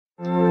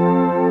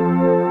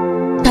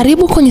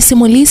Karibu kwenye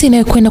simulizi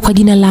inayokwenda kwa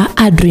jina la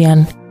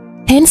Adrian,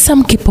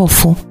 Handsome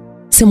Kipofu.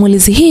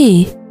 Simulizi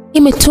hii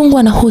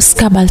imetungwa na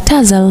Huska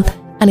Baltazar,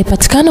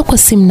 anapatikana kwa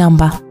simu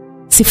namba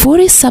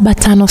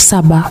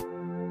 0757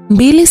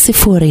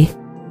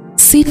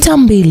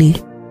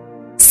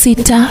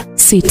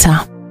 206266.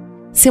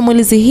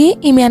 Simulizi hii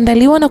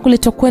imeandaliwa na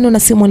kuletwa kwenu na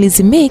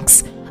Simulizi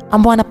Mix,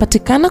 ambao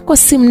anapatikana kwa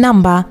simu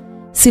namba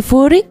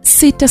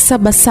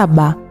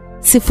 0677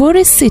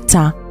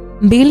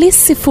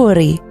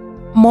 062012.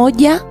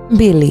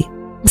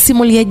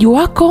 Msimuliaji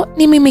wako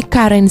ni mimi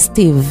Karen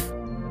Steve.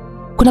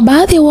 Kuna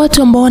baadhi ya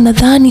watu ambao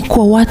wanadhani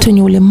kuwa watu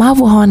wenye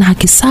ulemavu hawana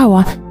haki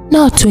sawa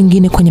na watu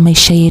wengine kwenye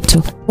maisha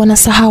yetu.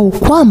 Wanasahau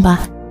kwamba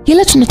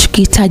kila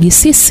tunachokihitaji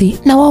sisi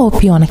na wao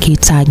pia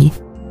wanakihitaji.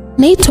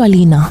 Naitwa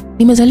Lina.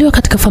 Nimezaliwa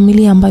katika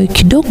familia ambayo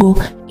kidogo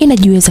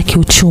inajiweza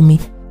kiuchumi,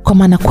 kwa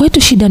maana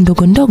kwetu shida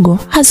ndogo ndogo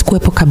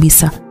hazikuwepo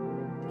kabisa.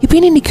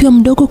 Kipindi nikiwa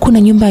mdogo,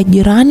 kuna nyumba ya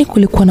jirani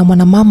kulikuwa na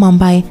mwanamama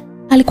ambaye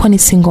alikuwa ni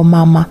single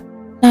mama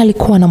na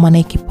alikuwa na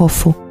mwanae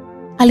kipofu.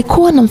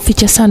 Alikuwa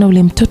anamficha sana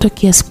ule mtoto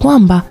kiasi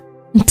kwamba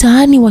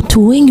mtaani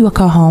watu wengi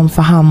wakawa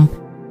hawamfahamu,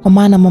 kwa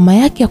maana mama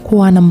yake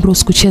hakuwa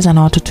anamruhusu kucheza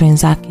na watoto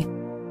wenzake.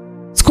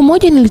 Siku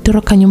moja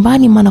nilitoroka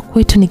nyumbani, maana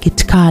kwetu ni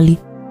kitikali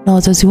na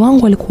wazazi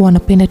wangu walikuwa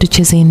wanapenda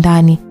tucheze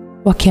ndani,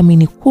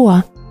 wakiamini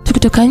kuwa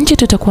tukitoka nje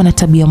tutakuwa na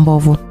tabia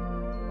mbovu.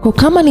 Kwa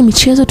kama ni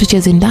michezo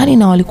tucheze ndani,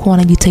 na walikuwa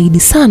wanajitahidi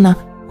sana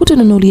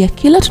kutununulia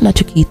kila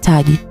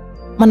tunachokihitaji.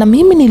 Maana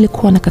mimi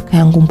nilikuwa na kaka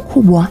yangu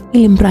mkubwa,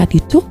 ili mradi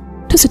tu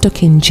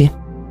tusitoke nje.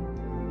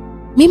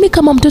 Mimi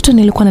kama mtoto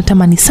nilikuwa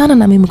natamani sana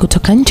na mimi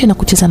kutoka nje na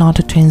kucheza na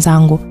watoto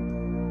wenzangu.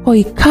 Kwa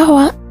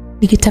ikawa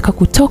nikitaka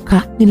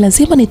kutoka ni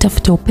lazima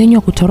nitafute upenyo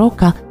wa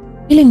kutoroka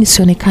ili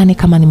nisionekane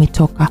kama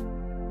nimetoka.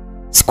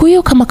 Siku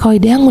hiyo kama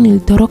kawaida yangu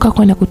nilitoroka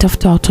kwenda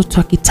kutafuta watoto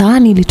wa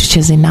kitaani ili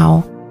tucheze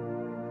nao.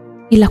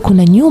 Ila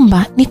kuna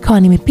nyumba nikawa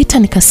nimepita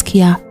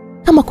nikasikia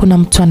kama kuna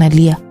mtu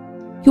analia.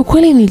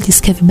 Kiukweli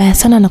nilijisikia vibaya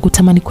sana na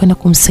kutamani kwenda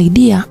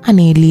kumsaidia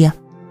anaelia.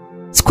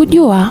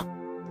 Sikujua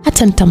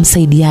hata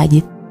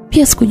nitamsaidiaje.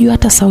 Pia sikujua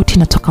hata sauti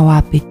inatoka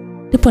wapi.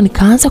 Ndipo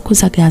nikaanza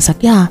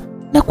kuzagazagaa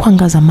na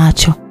kuangaza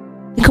macho.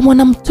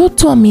 Nikamwona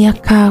mtoto wa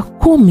miaka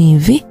 10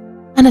 hivi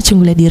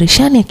anachungulia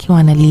dirishani akiwa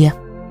analia.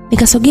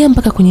 Nikasogea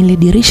mpaka kwenye ile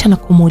dirisha na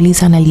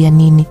kumuuliza analia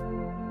nini.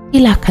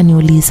 Ila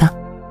akaniuliza,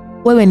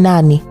 "Wewe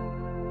nani?"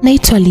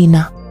 "Naitwa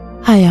Lina."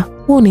 "Haya,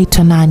 wewe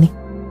unaitwa nani?"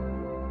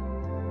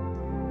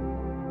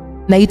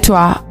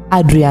 "Naitwa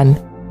Adrian."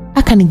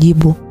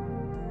 Akanijibu,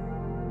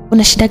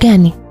 "Una shida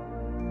gani?"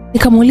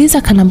 Nikamuuliza,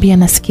 akanambia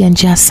nasikia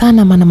njaa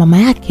sana, maana mama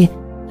yake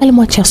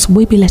alimwacha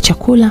asubuhi bila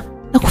chakula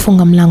na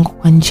kufunga mlango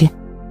kwa nje.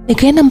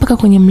 Nikaenda mpaka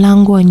kwenye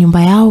mlango wa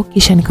nyumba yao,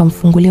 kisha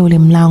nikamfungulia ule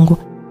mlango,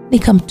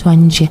 nikamtoa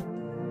nje.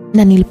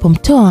 Na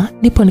nilipomtoa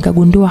ndipo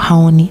nikagundua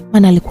haoni,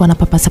 maana alikuwa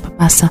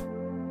anapapasa.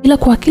 Ila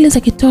kwa akili za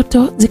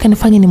kitoto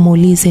zikanifanya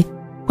nimuulize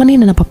kwa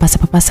nini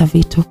anapapasa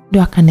vitu.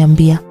 Ndio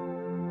akaniambia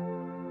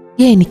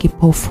yeye ni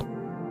kipofu.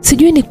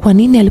 Sijui ni kwa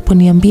nini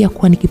aliponiambia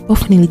kuwa ni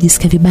kipofu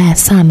nilijisikia vibaya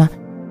sana,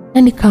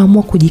 na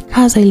nikaamua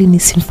kujikaza ili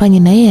nisimfanye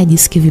na yeye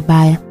ajisikie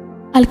vibaya.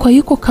 Alikuwa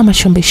yuko kama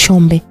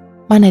shombe,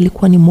 maana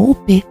alikuwa ni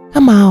mweupe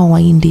kama hao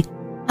Wahindi,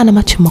 ana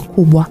macho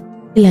makubwa,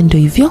 ila ndio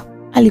hivyo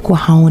alikuwa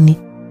haoni.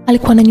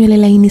 Alikuwa na nywele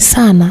laini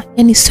sana,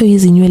 yani sio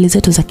hizi nywele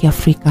zetu za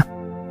Kiafrika.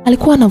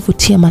 Alikuwa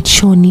anavutia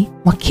machoni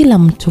mwa kila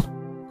mtu,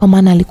 kwa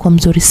maana alikuwa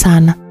mzuri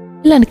sana.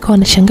 Ila nikawa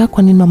nashangaa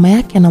kwa nini mama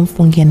yake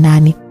anamfungia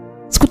ndani.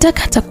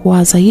 Sikutaka hata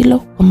kuwaza hilo,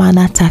 kwa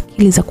maana hata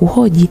akili za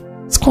kuhoji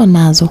sikuwa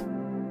nazo.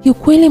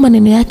 Kiukweli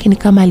maneno yake ni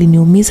kama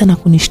aliniumiza na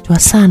kunishtua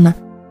sana,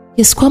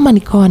 kiasi kwamba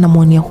nikawa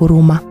namuonea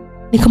huruma.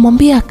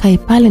 Nikamwambia akae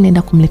pale,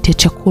 naenda kumletea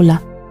chakula,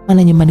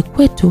 maana nyumbani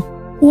kwetu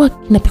huwa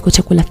kinapikwa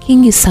chakula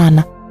kingi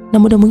sana na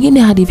muda mwingine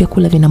hadi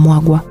vyakula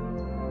vinamwagwa.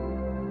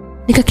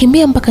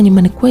 Nikakimbia mpaka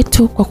nyumbani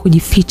kwetu kwa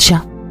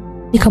kujificha.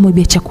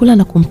 Nikamwibia chakula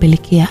na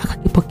kumpelekea,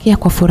 akakipokea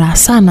kwa furaha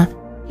sana,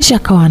 kisha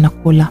akawa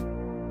anakula.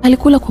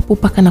 Alikula kwa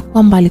pupa kana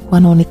kwamba alikuwa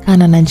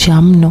anaonekana na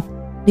njaa mno.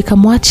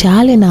 Nikamwacha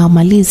ale na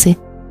amalize.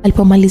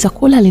 Alipomaliza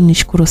kula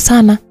alinishukuru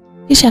sana,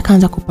 kisha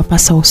akaanza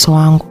kupapasa uso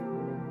wangu.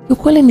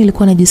 Kiukweli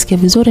nilikuwa najisikia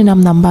vizuri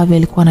namna ambavyo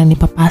alikuwa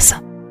ananipapasa.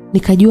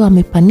 Nikajua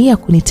amepania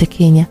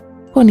kunitekenya.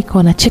 Kwa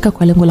nikawa nacheka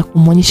kwa lengo la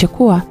kumuonyesha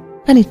kuwa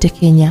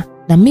kanitekenya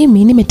na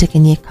mimi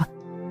nimetekenyeka.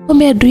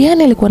 Kumbe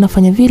Adrian alikuwa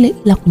anafanya vile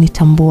ila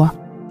kunitambua.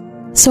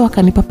 So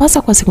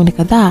akanipapasa kwa sekunde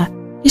kadhaa,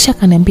 kisha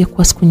akaniambia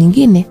kwa siku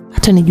nyingine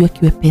hata nijua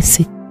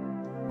kiwepesi.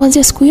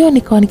 Kuanzia siku hiyo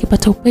nikawa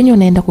nikipata upenyo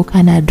naenda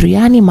kukaa na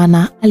Adrian,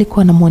 maana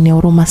alikuwa anamuonea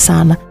huruma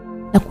sana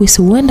na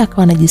kuhisi huenda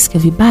akawa anajisikia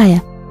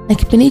vibaya. Na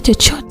kipindi hicho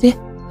chote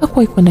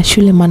hakuwahi kwenda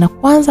shule, maana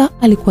kwanza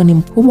alikuwa ni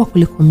mkubwa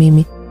kuliko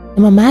mimi,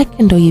 na mama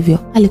yake ndio hivyo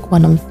alikuwa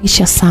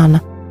anamfisha sana,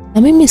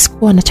 na mimi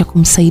sikuwa na cha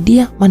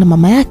kumsaidia, maana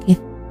mama yake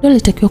ndio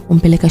alitakiwa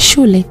kumpeleka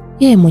shule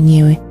yeye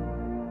mwenyewe.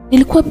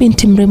 Nilikuwa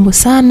binti mrembo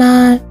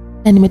sana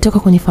na nimetoka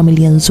kwenye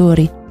familia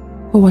nzuri,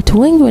 kwa watu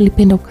wengi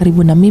walipenda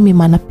ukaribu na mimi,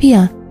 maana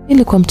pia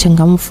nilikuwa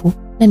mchangamfu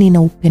na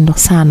nina upendo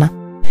sana.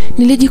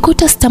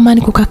 Nilijikuta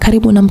sitamani kukaa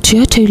karibu na mtu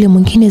yote yule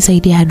mwingine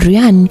zaidi ya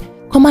Adrian,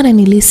 kwa maana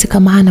nilihisi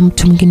kama hana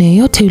mtu mwingine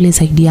yote yule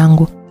zaidi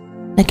yangu.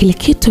 na kile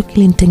kitu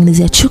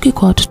kilinitengenezea chuki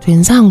kwa watoto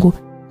wenzangu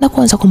na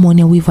kuanza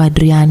kumuonea wivu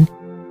Adrian.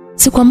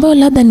 Siku ambayo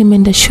labda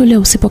nimeenda shule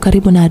usipo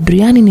karibu na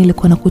Adrian,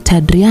 nilikuwa nakuta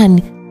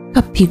Adrian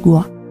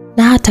kapigwa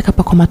na hata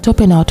kapakwa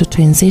matope na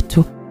watoto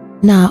wenzetu,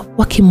 na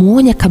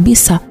wakimuonya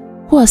kabisa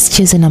kuwa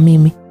asicheze na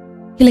mimi.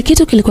 Kile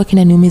kitu kilikuwa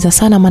kinaniumiza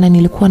sana, maana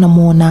nilikuwa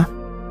naona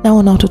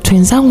watoto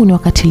wenzangu ni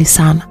wakatili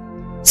sana.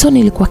 So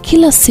nilikuwa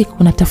kila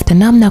siku natafuta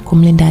namna ya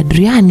kumlinda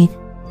Adrian,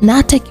 na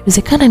hata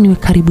ikiwezekana niwe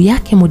karibu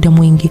yake muda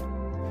mwingi.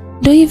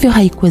 Ndio hivyo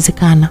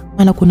haikuwezekana,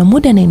 maana kuna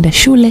muda naenda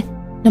shule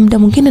na muda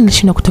mwingine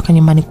nashinda kutoka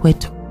nyumbani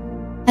kwetu.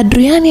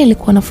 Adrian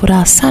alikuwa na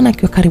furaha sana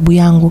akiwa karibu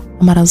yangu,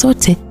 na mara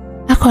zote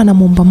akawa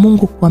anamuomba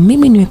Mungu kwa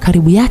mimi niwe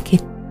karibu yake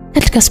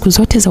katika siku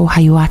zote za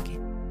uhai wake.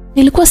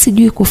 Nilikuwa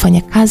sijui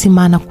kufanya kazi,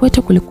 maana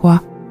kwetu kulikuwa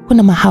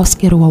kuna mahouse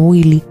girl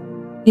wawili,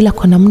 ila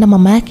kwa namna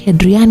mama yake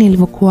Adrian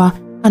alivyokuwa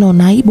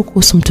anaona aibu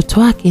kuhusu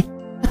mtoto wake,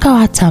 akawa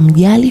hata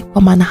amjali,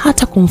 kwa maana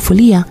hata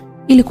kumfulia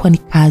ilikuwa ni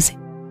kazi.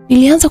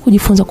 Nilianza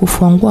kujifunza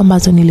kufua nguo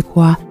ambazo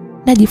nilikuwa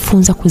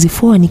najifunza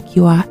kuzifua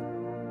nikiwa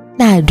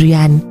na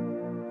Adrian.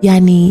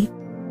 Yani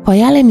kwa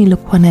yale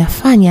nilikuwa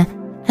nayafanya,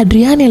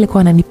 Adrian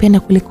alikuwa ananipenda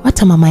kuliko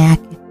hata mama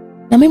yake,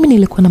 na mimi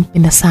nilikuwa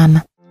nampenda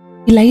sana,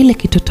 ila ile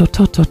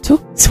kitototo tu,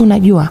 si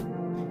unajua.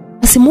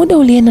 Basi muda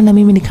ulienda na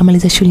mimi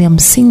nikamaliza shule ya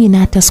msingi, na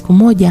hata siku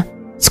moja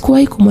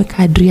sikuwahi kumweka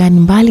Adrian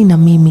mbali na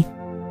mimi,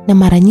 na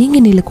mara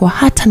nyingi nilikuwa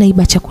hata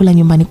naiba chakula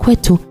nyumbani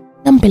kwetu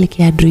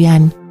nampelekea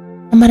Adrian,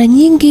 na mara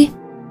nyingi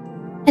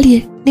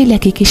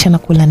nilihakikisha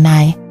nakula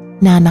naye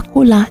na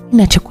anakula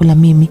ina chakula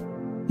mimi,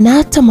 na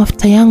hata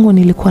mafuta yangu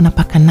nilikuwa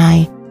napaka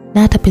naye,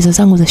 na hata pesa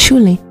zangu za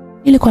shule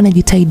nilikuwa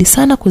najitahidi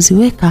sana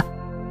kuziweka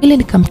ili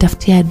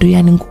nikamtafutia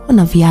Adrian nguo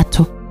na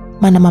viatu,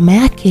 maana mama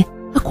yake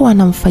hakuwa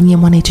anamfanyia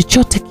mwanae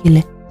chochote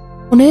kile.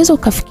 Unaweza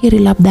ukafikiri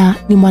labda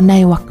ni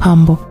mwanae wa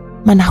kambo,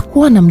 maana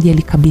hakuwa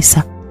anamjali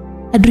kabisa.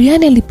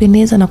 Adrian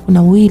alipendeza na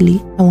kuna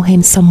wili, na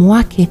uhandsome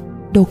wake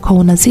ndio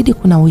ukaona zidi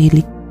kuna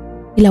wili,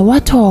 ila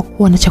watu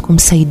hawakuwa na cha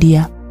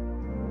kumsaidia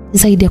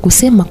zaidi ya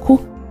kusema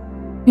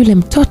yule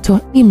mtoto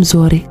ni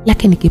mzuri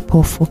lakini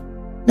kipofu,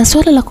 na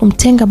swala la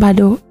kumtenga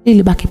bado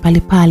lilibaki pale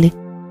pale,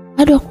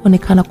 bado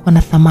hakuonekana kuwa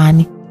na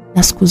thamani.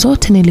 Na siku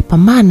zote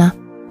nilipambana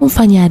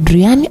kumfanya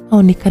Adrian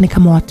aonekane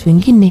kama watu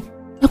wengine,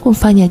 na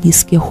kumfanya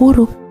ajisikie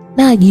huru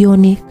na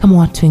ajione kama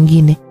watu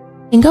wengine,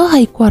 ingawa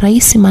haikuwa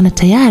rahisi, maana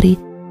tayari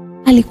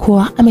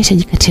alikuwa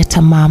ameshajikatia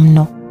tamaa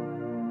mno.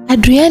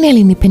 Adrian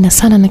alinipenda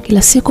sana, na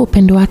kila siku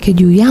upendo wake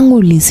juu yangu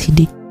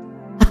ulizidi.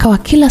 Akawa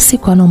kila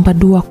siku anaomba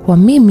dua kwa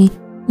mimi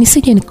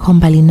nisije nikawa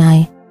mbali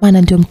naye,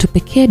 maana ndio mtu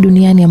pekee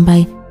duniani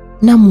ambaye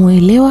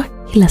namuelewa.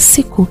 Kila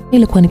siku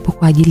nilikuwa nipo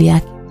kwa ajili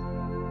yake.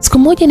 Siku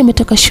moja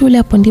nimetoka shule,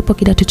 hapo ndipo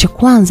kidato cha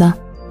kwanza,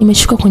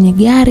 nimeshuka kwenye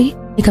gari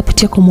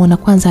nikapitia kumuona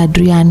kwanza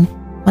Adrian,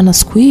 maana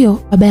siku hiyo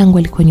baba yangu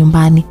alikuwa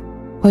nyumbani,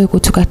 kwa hiyo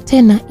kutoka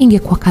tena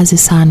ingekuwa kazi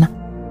sana.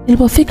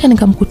 Nilipofika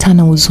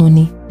nikamkutana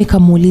huzuni,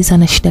 nikamuuliza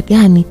na shida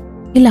gani,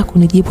 ila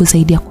kunijibu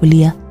zaidi ya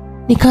kulia.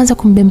 Nikaanza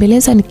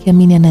kumbembeleza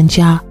nikiamini ana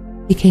njaa.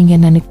 Nikaingia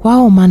ndani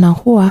kwao, maana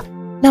huwa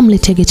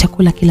namletege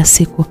chakula kila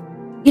siku,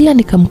 ila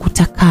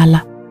nikamkuta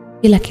kala,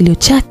 ila kilio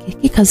chake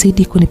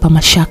kikazidi kunipa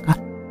mashaka,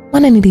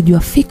 maana nilijua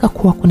fika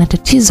kuwa kuna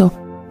tatizo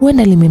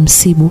huenda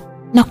limemsibu,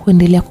 na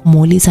kuendelea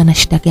kumuuliza na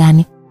shida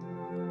gani.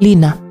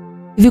 Lina,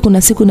 hivi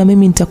kuna siku na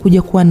mimi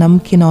nitakuja kuwa na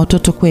mke na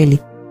watoto kweli?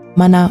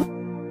 Maana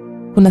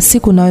kuna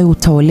siku nawe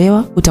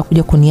utaolewa,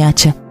 utakuja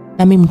kuniacha,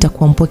 na mimi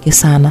nitakuwa mpweke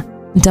sana,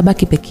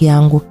 nitabaki peke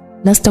yangu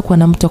na sitakuwa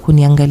na mtu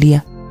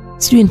kuniangalia.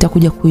 Sijui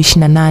nitakuja kuishi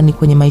na nani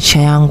kwenye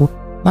maisha yangu,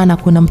 maana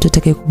kuna mtu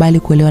atakayekubali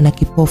kuolewa na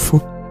kipofu,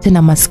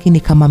 tena maskini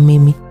kama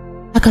mimi.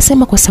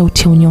 Akasema kwa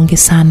sauti ya unyonge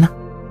sana,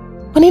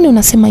 kwa nini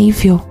unasema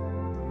hivyo?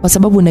 Kwa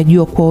sababu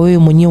najua kwa wewe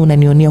mwenyewe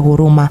unanionea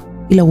huruma,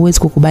 ila huwezi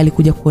kukubali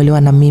kuja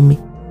kuolewa na mimi.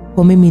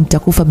 Kwa mimi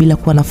nitakufa bila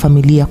kuwa na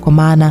familia, kwa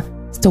maana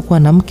sitakuwa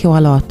na mke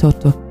wala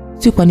watoto.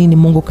 Sijui kwa nini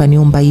Mungu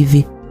kaniumba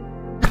hivi.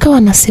 Akawa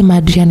anasema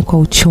Adrian kwa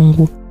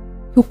uchungu.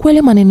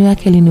 Ukweli maneno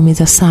yake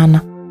yaliniumiza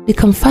sana.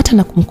 Nikamfuata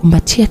na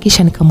kumkumbatia,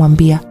 kisha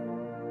nikamwambia,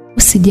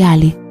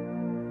 usijali,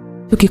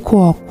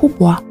 tukikuwa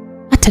wakubwa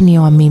hata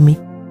nioa mimi.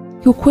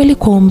 Kiukweli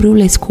kwa umri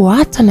ule sikuwa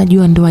hata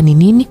najua ndoa ni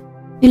nini,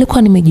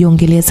 nilikuwa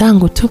nimejiongelea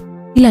zangu tu,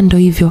 ila ndo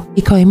hivyo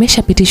ikawa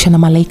imeshapitishwa na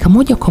malaika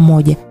moja kwa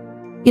moja.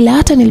 Ila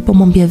hata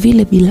nilipomwambia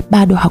vile bila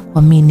bado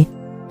hakuamini.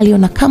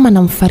 Aliona kama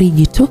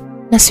namfariji tu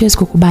na siwezi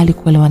kukubali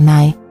kuolewa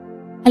naye.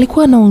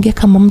 Alikuwa anaongea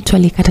kama mtu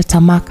aliyekata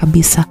tamaa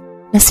kabisa,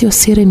 na sio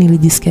siri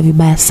nilijisikia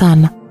vibaya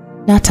sana,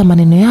 na hata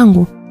maneno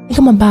yangu ni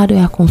kama bado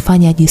ya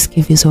kumfanya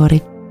ajisikie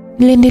vizuri.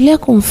 Niliendelea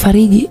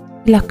kumfariji,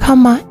 ila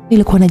kama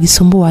nilikuwa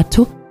najisumbua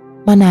tu,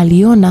 maana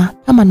aliona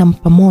kama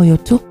nampa moyo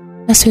tu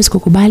na siwezi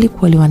kukubali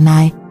kuolewa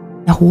naye,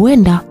 na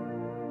huenda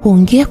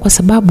kuongea kwa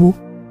sababu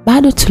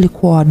bado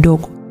tulikuwa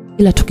wadogo,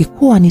 ila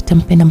tukikuwa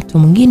nitampenda mtu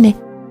mwingine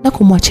na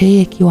kumwacha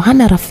yeye kiwa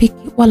hana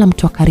rafiki wala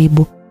mtu wa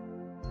karibu.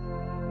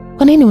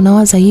 Kwa nini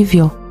unawaza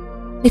hivyo?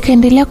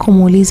 Nikaendelea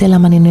kumuuliza, la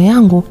maneno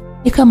yangu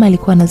ni kama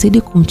alikuwa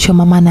anazidi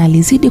kumchoma, maana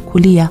alizidi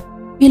kulia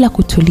bila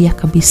kutulia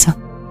kabisa.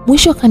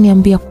 Mwisho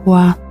akaniambia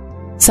kuwa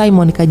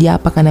Simon kaja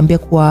hapa kaniambia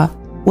kuwa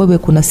wewe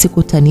kuna siku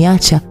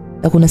utaniacha,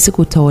 na kuna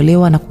siku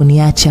utaolewa na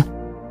kuniacha,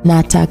 na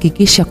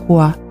atahakikisha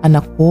kuwa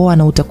anakuoa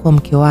na utakuwa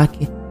mke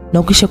wake, na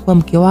ukisha kuwa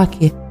mke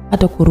wake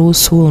hata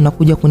kuruhusu wewe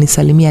unakuja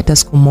kunisalimia hata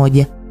siku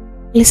moja.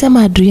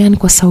 Alisema Adrian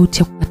kwa sauti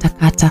ya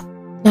kukatakata,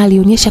 na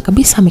alionyesha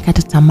kabisa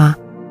amekata tamaa.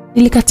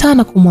 Nilikataa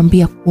na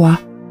kumwambia kuwa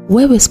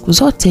wewe siku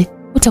zote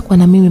utakuwa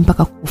na mimi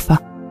mpaka kufa.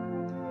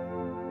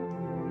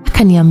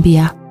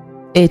 Akaniambia,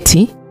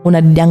 eti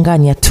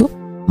unadanganya tu,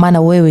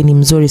 maana wewe ni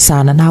mzuri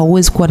sana na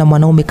hauwezi kuwa na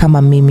mwanaume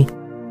kama mimi.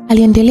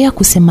 Aliendelea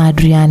kusema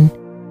Adrian,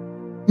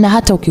 na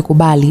hata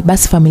ukikubali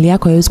basi familia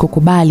yako haiwezi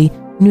kukubali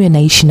niwe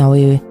naishi na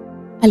wewe.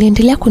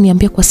 Aliendelea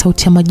kuniambia kwa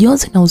sauti ya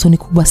majonzi na huzuni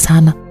kubwa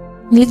sana.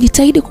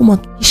 Nilijitahidi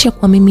kumhakikishia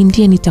kwa mimi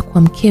ndiye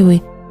nitakuwa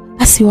mkewe,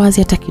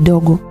 asiwazi hata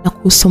kidogo, na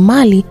kuhusu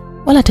mali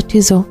wala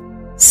tatizo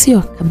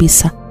sio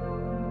kabisa.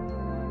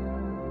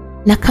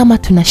 Na kama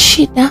tuna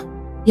shida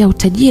ya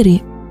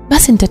utajiri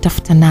basi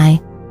nitatafuta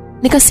naye.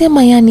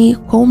 Nikasema yani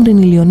kwa umri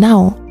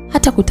nilionao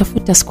hata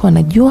kutafuta sikuwa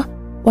najua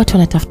watu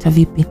wanatafuta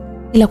vipi,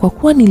 ila kwa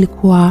kuwa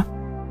nilikuwa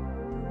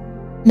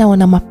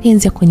naona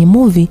mapenzi ya kwenye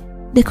movie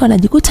nikawa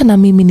najikuta na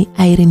mimi ni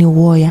Irene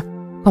Uwoya,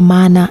 kwa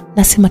maana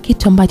nasema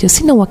kitu ambacho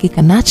sina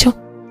uhakika nacho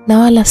na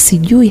wala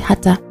sijui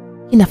hata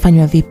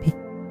inafanywa vipi.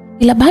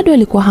 Ila bado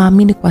alikuwa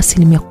haamini kwa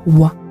asilimia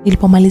kubwa.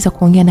 Nilipomaliza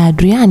kuongea na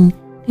Adrian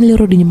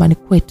nilirudi nyumbani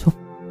kwetu.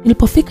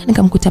 Nilipofika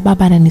nikamkuta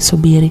baba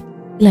ananisubiri,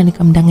 ila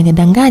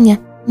nikamdanganya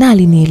na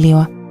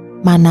alinielewa,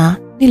 maana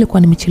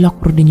nilikuwa nimechelewa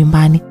kurudi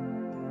nyumbani.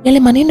 Yale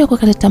maneno kwa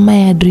kata tamaa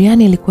ya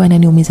Adrian yalikuwa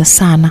yananiumiza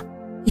sana.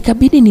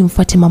 Ikabidi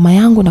nimfuate mama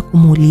yangu na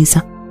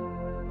kumuuliza,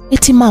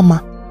 eti mama,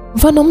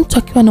 mfano mtu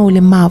akiwa na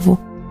ulemavu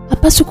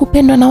hapaswi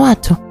kupendwa na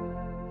watu?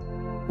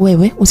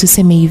 Wewe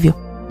usiseme hivyo,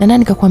 na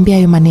nani kakwambia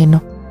hayo maneno?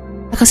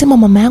 Akasema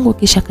mama yangu,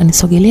 kisha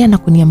akanisogelea na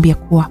kuniambia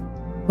kuwa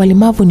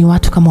walemavu ni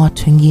watu kama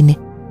watu wengine.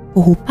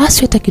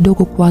 Hupaswi hata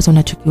kidogo kuwaza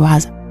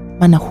unachokiwaza,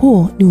 maana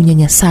huo ni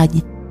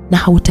unyanyasaji na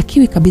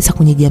hautakiwi kabisa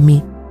kwenye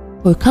jamii.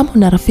 Kwa hiyo kama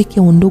una rafiki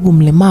au ndugu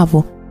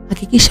mlemavu,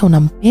 hakikisha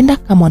unampenda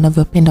kama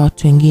wanavyopenda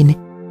watu wengine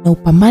na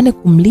upambane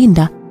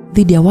kumlinda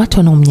dhidi ya watu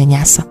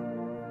wanaomnyanyasa.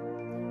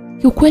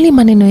 Kiukweli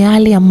maneno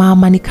yale ya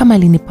mama ni kama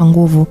alinipa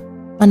nguvu,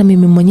 maana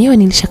mimi mwenyewe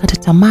nilishakata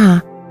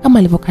tamaa kama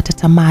alivyokata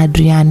tamaa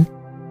Adrian.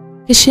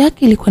 Kesho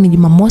yake ilikuwa ni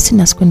Jumamosi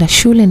na sikwenda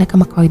shule, na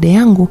kama kawaida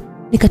yangu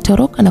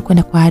nikatoroka na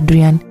kwenda kwa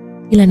Adrian.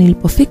 Ila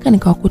nilipofika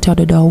nikawakuta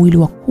wadada wawili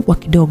wakubwa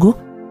kidogo,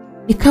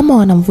 ni kama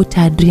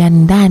wanamvuta Adrian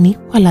ndani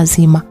kwa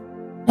lazima,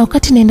 na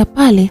wakati naenda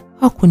pale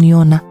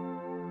hawakuniona.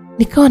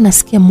 Nikawa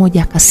nasikia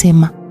mmoja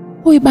akasema,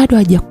 huyu bado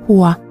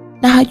hajakuwa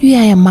na hajui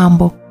haya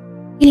mambo,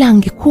 ila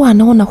angekuwa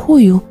anaona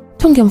huyu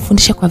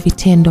tungemfundisha kwa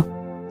vitendo.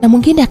 Na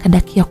mwingine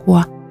akadakia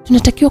kuwa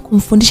tunatakiwa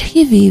kumfundisha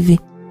hivi hivi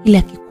ili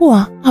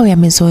akikuwa awe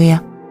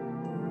amezoea.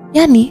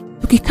 Yani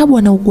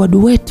tukikabwa na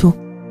ugwadu wetu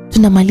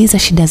tunamaliza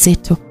shida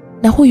zetu,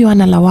 na huyu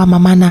ana lawama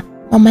maana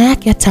mama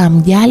yake hata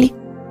amjali.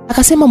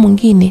 Akasema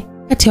mwingine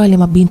kati ya wale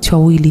mabinti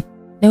wawili,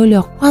 na yule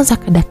wa kwanza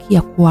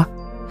akadakia kuwa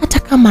hata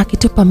kama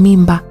akitupa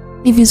mimba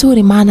ni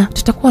vizuri, maana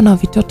tutakuwa na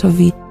vitoto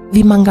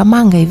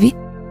vimangamanga hivi,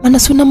 maana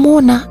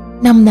tunamuona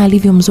namna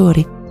alivyo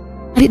mzuri.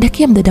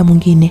 Alidakia mdada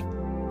mwingine.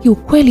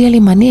 Kiukweli yale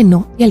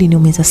maneno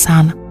yaliniumiza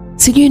sana.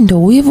 Sijui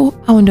ndo wivu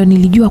au ndo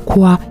nilijua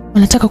kuwa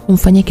wanataka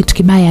kumfanyia kitu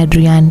kibaya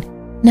Adrian.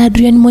 Na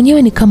Adrian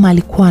mwenyewe ni kama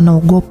alikuwa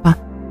anaogopa,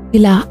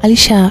 ila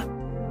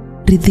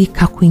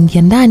alisharidhika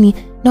kuingia ndani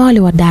na wale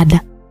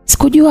wadada.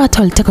 Sikujua hata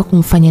walitaka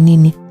kumfanya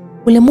nini.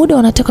 Ule muda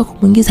wanataka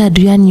kumuingiza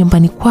Adrian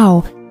nyumbani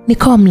kwao,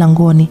 nikawa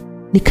mlangoni.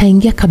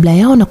 Nikaingia kabla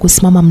yao na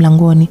kusimama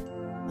mlangoni.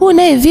 Huu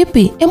naye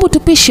vipi? Hebu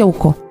tupishe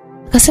huko,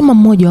 akasema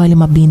mmoja wa wale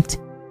mabinti.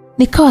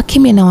 Nikawa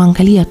kimya na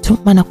waangalia tu,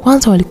 maana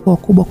kwanza walikuwa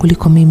wakubwa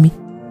kuliko mimi.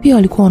 Pia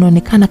walikuwa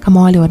wanaonekana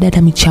kama wale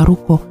wadada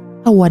micharuko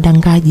au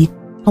wadangaji,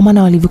 kwa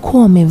maana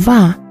walivyokuwa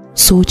wamevaa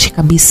suuchi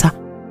kabisa.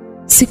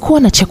 Sikuwa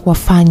na cha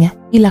kuwafanya,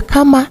 ila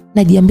kama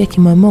najiambia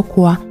kimoyomoyo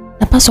kuwa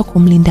napaswa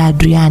kumlinda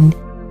Adrian,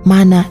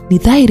 maana ni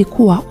dhahiri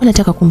kuwa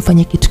wanataka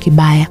kumfanya kitu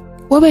kibaya.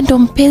 Wewe ndo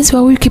mpenzi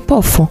wa huyu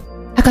kipofu?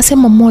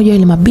 Akasema mmoja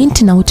wale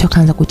mabinti, na wote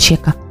wakaanza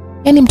kucheka.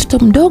 Yani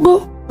mtoto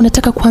mdogo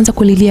unataka kuanza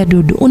kulilia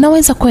dudu,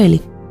 unaweza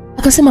kweli?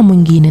 Akasema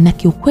mwingine, na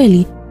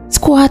kiukweli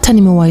sikuwa hata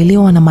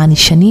nimewaelewa na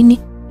maanisha nini,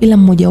 ila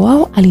mmoja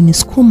wao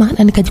alinisukuma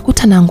na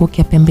nikajikuta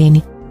naangukia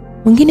pembeni.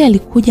 Mwingine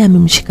alikuja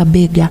amemshika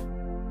bega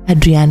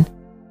Adrian,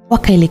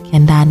 wakaelekea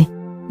ndani.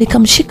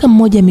 Nikamshika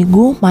mmoja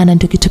miguu, maana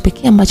ndio kitu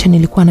pekee ambacho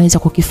nilikuwa naweza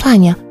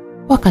kukifanya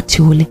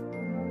wakati ule.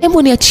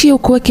 Hebu niachie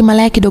ukoe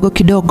kimalaya kidogo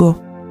kidogo,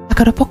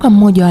 akaropoka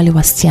mmoja wale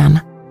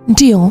wasichana.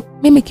 Ndio,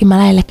 mimi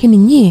kimalaya, lakini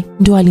nyie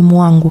ndio walimu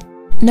wangu.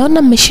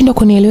 Naona mmeshindwa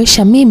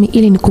kunielewesha mimi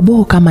ili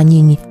nikuboho kama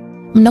nyinyi.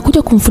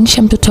 Mnakuja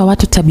kumfundisha mtoto wa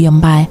watu tabia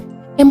mbaya.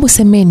 Hebu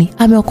semeni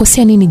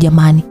amewakosea nini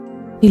jamani?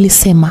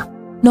 Nilisema,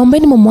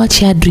 naombeni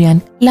mumwache Adrian,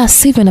 la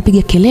sivyo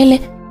napiga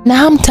kelele na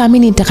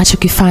hamtaamini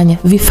nitakachokifanya,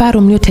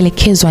 vifaru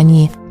mliotelekezwa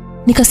nyie.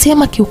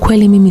 Nikasema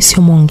kiukweli mimi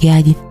sio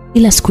mwongeaji,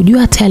 ila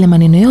sikujua hata yale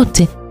maneno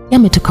yote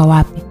yametoka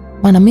wapi.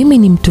 Maana mimi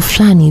ni mtu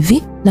fulani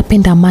hivi,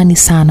 napenda amani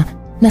sana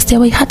na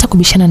sijawahi hata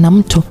kubishana na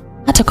mtu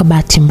hata kwa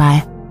bahati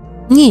mbaya.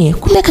 Nyie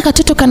kumbe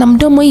kakatoto kana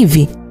mdomo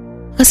hivi?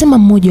 Akasema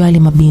mmoja wa wale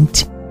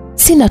mabinti.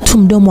 Sina tu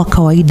mdomo wa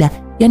kawaida,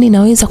 yani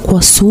naweza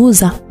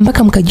kuwasuuza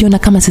mpaka mkajiona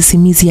kama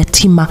sisimizi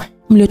yatima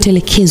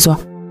mliotelekezwa.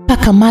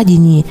 Paka maji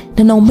nyie,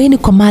 na naombeni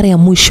kwa mara ya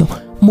mwisho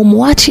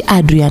mumuachi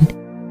Adrian.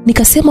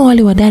 Nikasema.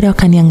 Wale wadada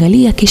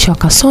wakaniangalia kisha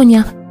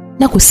wakasonya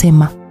na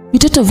kusema,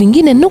 vitoto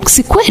vingine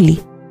nuksi kweli.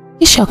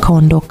 Kisha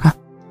wakaondoka.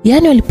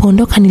 Yani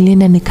walipoondoka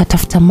nilienda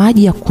nikatafuta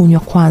maji ya kunywa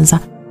kwanza,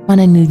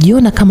 maana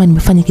nilijiona kama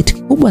nimefanya kitu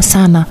kikubwa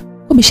sana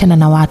kubishana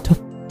na watu,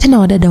 tena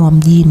wadada wa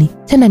mjini,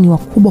 tena ni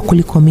wakubwa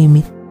kuliko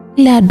mimi.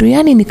 Ile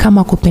Adrian ni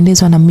kama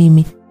kupendezwa na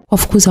mimi,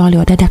 wafukuza wale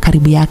wadada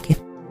karibu yake.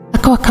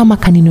 Akawa kama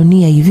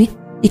kaninunia hivi,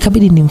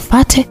 ikabidi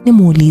nimfuate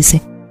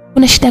nimuulize,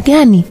 "Una shida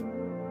gani?"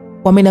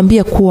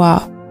 "Wameniambia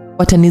kuwa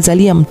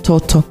watanizalia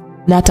mtoto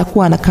na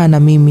atakuwa anakaa na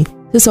mimi.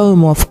 Sasa wewe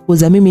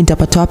umewafukuza, mimi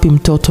nitapata wapi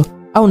mtoto?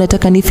 Au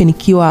nataka nife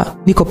nikiwa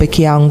niko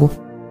peke yangu?"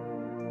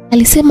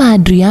 alisema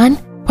Adrian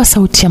kwa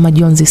sauti ya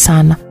majonzi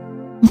sana.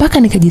 Mpaka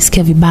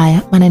nikajisikia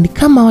vibaya, maana ni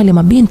kama wale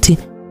mabinti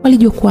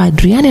walijua kuwa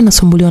Adrian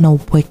anasumbuliwa na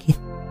upweke.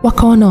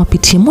 Wakaona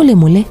wapitie mule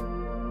mule,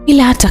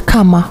 ila hata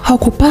kama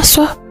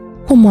hawakupaswa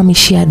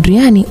kumhamishia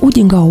Adrian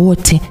ujinga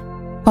wote,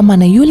 kwa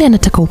maana yule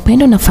anataka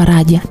upendo na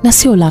faraja na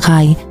sio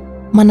laghai.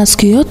 Maana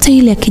siku yote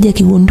ile akija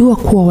kigundua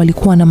kuwa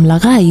walikuwa na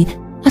mlaghai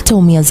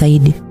ataumia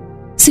zaidi.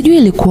 Sijui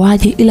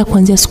ilikuwaje, ila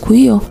kuanzia siku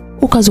hiyo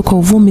ukazuka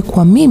uvumi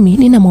kwa mimi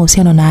nina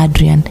mahusiano na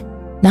Adrian.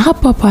 Na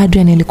hapo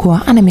Adrian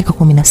ilikuwa ana miaka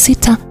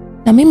 16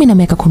 na mimi na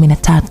miaka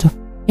 13.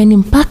 Yani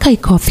mpaka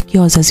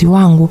ikawafikia wazazi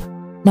wangu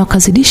na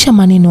wakazidisha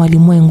maneno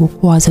walimwengu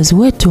kwa wazazi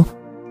wetu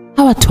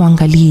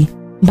hawatuangalii,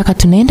 mpaka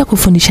tunaenda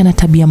kufundishana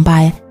tabia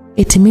mbaya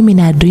eti mimi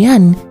na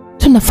Adrian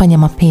tunafanya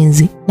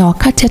mapenzi, na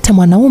wakati hata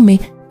mwanaume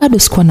bado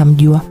sikuwa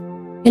namjua.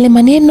 Yale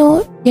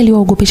maneno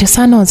yaliwaogopesha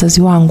sana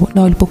wazazi wangu,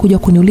 na walipokuja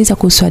kuniuliza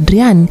kuhusu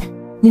Adrian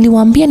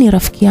niliwaambia ni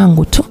rafiki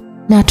yangu tu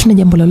na hatuna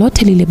jambo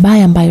lolote lile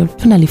baya ambayo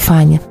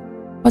tunalifanya.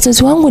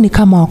 Wazazi wangu ni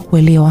kama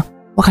hawakuelewa,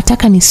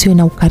 wakataka nisiwe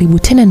na ukaribu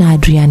tena na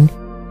Adrian,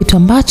 kitu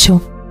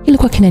ambacho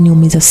kilikuwa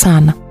kinaniumiza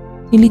sana.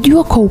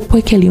 Nilijua kwa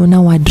upweke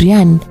alionao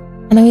Adrian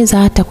anaweza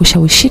hata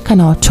kushawishika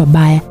na watu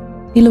wabaya.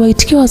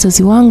 Niliwaitikia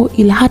wazazi wangu,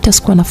 ila hata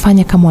sikuwa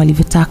nafanya kama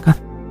walivyotaka,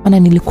 maana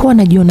nilikuwa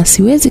najiona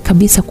siwezi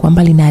kabisa kuwa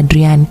mbali na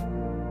Adrian.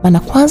 Maana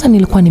kwanza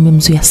nilikuwa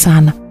nimemzuia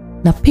sana,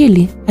 na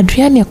pili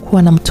Adrian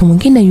hakuwa na mtu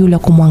mwingine yule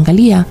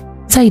kumwangalia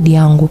zaidi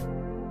yangu.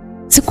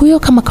 Siku hiyo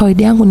kama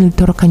kawaida yangu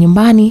nilitoroka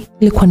nyumbani.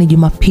 Ilikuwa ni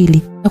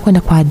Jumapili na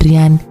kwenda kwa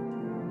Adrian.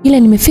 Ile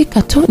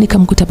nimefika tu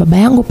nikamkuta baba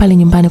yangu pale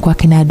nyumbani kwa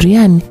kina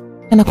Adrian,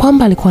 kana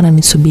kwamba alikuwa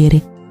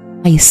ananisubiri.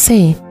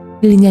 Aisee,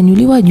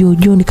 nilinyanyuliwa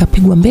juu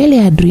nikapigwa mbele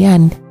ya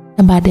Adrian,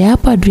 na baada ya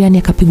hapo Adrian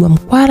akapigwa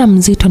mkwara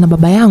mzito na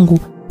baba yangu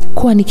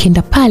kuwa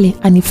nikienda pale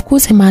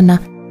anifukuze maana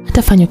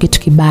atafanywa kitu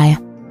kibaya.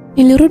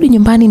 Nilirudi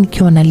nyumbani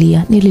nikiwa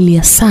nalia,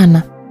 nililia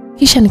sana.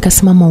 Kisha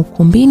nikasimama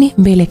ukumbini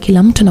mbele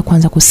kila mtu na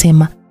kuanza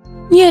kusema,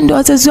 "Nyie ndio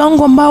wazazi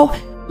wangu ambao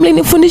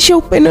mlinifundisha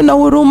upendo na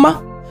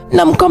huruma,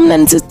 na mko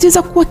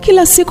mnanisisitiza kuwa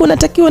kila siku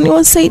natakiwa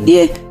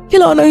niwasaidie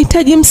kila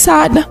wanaohitaji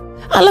msaada.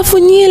 Alafu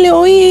nyie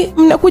leo hii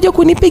mnakuja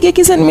kunipiga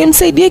kisa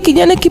nimemsaidia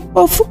kijana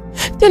kipofu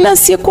tena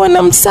asiyekuwa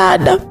na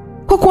msaada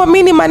kwa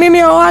kuamini maneno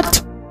ya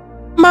watu.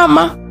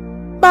 Mama,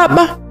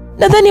 baba,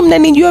 nadhani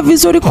mnanijua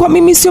vizuri kwa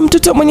mimi sio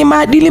mtoto mwenye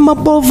maadili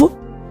mabovu.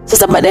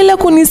 Sasa badala ya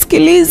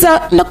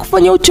kunisikiliza na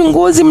kufanya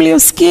uchunguzi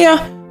mliosikia,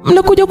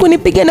 mnakuja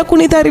kunipiga na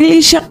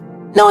kunidhalilisha.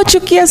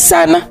 Nawachukia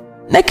sana,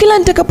 na kila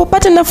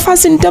nitakapopata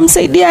nafasi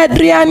nitamsaidia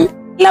Adrian,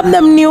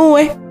 labda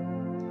mniue."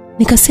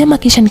 Nikasema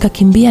kisha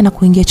nikakimbia na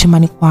kuingia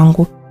chumbani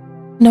kwangu.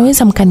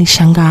 Naweza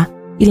mkanishangaa,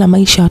 ila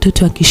maisha ya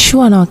watoto wa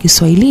Kishua na wa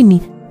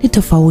Kiswahilini ni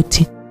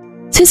tofauti.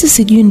 Sisi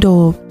sijui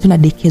ndo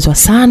tunadekezwa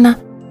sana,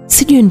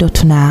 sijui ndo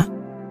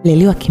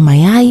tunalelewa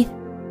kimayai.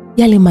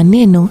 Yale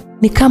maneno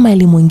ni kama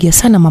yalimuingia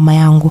sana mama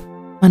yangu,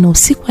 maana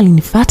usiku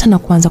alinifuata na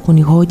kuanza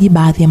kunihoji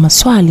baadhi ya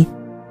maswali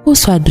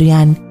kuhusu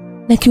Adrian,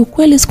 na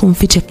kiukweli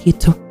sikumficha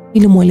kitu.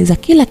 Nilimueleza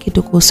kila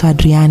kitu kuhusu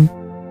Adrian.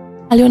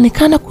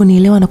 Alionekana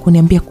kunielewa na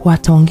kuniambia kuwa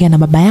ataongea na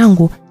baba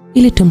yangu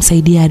ili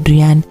tumsaidie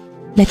Adrian,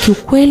 na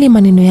kiukweli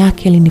maneno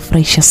yake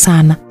yalinifurahisha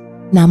sana,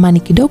 na amani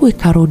kidogo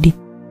ikarudi,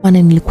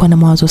 maana nilikuwa na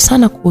mawazo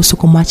sana kuhusu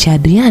kumwacha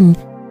Adrian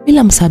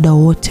bila msaada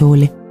wowote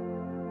ule.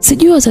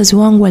 Sijui wazazi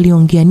wangu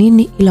waliongea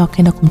nini, ila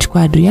wakaenda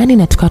kumchukua Adrian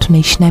na tukawa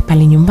tunaishi naye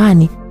pale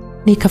nyumbani.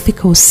 Na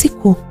ikafika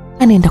usiku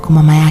anaenda kwa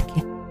mama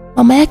yake.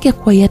 Mama yake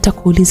hakuwa hata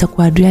kuuliza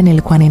kwa Adrian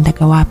alikuwa anaenda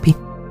wapi.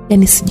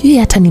 Yani sijui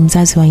hata ni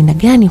mzazi wa aina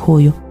gani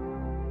huyo.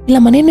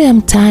 Ila maneno ya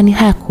mtaani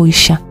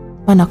hayakuisha,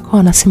 maana kwa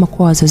wanasema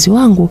kwa wazazi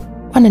wangu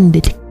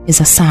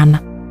wananidekeza sana.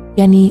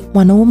 Yani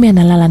mwanaume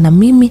analala na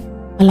mimi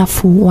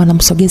alafu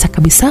wanamsogeza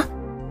kabisa.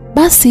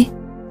 Basi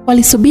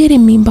walisubiri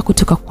mimba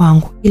kutoka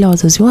kwangu, ila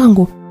wazazi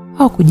wangu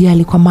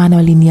hawakujali, kwa maana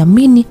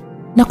waliniamini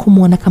na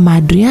kumuona kama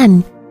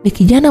Adrian ni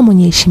kijana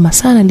mwenye heshima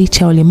sana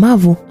licha ya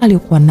ulemavu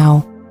aliokuwa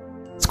nao.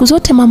 Siku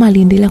zote mama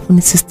aliendelea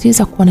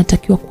kunisisitiza kuwa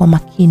natakiwa kuwa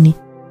makini,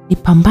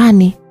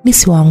 nipambane,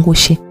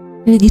 nisiwaangushe.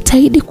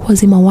 Nilijitahidi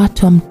kuwazima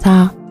watu wa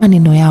mtaa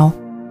maneno yao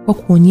kwa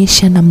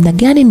kuonyesha namna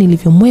gani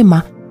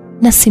nilivyomwema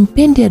na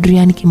simpendi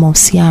Adrian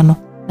kimahusiano,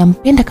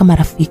 nampenda kama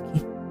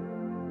rafiki.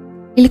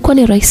 Ilikuwa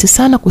ni rahisi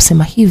sana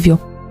kusema hivyo,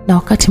 na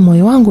wakati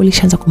moyo wangu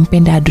ulishaanza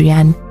kumpenda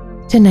Adrian,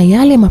 tena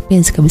yale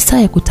mapenzi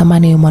kabisa ya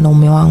kutamani yeye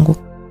mwanaume wangu.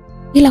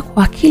 Ila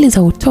kwa akili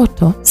za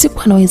utoto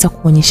sikuwa naweza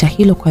kuonyesha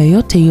hilo kwa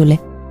yoyote yule.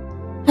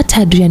 Hata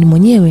Adrian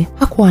mwenyewe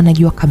hakuwa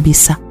anajua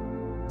kabisa.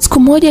 Siku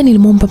moja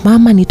nilimwomba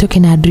mama nitoke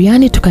na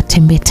Adrian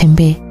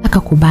tukatembee,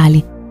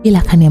 akakubali, ila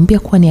akaniambia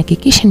kuwa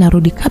nihakikishe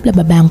narudi kabla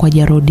baba yangu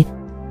hajarudi.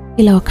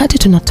 Ila wakati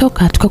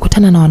tunatoka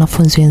tukakutana na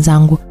wanafunzi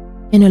wenzangu.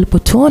 Yaani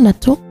walipotuona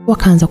tu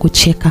wakaanza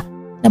kucheka.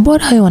 Na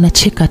bora wao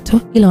wanacheka tu,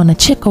 ila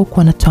wanacheka huku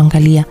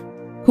wanatuangalia.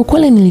 Kwa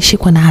kweli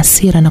nilishikwa na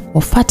hasira na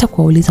kuwafuata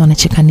kuwauliza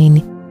wanacheka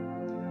nini.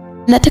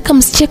 Nataka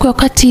msicheke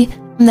wakati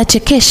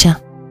mnachekesha.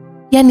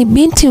 Yaani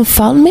binti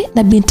mfalme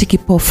na binti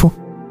kipofu.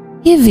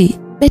 Hivi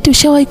Beti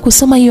ushawahi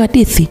kusoma hiyo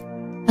hadithi?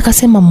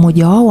 Akasema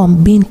mmoja wao wa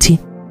binti.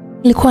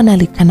 Ilikuwa na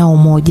alikanao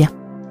moja.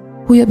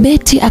 Huyo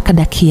Beti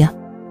akadakia,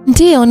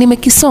 "Ndiyo,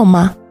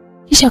 nimekisoma."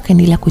 Kisha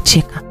akaendelea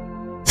kucheka.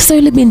 Sasa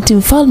yule binti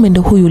mfalme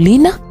ndo huyu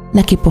Lina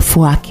na kipofu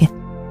wake.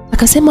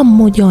 Akasema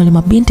mmoja wa wale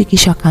mabinti,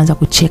 kisha akaanza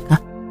kucheka.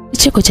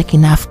 Kicheko cha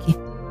kinafiki.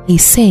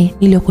 Aisee,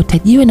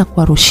 niliokotajiwe na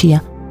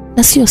kuwarushia.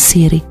 Na sio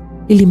siri,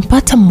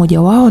 nilimpata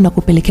mmoja wao na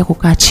kupelekea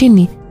kukaa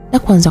chini na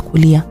kuanza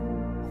kulia.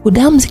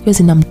 Damu zikiwa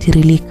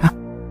zinamtiririka,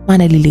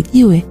 maana lile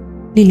jiwe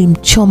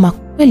lilimchoma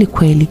kweli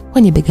kweli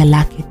kwenye bega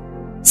lake.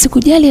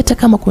 Sikujali hata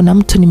kama kuna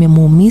mtu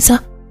nimemuumiza,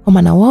 kwa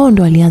maana wao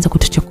ndo walianza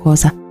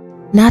kutuchokoza.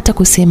 Na hata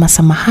kusema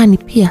samahani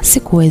pia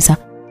sikuweza,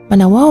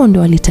 maana wao ndo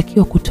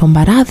walitakiwa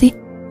kutomba radhi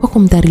kwa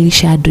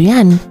kumdhalilisha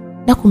Adrian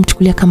na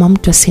kumchukulia kama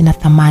mtu asiye na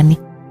thamani.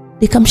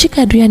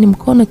 Nikamshika Adrian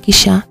mkono,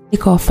 kisha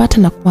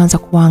nikawafuata na kuanza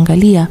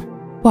kuangalia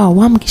kwa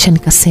awamu, kisha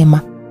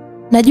nikasema,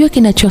 "Najua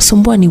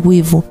kinachosumbua ni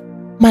wivu,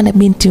 maana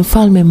binti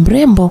mfalme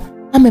mrembo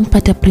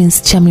amempata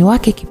prince chami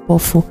wake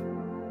kipofu.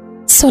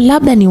 So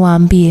labda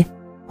niwaambie,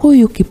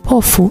 huyu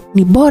kipofu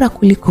ni bora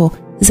kuliko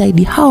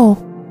zaidi hao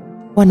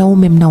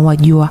wanaume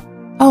mnaowajua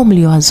au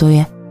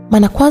mliowazoea.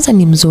 Maana kwanza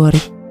ni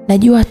mzuri.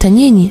 Najua hata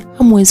nyinyi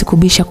hamwezi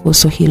kubisha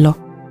kuhusu hilo.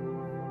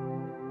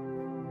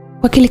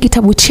 Kwa kile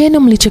kitabu chenu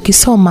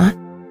mlichokisoma,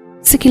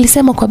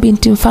 sikilisema kwa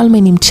binti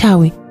mfalme ni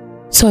mchawi.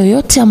 So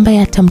yoyote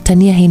ambaye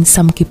atamtania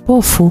handsome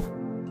kipofu,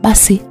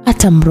 basi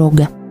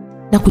atamroga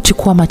na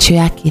kuchukua macho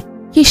yake,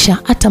 kisha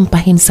atampa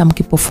handsome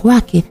kipofu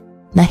wake,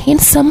 na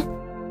handsome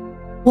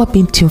wa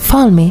binti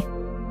mfalme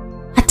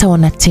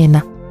ataona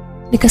tena."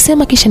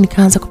 Nikasema, kisha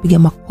nikaanza kupiga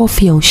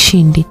makofi ya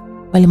ushindi.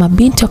 Wale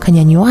mabinti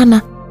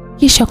wakanyanyuana,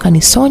 kisha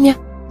wakanisonya,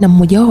 na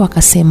mmoja wao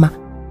akasema,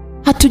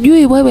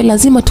 "Hatujui wewe,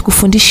 lazima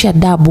tukufundishe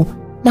adabu,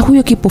 na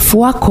huyo kipofu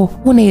wako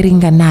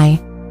unairinga naye.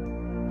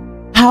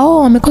 Hao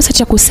wamekosa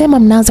cha kusema,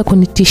 mnaanza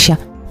kunitisha.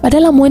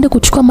 Badala muende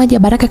kuchukua maji ya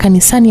baraka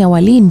kanisani ya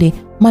walinde,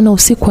 maana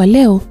usiku wa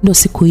leo ndo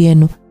siku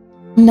yenu.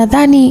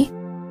 Mnadhani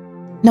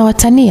na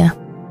watania?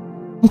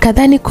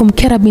 Mkadhani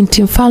kumkera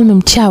binti mfalme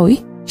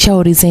mchawi?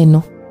 Shauri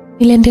zenu."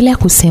 Niliendelea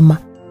kusema,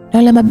 na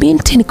wale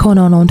mabinti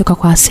nikaona wanaondoka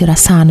kwa hasira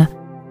sana.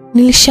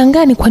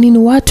 Nilishangaa ni kwa nini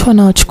watu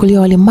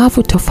wanawachukulia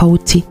walemavu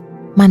tofauti,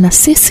 maana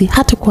sisi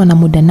hatakuwa na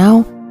muda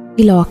nao,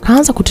 ila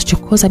wakaanza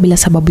kutuchokoza bila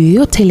sababu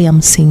yoyote ile ya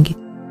msingi.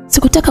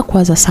 Sikutaka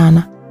kuwaza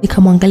sana.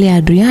 Nikamwangalia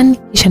Adrian,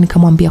 kisha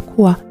nikamwambia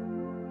kuwa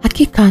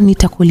hakika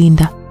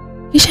nitakulinda.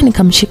 Kisha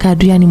nikamshika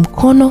Adrian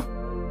mkono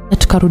na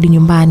tukarudi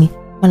nyumbani.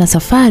 Maana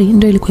safari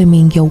ndio ilikuwa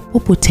imeingia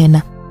upupu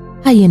tena.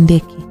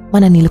 Haiendeki,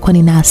 maana nilikuwa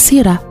nina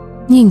hasira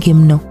nyingi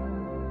mno.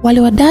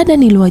 Wale wadada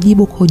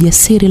niliwajibu kwa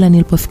ujasiri, la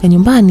nilipofika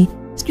nyumbani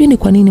sijui ni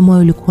kwa nini moyo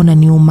ulikuwa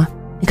unaniuma.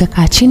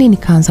 Nikakaa chini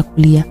nikaanza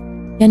kulia.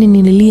 Yaani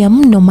nililia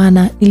mno,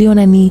 maana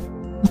niliona ni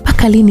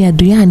mpaka lini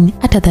Adrian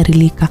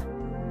atadhalilika,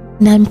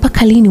 na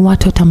mpaka lini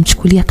watu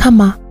watamchukulia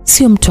kama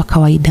sio mtu wa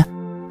kawaida.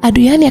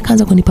 Adrian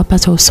akaanza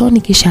kunipapasa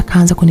usoni, kisha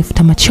akaanza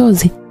kunifuta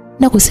machozi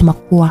na kusema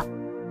kuwa,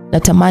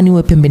 "Natamani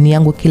uwe pembeni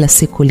yangu kila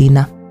siku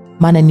Lina,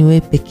 maana ni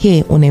wewe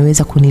pekee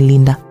unayeweza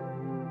kunilinda."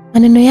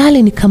 Maneno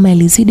yale ni kama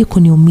yalizidi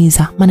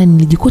kuniumiza, maana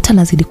nilijikuta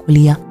nazidi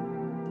kulia.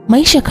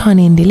 Maisha yakawa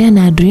yanaendelea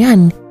na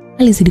Adrian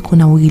alizidi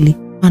kunawili,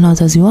 maana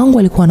wazazi wangu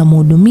walikuwa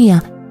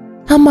wanamhudumia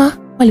kama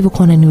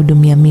walivyokuwa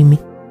wananihudumia mimi.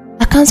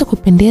 Akaanza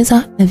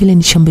kupendeza, na vile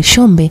ni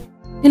shombe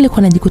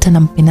nilikuwa najikuta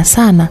nampenda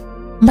sana,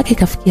 mpaka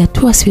ikafikia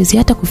hatua siwezi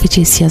hata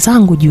kuficha hisia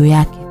zangu juu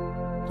yake.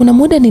 Kuna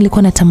muda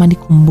nilikuwa natamani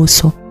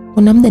kumbusu,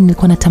 kuna muda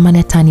nilikuwa natamani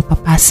hata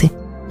anipapase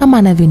kama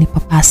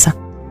anavyonipapasa,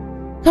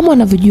 kama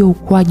anavyojua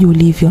ukuaji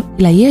ulivyo.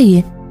 Ila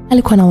yeye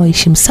alikuwa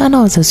anawaheshimu sana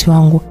wazazi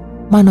wangu,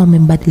 maana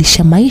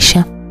wamembadilisha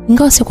maisha,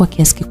 ingawa sio kwa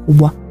kiasi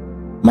kikubwa.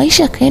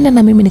 Maisha yakaenda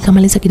na mimi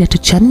nikamaliza kidato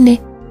cha 4.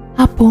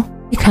 Hapo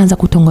nikaanza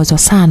kutongozwa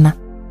sana,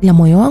 ila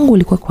moyo wangu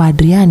ulikuwa kwa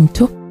Adrian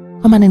tu,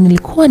 kwa maana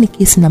nilikuwa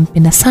nikihisi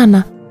nampenda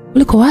sana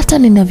kuliko hata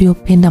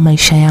ninavyopenda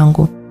maisha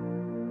yangu.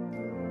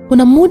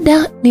 Kuna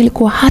muda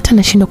nilikuwa hata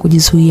nashindwa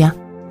kujizuia,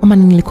 kwa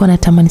maana nilikuwa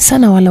natamani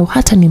sana wala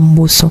hata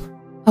nimbusu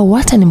au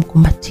hata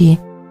nimkumbatie,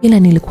 ila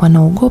nilikuwa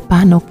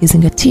naogopa, na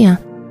ukizingatia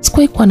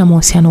sikuwahi kuwa na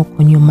mahusiano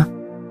huko nyuma.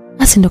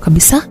 Basi ndo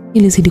kabisa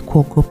nilizidi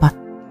kuogopa.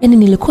 Yaani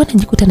nilikuwa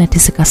najikuta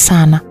nateseka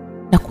sana,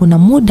 na kuna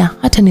muda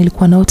hata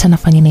nilikuwa naota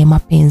nafanya naye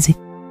mapenzi.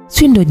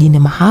 Sio ndo jini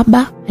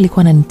mahaba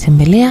alikuwa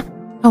ananitembelea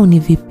au ni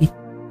vipi?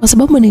 Kwa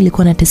sababu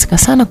nilikuwa nateseka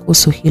sana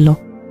kuhusu hilo.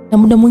 na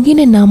muda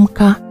mwingine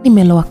naamka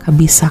nimeloa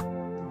kabisa,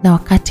 na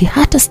wakati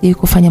hata sijawahi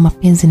kufanya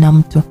mapenzi na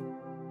mtu.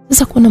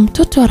 Sasa kuna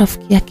mtoto wa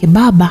rafiki yake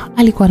baba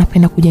alikuwa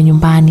anapenda kuja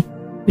nyumbani.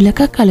 Yule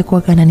kaka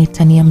alikuwa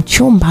ananitania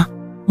mchumba,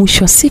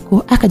 mwisho wa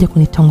siku akaja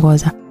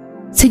kunitongoza.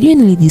 Sijui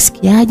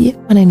nilijisikiaje,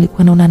 maana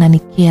nilikuwa naona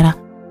ananikera,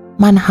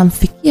 maana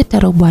hamfikie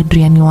tarobo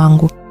Adrian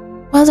wangu.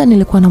 Kwanza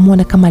nilikuwa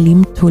namuona kama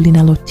mtu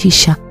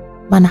linalotisha,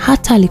 maana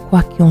hata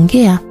alikuwa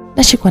akiongea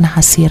nashikwa na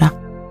hasira.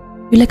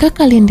 Yule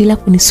kaka aliendelea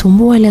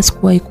kunisumbua ili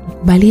asikuwahi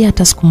kumkubalia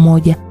hata siku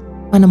moja,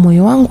 maana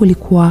moyo wangu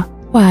ulikuwa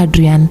kwa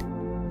Adrian.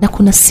 Na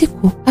kuna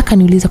siku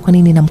akaniuliza kwa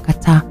nini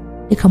namkataa.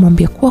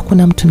 Nikamwambia kuwa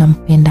kuna mtu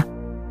nampenda.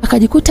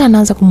 Akajikuta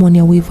anaanza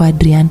kumuonea wivu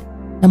Adrian,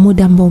 na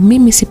muda ambao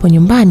mimi sipo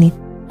nyumbani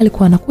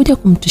alikuwa anakuja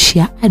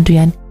kumtishia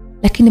Adrian,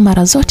 lakini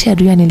mara zote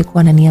Adrian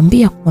alikuwa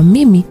ananiambia kuwa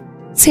mimi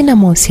sina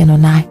mahusiano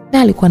naye,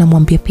 na alikuwa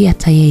anamwambia pia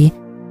hata yeye,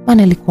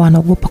 maana alikuwa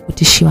anaogopa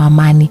kutishiwa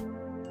amani.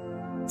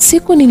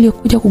 Siku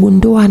niliyokuja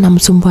kugundua na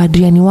msumbua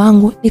Adrian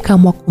wangu,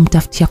 nikaamua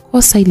kumtafutia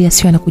kosa ili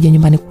asiwe anakuja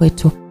nyumbani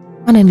kwetu,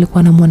 maana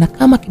nilikuwa namuona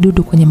kama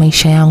kidudu kwenye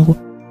maisha yangu.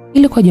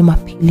 Ilikuwa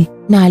Jumapili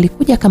na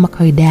alikuja kama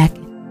kawaida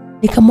yake.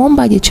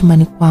 Nikamwomba aje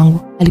chumbani kwangu.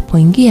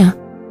 Alipoingia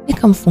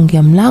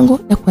nikamfungia mlango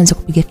na kuanza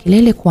kupiga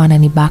kelele kwa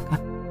ananibaka.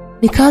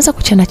 Nikaanza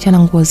kuchana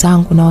nguo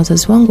zangu, na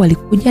wazazi wangu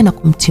walikuja na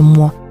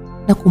kumtimua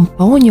na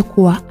kumpa onyo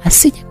kuwa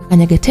asije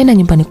kukanyaga tena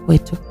nyumbani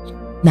kwetu.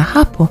 Na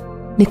hapo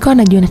nikawa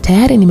najiona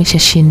tayari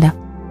nimeshashinda.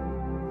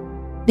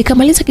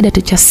 Nikamaliza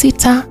kidato cha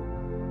 6,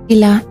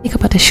 ila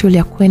nikapata shule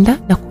ya kwenda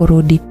na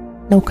kurudi,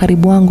 na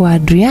ukaribu wangu wa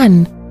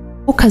Adrian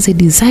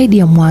ukazidi zaidi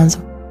ya mwanzo.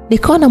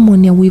 Nikawa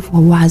namuonea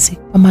wivu wa wazi,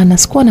 kwa maana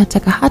sikuwa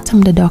nataka hata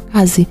mdada wa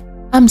kazi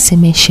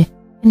amsemeshe,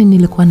 yani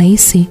nilikuwa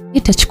nahisi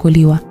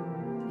nitachukuliwa.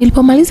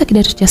 Nilipomaliza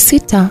kidato cha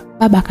 6,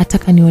 baba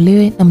akataka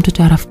niolewe na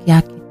mtoto wa rafiki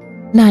yake,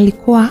 na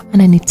alikuwa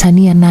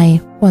ananitania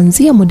naye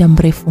kuanzia muda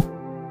mrefu,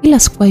 ila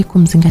sikuwahi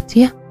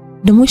kumzingatia.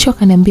 Ndio mwisho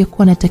akaniambia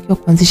kuwa natakiwa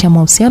kuanzisha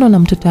mahusiano na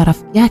mtoto wa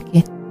rafiki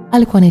yake,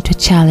 alikuwa anaitwa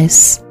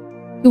Charles.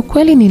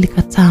 Kiukweli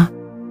nilikataa,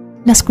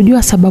 na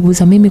sikujua sababu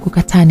za mimi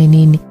kukataa ni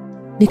nini.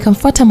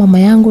 Nikamfuata mama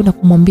yangu na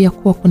kumwambia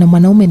kuwa kuna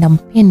mwanaume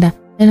nampenda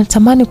na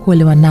natamani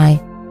kuolewa naye.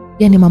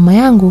 Yani mama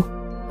yangu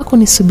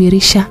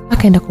hakunisubirisha,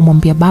 akaenda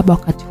kumwambia baba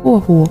wakati huo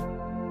huo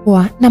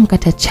kuwa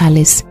namkataa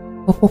Charles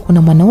kwa kuwa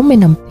kuna mwanaume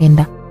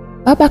nampenda.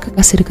 Baba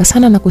akakasirika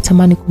sana na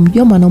kutamani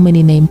kumjua mwanaume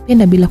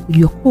ninayempenda bila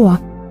kujua kuwa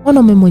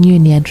mwanaume mwenyewe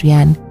ni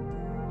Adrian.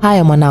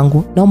 Haya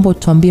mwanangu, naomba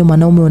utuambie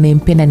mwanaume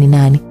unayempenda ni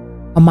nani,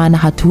 kwa maana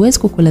hatuwezi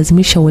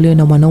kukulazimisha uolewe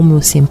na mwanaume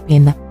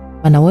usiyempenda,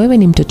 maana wewe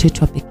ni mtoto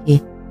wetu wa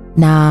pekee,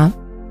 na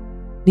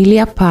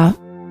niliapa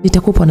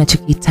nitakupa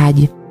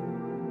unachokihitaji,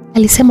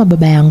 alisema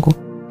baba yangu.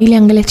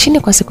 Niliangalia chini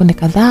kwa sekunde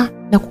kadhaa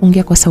na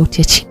kuongea kwa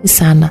sauti ya chini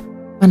sana,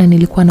 maana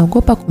nilikuwa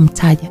naogopa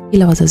kumtaja,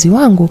 ila wazazi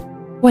wangu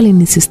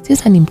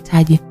walinisisitiza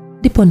nimtaje.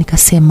 Ndipo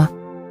nikasema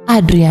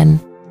Adrian.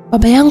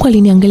 Baba yangu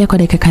aliniangalia kwa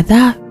dakika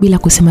kadhaa bila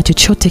kusema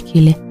chochote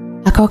kile,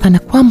 akawa kana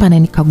kwamba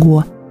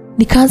ananikagua.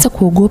 Nikaanza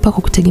kuogopa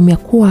kwa kutegemea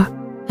kuwa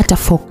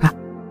atafoka,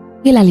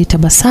 ila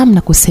alitabasamu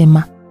na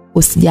kusema,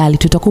 usijali,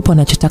 tutakupa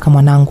unachotaka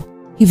mwanangu,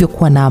 hivyo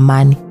kuwa na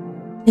amani.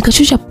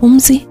 Nikashusha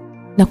pumzi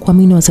na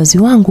kuamini wazazi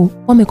wangu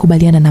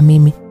wamekubaliana na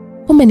mimi.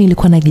 Kumbe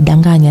nilikuwa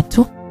najidanganya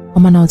tu,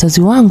 kwa maana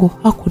wazazi wangu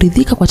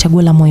hawakuridhika kwa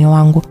chaguo la moyo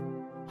wangu.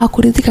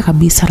 Hawakuridhika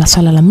kabisa la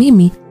swala la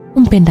mimi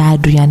kumpenda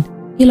Adrian,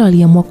 ila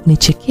waliamua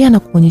kunichekea na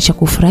kuonyesha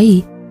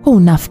kufurahi kwa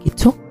unafiki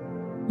tu.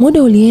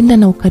 Muda ulienda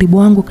na ukaribu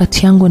wangu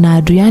kati yangu na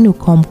Adrian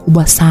ukawa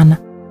mkubwa sana.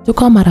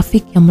 Tukawa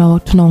marafiki ambao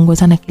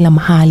tunaongozana kila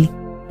mahali,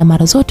 na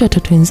mara zote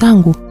watoto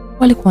wenzangu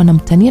walikuwa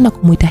wanamtania na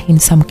kumuita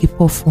handsome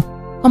kipofu,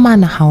 kwa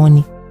maana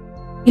haoni.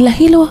 Ila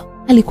hilo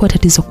alikuwa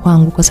tatizo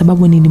kwangu, kwa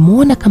sababu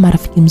nilimuona kama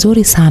rafiki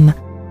mzuri sana,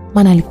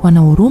 maana alikuwa na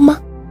huruma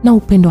na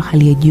upendo wa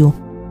hali ya juu,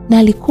 na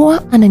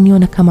alikuwa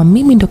ananiona kama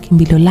mimi ndo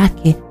kimbilio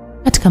lake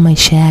katika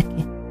maisha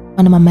yake,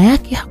 maana mama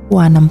yake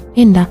hakuwa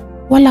anampenda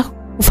wala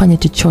kufanya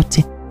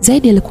chochote.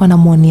 Zaidi alikuwa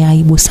anamuonea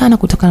aibu sana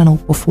kutokana na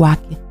upofu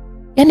wake.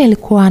 Yani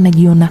alikuwa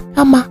anajiona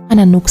kama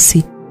ana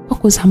nuksi kwa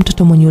kuzaa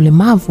mtoto mwenye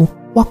ulemavu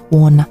wa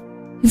kuona,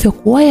 hivyo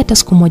kuwahi hata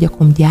siku moja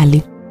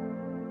kumjali.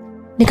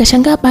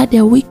 Nikashangaa baada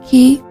ya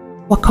wiki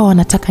wakawa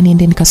wanataka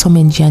niende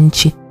nikasome nje ya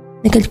nchi.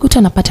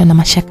 Nikajikuta napata na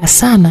mashaka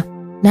sana,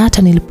 na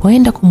hata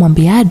nilipoenda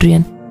kumwambia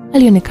Adrian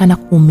alionekana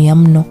kuumia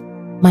mno,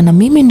 maana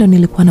mimi ndo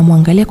nilikuwa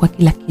namwangalia kwa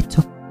kila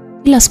kitu,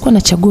 ila sikuwa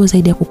na chaguo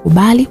zaidi ya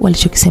kukubali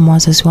walichokisema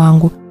wazazi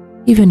wangu.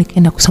 Hivyo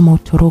nikaenda kusoma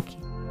Uturuki,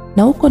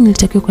 na huko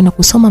nilitakiwa kwenda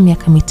kusoma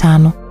miaka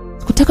 5.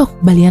 Sikutaka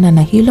kukubaliana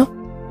na hilo,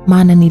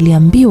 maana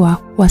niliambiwa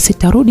kuwa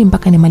sitarudi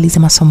mpaka nimalize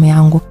masomo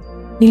yangu.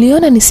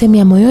 Niliona niseme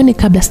ya moyoni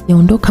kabla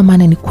sijaondoka,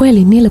 maana ni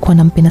kweli nilikuwa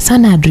nampenda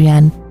sana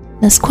Adrian,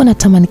 na sikuwa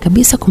natamani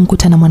kabisa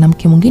kumkuta na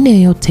mwanamke mwingine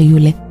yeyote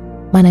yule,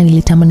 maana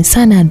nilitamani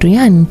sana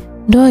Adrian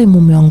ndio awe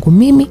mume wangu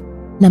mimi,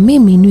 na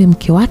mimi niwe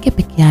mke wake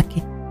peke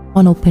yake.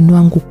 Maana upendo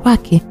wangu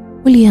kwake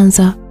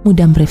ulianza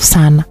muda mrefu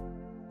sana.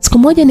 Siku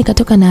moja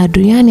nikatoka na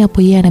Adrian,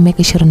 hapo yeye ana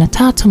miaka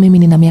 23, mimi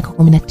nina miaka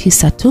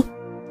 19 tu,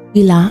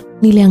 ila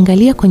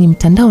niliangalia kwenye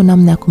mtandao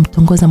namna ya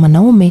kumtongoza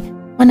mwanaume,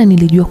 maana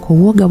nilijua kwa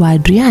uoga wa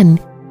Adrian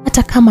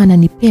hata kama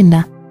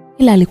ananipenda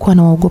ila alikuwa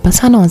anawaogopa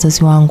sana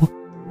wazazi wangu.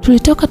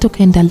 Tulitoka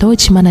tukaenda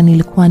lodge maana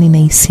nilikuwa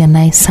ninahisia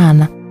naye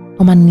sana.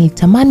 Kwa maana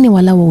nilitamani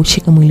walau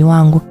ushike mwili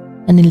wangu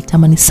na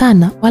nilitamani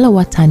sana walau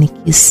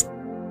atanikiss.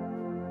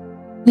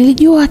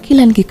 Nilijua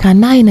kila nikikaa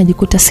naye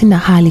najikuta sina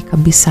hali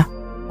kabisa.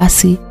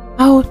 Basi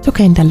au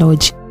tukaenda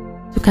lodge.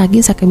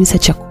 Tukaagiza kabisa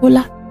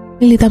chakula.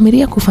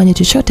 Nilidhamiria kufanya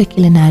chochote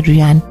kile na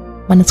Adrian.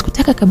 Maana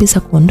sikutaka kabisa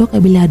kuondoka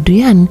bila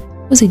Adrian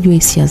kuzijua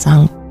hisia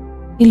zangu.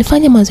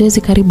 Nilifanya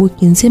mazoezi karibu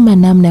wiki nzima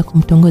namna ya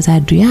kumtongoza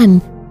Adrian,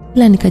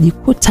 ila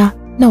nikajikuta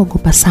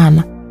naogopa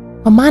sana.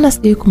 Kwa maana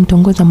sijawahi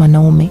kumtongoza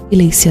mwanaume,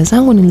 ile hisia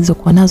zangu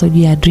nilizokuwa nazo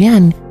juu ya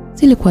Adrian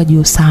zilikuwa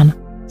juu sana.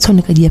 So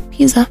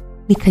nikajiapiza,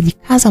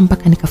 nikajikaza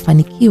mpaka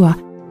nikafanikiwa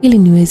ili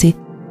niweze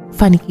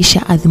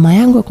kufanikisha adhima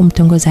yangu ya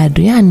kumtongoza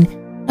Adrian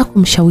na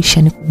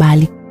kumshawishi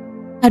nikubali.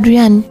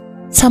 Adrian,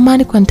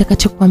 samahani kwa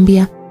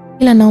nitakachokuambia,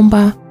 ila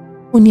naomba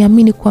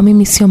uniamini kuwa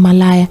mimi sio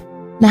malaya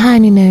na haya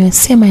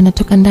ninayosema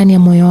yanatoka ndani ya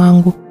moyo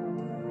wangu.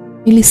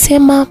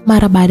 Nilisema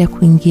mara baada ya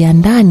kuingia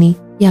ndani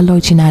ya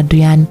lodge na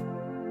Adrian.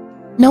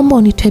 Naomba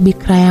unitoe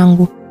bikra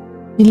yangu.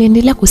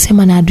 Niliendelea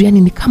kusema na Adrian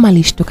ni kama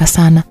alishtuka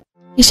sana.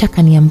 Kisha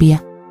kaniambia,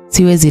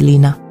 siwezi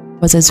Lina.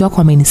 Wazazi wako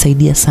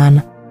wamenisaidia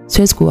sana.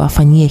 Siwezi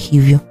kuwafanyia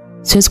hivyo.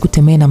 Siwezi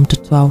kutembea na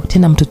mtoto wao,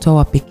 tena mtoto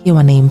wao pekee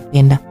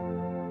wanayempenda.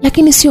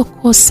 Lakini sio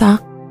kosa.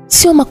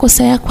 Sio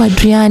makosa yako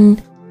Adrian.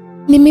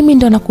 Ni mimi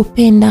ndo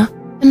nakupenda.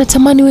 Na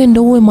natamani wewe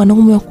ndo uwe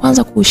mwanaume wa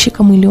kwanza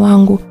kuushika mwili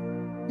wangu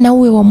na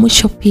uwe wa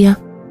mwisho pia.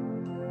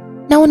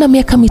 Naona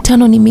miaka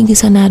 5 ni mingi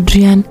sana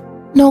Adrian.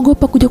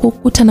 Naogopa kuja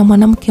kukukuta na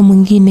mwanamke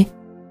mwingine.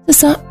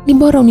 Sasa ni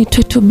bora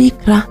unitoe tu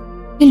bikra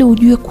ili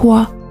ujue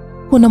kuwa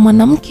kuna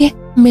mwanamke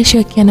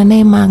mmeshawekeana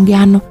naye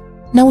maagano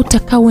na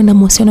utakawe na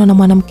mahusiano na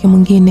mwanamke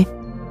mwingine.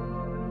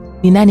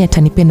 Ni nani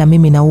atanipenda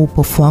mimi na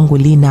upofu wangu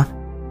Lina?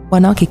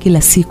 Wanawake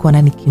kila siku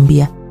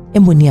wananikimbia.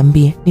 Hebu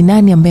niambie, ni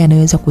nani ambaye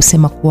anaweza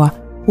kusema kuwa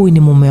huyu ni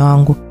mume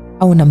wangu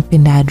au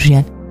nampenda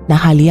Adrian na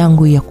hali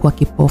yangu ya kuwa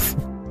kipofu?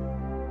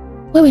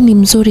 Wewe ni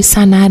mzuri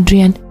sana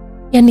Adrian.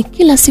 Yaani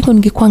kila siku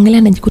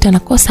nikikuangalia najikuta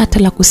nakosa hata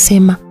la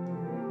kusema.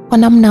 Kwa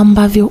namna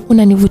ambavyo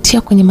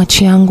unanivutia kwenye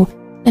macho yangu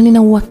na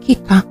nina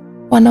uhakika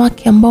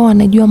wanawake ambao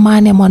wanajua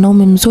maana ya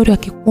mwanaume mzuri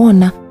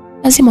wakikuona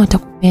lazima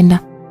watakupenda.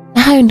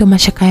 Na hayo ndio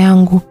mashaka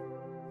yangu.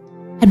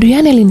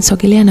 Adrian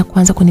alinisogelea na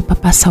kuanza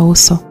kunipapasa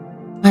uso.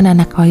 Maana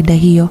na kawaida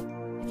hiyo,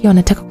 ikiwa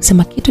nataka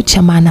kusema kitu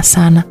cha maana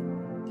sana.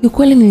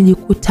 Kiukweli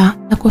nilijikuta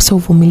nakosa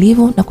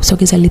uvumilivu na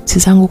kusogeza lips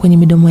zangu kwenye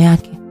midomo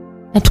yake.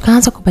 Na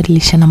tukaanza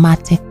kubadilishana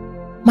mate.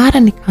 Mara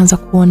nikaanza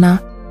kuona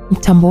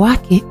mtambo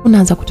wake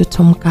unaanza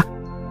kutotomka.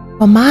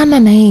 Kwa maana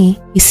na yeye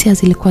hisia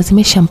zilikuwa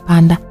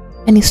zimeshampanda.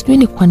 Na sijui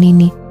ni kwa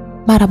nini.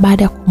 Mara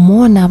baada ya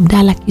kumuona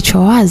Abdalla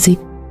kichwa wazi,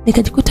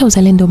 nikajikuta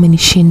uzalendo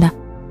umenishinda.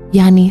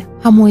 Yaani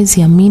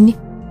hamwezi amini,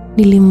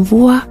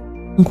 nilimvua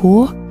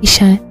nguo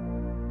kisha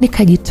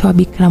nikajitoa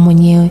bikra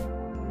mwenyewe.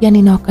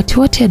 Yaani na wakati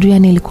wote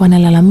Adrian alikuwa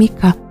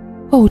analalamika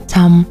kwa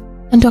utamu,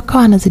 na ndio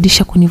akawa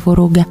anazidisha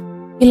kunivuruga.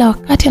 Ila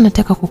wakati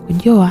anataka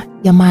kukujoa,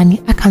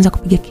 jamani akaanza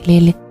kupiga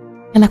kelele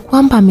na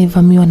kwamba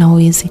amevamiwa na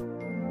wezi.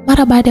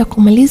 Mara baada ya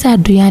kumaliza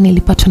Adrian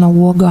alipatwa na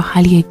uoga wa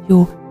hali ya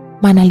juu,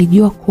 maana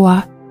alijua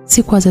kuwa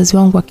siku wazazi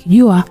wangu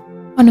wakijua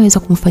wanaweza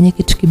kumfanyia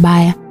kitu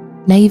kibaya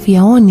na hivi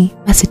yaoni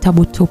basi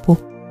tabu tupu.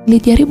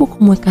 Nilijaribu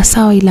kumweka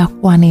sawa ila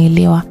hakuwa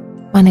anaelewa,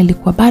 maana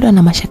alikuwa bado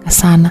ana mashaka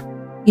sana,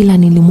 ila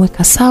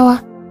nilimweka sawa,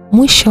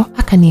 mwisho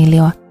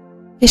akanielewa.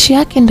 Kesho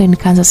yake ndio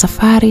nikaanza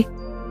safari.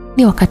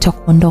 Ni wakati wa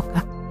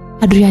kuondoka.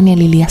 Adrian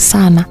alilia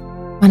sana,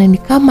 maana ni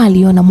kama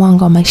aliona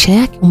mwanga wa maisha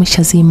yake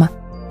umeshazima,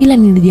 ila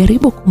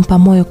nilijaribu kumpa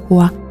moyo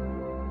kuwa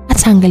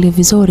ataangalia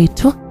vizuri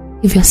tu,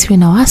 hivyo asiwe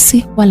na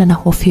wasi wala na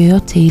hofu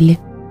yoyote ile.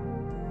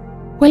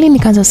 Kweli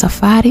nikaanza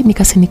safari,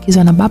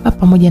 nikasinikizwa na baba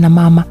pamoja na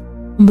mama.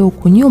 Kumbe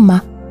huko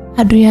nyuma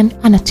Adrian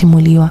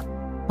anatimuliwa,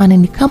 maana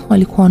ni kama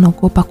walikuwa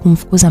wanaogopa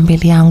kumfukuza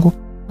mbele yangu,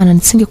 maana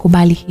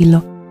nisingekubali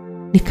hilo.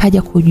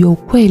 Nikaja kujua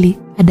ukweli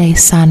baadaye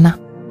sana.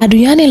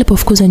 Adrian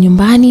alipofukuzwa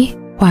nyumbani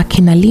kwa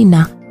akina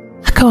Lina,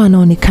 akawa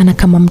anaonekana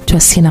kama mtu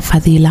asiye na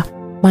fadhila,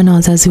 maana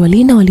wazazi wa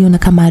Lina waliona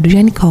kama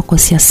Adrian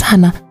kawakosea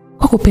sana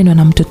kwa kupendwa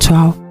na mtoto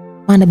wao,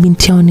 maana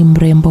binti yao ni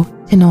mrembo,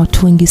 tena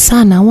watu wengi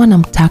sana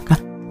wanamtaka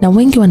na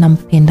wengi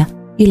wanampenda,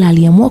 ila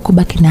aliamua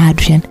kubaki na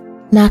Adrian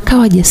na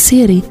akawa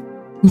jasiri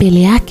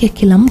mbele yake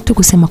kila mtu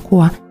kusema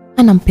kuwa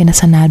anampenda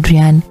sana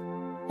Adrian.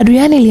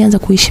 Adrian alianza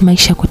kuishi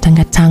maisha ya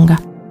kutangatanga.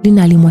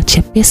 Lina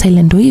alimwachia pesa,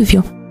 ile ndio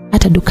hivyo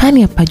hata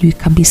dukani hapajui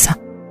kabisa,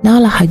 na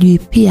wala hajui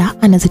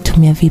pia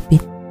anazitumia vipi.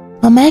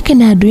 Mama yake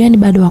na Adrian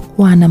bado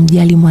hakuwa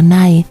anamjali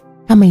mwanae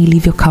kama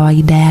ilivyo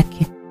kawaida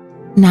yake,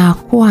 na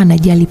hakuwa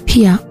anajali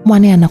pia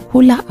mwanae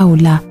anakula au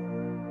la.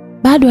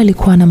 Bado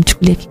alikuwa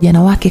anamchukulia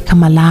kijana wake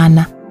kama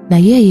laana, na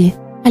yeye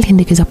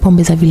aliendekeza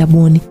pombe za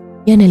vilabuni.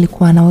 Yaani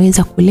alikuwa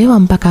anaweza kulewa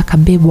mpaka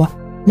akabebwa,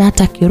 na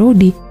hata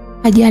kirudi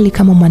hajali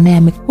kama mwanae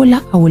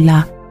amekula au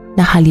la,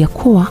 na hali ya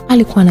kuwa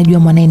alikuwa anajua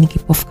mwanae ni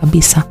kipofu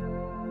kabisa.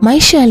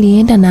 Maisha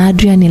yalienda na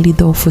Adrian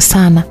alidhoofu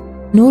sana.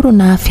 Nuru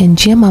na afya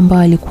njema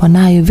ambayo alikuwa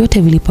nayo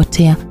vyote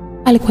vilipotea.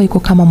 Alikuwa yuko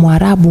kama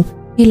Mwarabu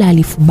ila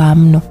alifubaa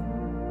mno.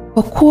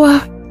 Kwa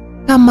kuwa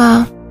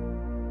kama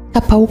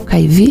kapauka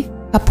hivi,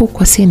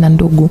 kapukwa si na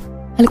ndugu.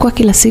 Alikuwa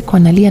kila siku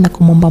analia na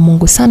kumwomba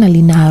Mungu sana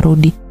Lina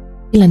arudi.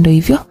 Ila ndio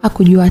hivyo,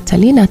 hakujua hata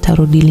Lina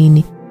atarudi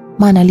lini.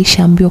 Maana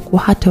alishaambiwa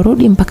kuwa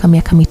hatarudi mpaka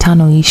miaka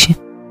 5 iishe.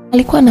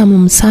 Alikuwa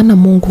anaamini sana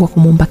Mungu kwa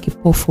kumwomba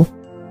kipofu.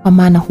 Kwa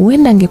maana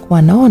huenda angekuwa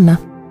anaona,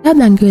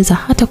 labda angeweza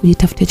hata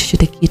kujitafutia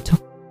chochote kitu.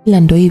 Ila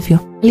ndio hivyo,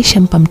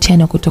 alishampa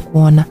mtihani wa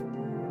kutokuona.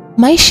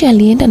 Maisha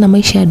yalienda na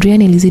maisha ya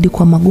Adrian ilizidi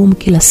kuwa magumu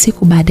kila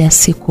siku baada ya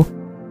siku.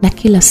 Na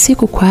kila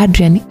siku kwa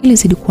Adrian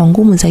ilizidi kuwa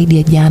ngumu zaidi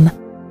ya jana.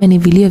 Yaani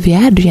vilio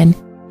vya Adrian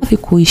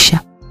havikuisha.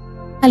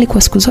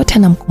 Alikuwa siku zote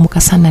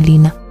anamkumbuka sana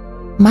Lina.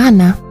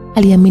 Maana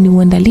aliamini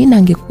huenda Lina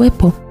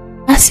angekuwepo,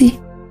 basi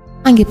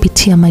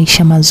angepitia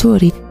maisha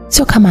mazuri,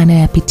 sio kama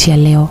anayoyapitia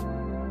leo.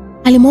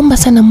 Alimwomba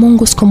sana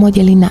Mungu siku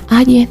moja Lina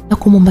aje, na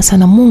kumwomba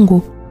sana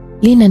Mungu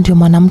Lina ndio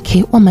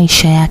mwanamke wa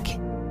maisha yake.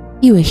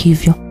 Iwe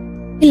hivyo.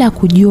 Ila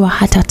kujua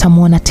hata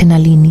atamuona tena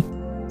lini.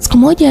 Siku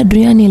moja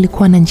Adrian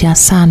alikuwa na njaa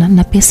sana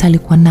na pesa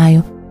alikuwa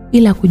nayo,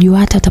 ila kujua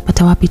hata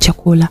atapata wapi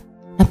chakula.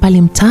 Na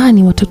pale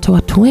mtaani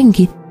watu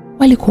wengi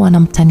walikuwa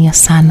wanamtania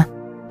sana.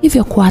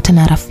 Hivyo kuwa hata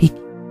na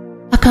rafiki.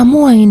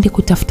 Akaamua aende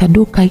kutafuta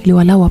duka ili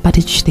walau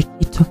apate chochote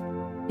kitu.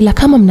 Ila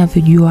kama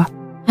mnavyojua,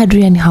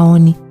 Adrian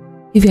haoni.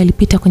 Hivyo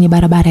alipita kwenye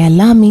barabara ya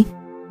lami,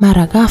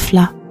 mara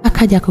ghafla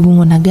akaja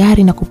akagongwa na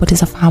gari na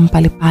kupoteza fahamu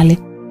pale pale.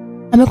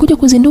 Amekuja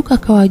kuzinduka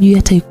akawa hajui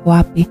hata yuko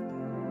wapi.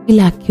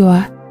 Ila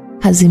akiwa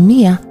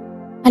hazimia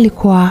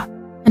alikuwa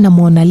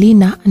anamuona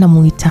Lina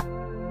anamuita.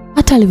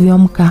 Hata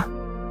alivyoamka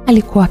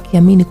alikuwa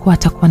akiamini kuwa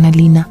atakuwa na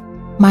Lina,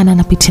 maana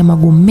anapitia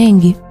magumu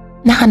mengi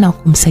na hana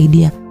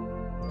kumsaidia.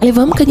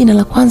 Alivyoamka jina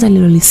la kwanza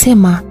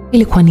lilolisema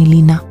ilikuwa ni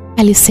Lina.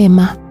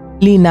 Alisema,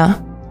 "Lina,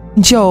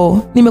 njoo,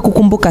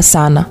 nimekukumbuka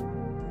sana."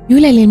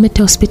 Yule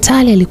aliyemleta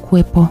hospitali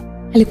alikuwepo.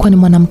 Alikuwa ni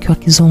mwanamke wa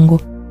kizungu.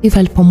 Hivyo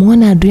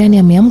alipomuona Adrian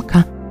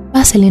ameamka,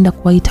 basi alienda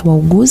kuwaita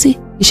wauguzi,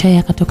 kisha yeye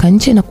akatoka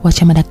nje na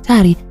kuacha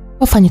madaktari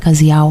wafanye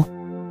kazi yao.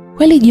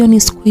 Kweli jioni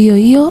siku hiyo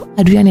hiyo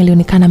Adrian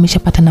alionekana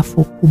ameshapata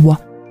nafuu kubwa.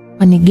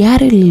 Kwani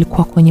gari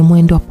lilikuwa kwenye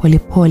mwendo wa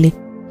polepole,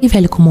 hivyo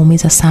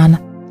alikuumiza sana.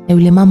 Na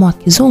yule mama wa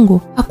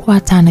kizungu hakuwa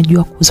hata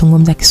anajua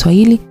kuzungumza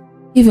Kiswahili,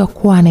 hivyo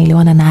kuwa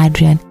anaelewana na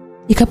Adrian.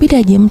 Ikabidi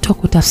aje mtu wa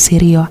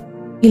kutafsiriwa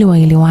ili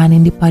waelewane,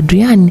 ndipo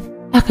Adrian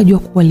akajua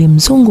kuwa yule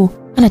mzungu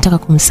anataka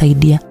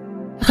kumsaidia.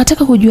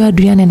 Akataka kujua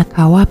Adrian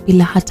anakaa wapi,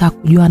 la hata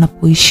hakujua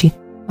anapoishi,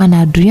 maana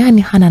Adrian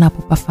hana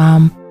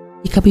anapopafahamu.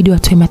 Ikabidi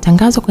watoe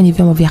matangazo kwenye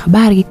vyombo vya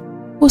habari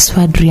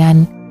kuhusu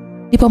Adrian.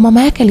 Ndipo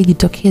mama yake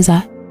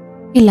alijitokeza,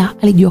 ila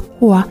alijua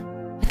kuwa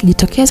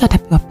akijitokeza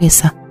atapewa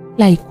pesa.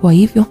 La ikuwa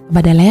hivyo,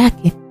 badala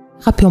yake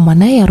akapewa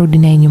mwanae arudi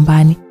naye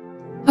nyumbani.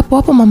 Hapo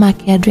hapo mama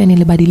yake Adrian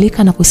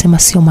ilibadilika na kusema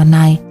sio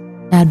mwanae,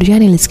 na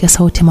Adrian alisikia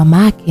sauti ya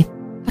mama yake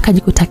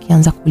akajikuta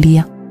akianza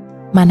kulia.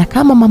 Maana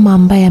kama mama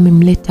ambaye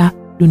amemleta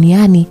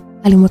duniani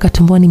alimweka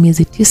tumboni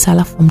miezi 9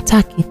 alafu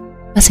amtaki,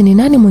 basi ni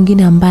nani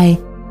mwingine ambaye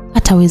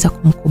ataweza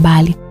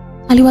kumkubali?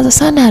 Aliwaza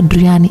sana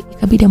Adrian,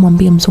 ikabidi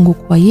amwambie mzungu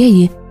kuwa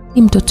yeye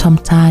ni mtoto wa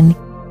mtaani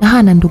na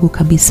hana ndugu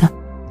kabisa.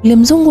 Yule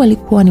mzungu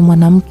alikuwa ni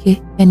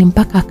mwanamke, yani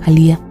mpaka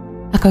akalia.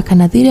 Akaweka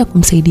nadhiri ya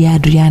kumsaidia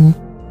Adrian.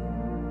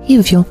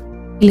 Hivyo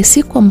ile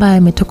siku ambayo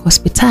ametoka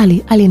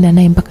hospitali alienda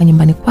naye mpaka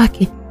nyumbani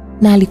kwake,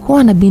 na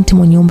alikuwa na binti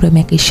mwenye umri wa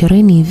miaka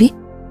 20 hivi.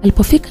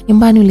 Alipofika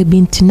nyumbani yule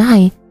binti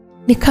naye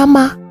ni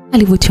kama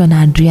alivutiwa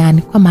na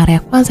Adrian kwa mara ya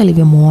kwanza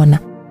alivyomuona.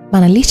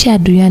 Maana licha ya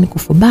Adrian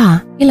kufubaa,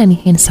 ila ni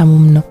handsome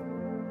mno.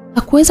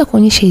 Hakuweza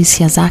kuonyesha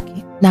hisia zake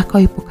na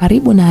akawa yupo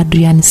karibu na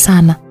Adrian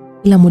sana.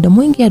 Ila muda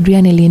mwingi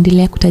Adrian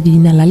aliendelea kutaja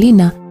jina la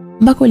Lina,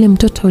 mpaka yule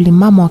mtoto yule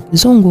mama wa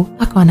kizungu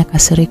akawa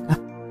anakasirika.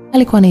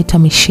 Alikuwa anaitwa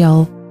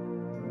Michelle.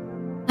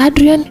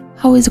 Adrian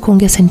hawezi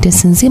kuongea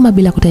sentensi nzima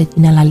bila kutaja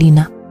jina la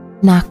Lina,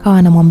 na akawa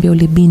anamwambia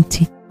yule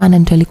binti, maana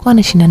ndio alikuwa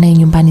anashinda naye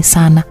nyumbani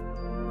sana,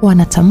 huwa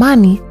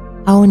anatamani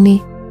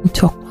aone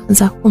mtu wa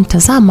kwanza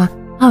kumtazama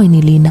awe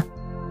ni Lina.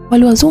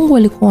 Wale wazungu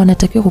walikuwa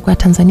wanatakiwa kukaa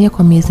Tanzania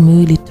kwa miezi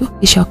 2 tu,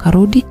 kisha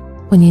wakarudi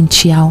kwenye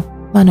nchi yao,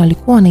 maana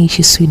walikuwa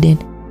wanaishi Sweden.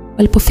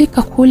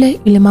 Walipofika kule,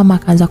 yule mama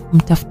akaanza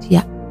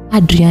kumtafutia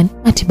Adrian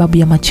matibabu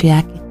ya macho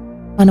yake,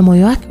 maana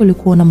moyo wake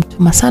ulikuwa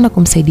unamtuma sana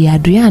kumsaidia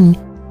Adrian.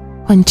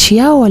 Kwa nchi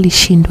yao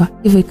walishindwa,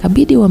 hivyo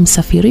ikabidi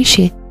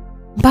wamsafirishe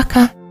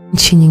mpaka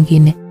nchi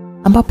nyingine,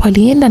 ambapo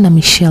alienda na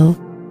Michelle,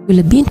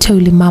 yule binti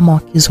yule mama wa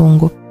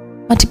kizungu.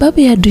 Matibabu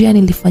ya Adrian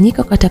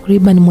ilifanyika kwa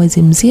takriban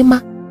mwezi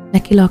mzima, na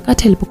kila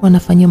wakati alipokuwa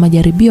anafanywa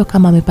majaribio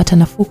kama amepata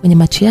nafuu kwenye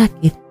macho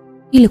yake,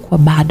 ilikuwa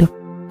bado.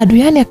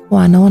 Adrian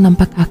akawa anaona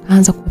mpaka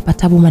akaanza kupata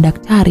tabu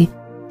madaktari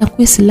na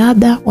kuhisi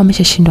labda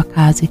wameshashindwa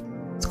kazi.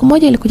 Siku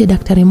moja alikuja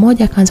daktari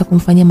mmoja akaanza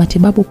kumfanyia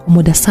matibabu kwa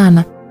muda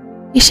sana,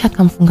 kisha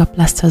akamfunga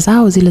plasta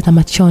zao zile za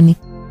machoni,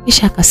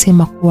 kisha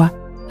akasema kuwa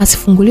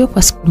asifunguliwe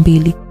kwa siku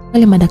 2.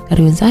 Wale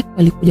madaktari wenzake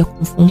walikuja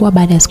kumfungua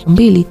baada ya siku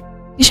 2,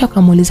 kisha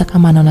akamuuliza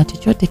kama anaona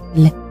chochote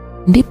kile.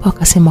 Ndipo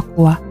akasema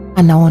kuwa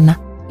anaona,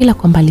 ila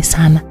kwa mbali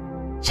sana.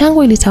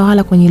 Shangwe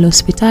ilitawala kwenye ile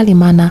hospitali,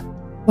 maana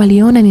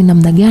waliona ni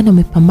namna gani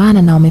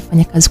wamepambana na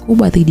wamefanya kazi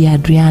kubwa dhidi ya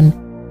Adrian,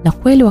 na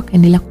kweli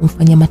wakaendelea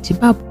kumfanyia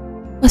matibabu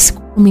kwa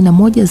siku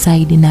 11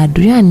 zaidi, na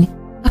Adrian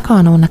akawa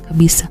anaona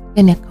kabisa,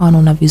 yani akawa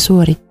anaona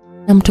vizuri.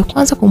 na mtu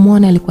kwanza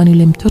kumuona alikuwa ni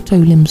yule mtoto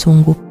yule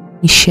mzungu,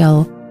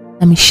 Michelle.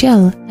 Na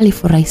Michelle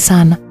alifurahi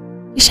sana.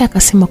 Kisha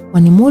akasema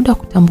kuwa ni muda wa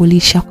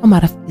kutambulisha kwa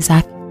marafiki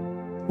zake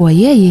kuwa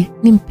yeye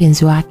ni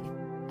mpenzi wake.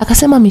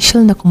 Akasema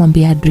Michelle na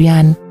kumwambia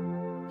Adrian,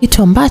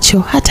 kitu ambacho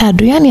hata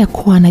Adrian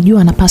hakuwa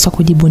anajua anapaswa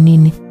kujibu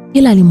nini,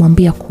 ila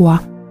alimwambia kuwa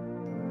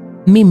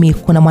mimi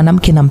kuna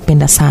mwanamke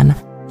nampenda sana,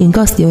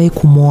 ingawa sijawahi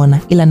kumuona,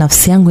 ila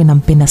nafsi yangu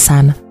inampenda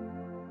sana.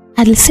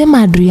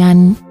 Alisema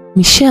Adrian.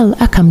 Michelle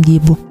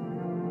akamjibu,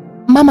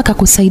 mama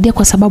kakusaidia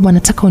kwa sababu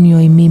anataka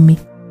unioe mimi.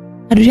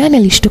 Adrian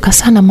alishtuka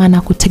sana, maana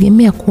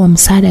hakutegemea kuwa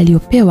msaada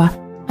aliopewa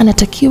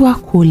anatakiwa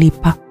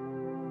kulipa.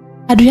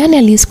 Adrian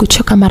alihisi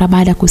kuchoka mara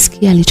baada ya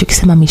kusikia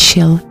alichokisema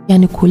Michelle,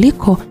 yani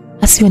kuliko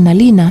asiwe na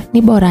Lina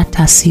ni bora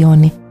hata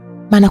asione,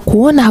 maana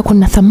kuona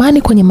hakuna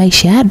thamani kwenye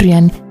maisha ya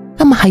Adrian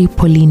kama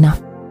hayupo Lina.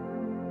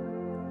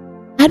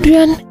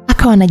 Adrian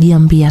akawa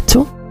anajiambia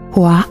tu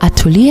kwa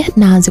atulie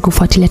na aanze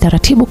kufuatilia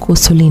taratibu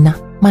kuhusu Lina,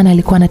 maana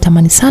alikuwa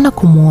anatamani sana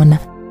kumuona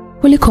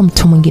kuliko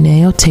mtu mwingine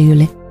yote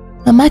yule.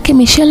 Mamake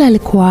Michelle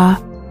alikuwa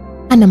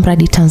ana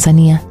mradi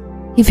Tanzania,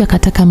 hivyo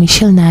akataka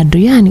Michelle na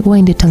Adrian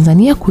waende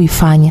Tanzania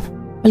kuifanya.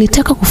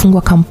 Walitaka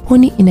kufungua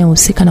kampuni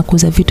inayohusika na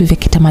kuuza vitu vya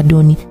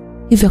kitamaduni,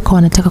 hivyo akawa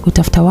anataka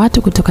kutafuta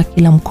watu kutoka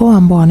kila mkoa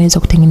ambao wanaweza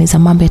kutengeneza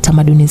mambo ya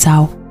tamaduni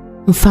zao,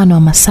 mfano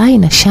wa Masai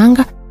na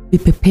shanga,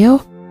 vipepeo,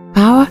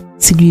 pawa,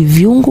 sijui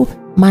viungu,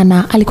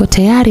 maana alikuwa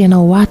tayari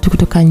anao watu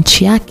kutoka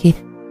nchi yake,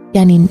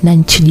 yani na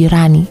nchi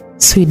jirani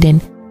Sweden,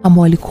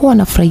 ambao walikuwa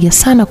wanafurahia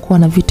sana kuwa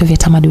na vitu vya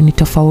tamaduni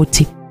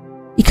tofauti.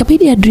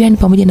 Ikabidi Adrian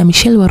pamoja na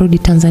Michelle warudi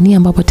Tanzania,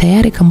 ambapo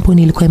tayari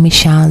kampuni ilikuwa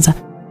imeshaanza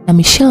na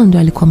Michelle ndo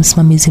alikuwa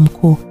msimamizi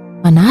mkuu,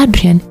 maana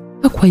Adrian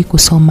hakuwahi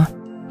kusoma,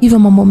 hivyo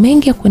mambo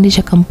mengi ya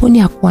kuendesha kampuni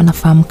hakuwa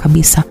anafahamu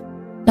kabisa.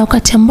 Na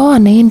wakati ambao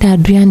anaenda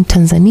Adrian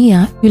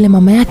Tanzania, yule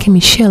mama yake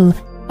Michelle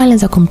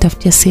alianza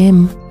kumtafutia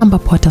sehemu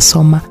ambapo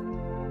atasoma.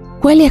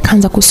 Kweli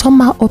akaanza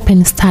kusoma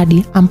open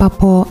study,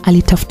 ambapo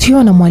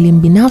alitafutiwa na mwalimu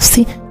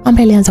binafsi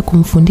ambaye alianza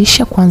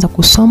kumfundisha kuanza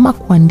kusoma,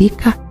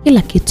 kuandika,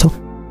 kila kitu.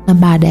 Na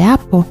baada ya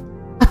hapo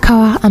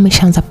akawa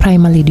ameshaanza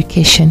primary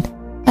education.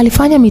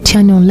 Alifanya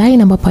mitihani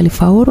online ambapo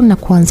alifaulu na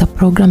kuanza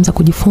program za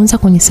kujifunza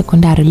kwenye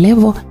secondary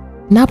level.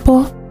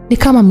 Napo ni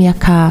kama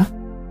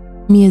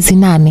miezi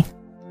 8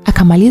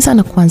 akamaliza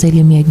na kuanza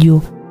elimu ya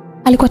juu.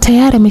 Alikuwa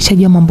tayari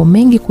ameshajua mambo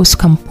mengi kuhusu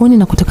kampuni,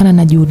 na kutokana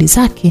na juhudi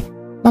zake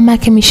mama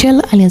yake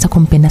Michelle alianza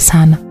kumpenda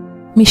sana.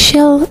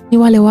 Michelle ni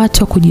wale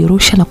watu wa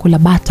kujirusha na kula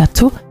bata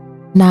tu,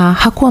 na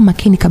hakuwa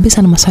makini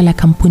kabisa na masuala ya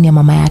kampuni ya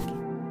mama yake.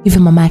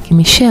 Hivyo mama yake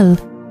Michelle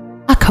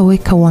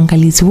akaweka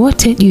uangalizi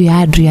wote juu ya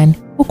Adrian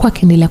huku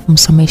akiendelea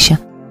kumsomesha.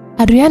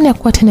 Adrian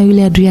hakuwa tena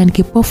yule Adrian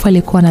kipofu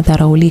aliyekuwa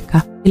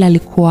anadharaulika, ila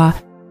alikuwa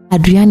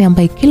Adrian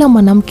ambaye kila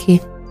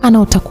mwanamke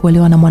anaota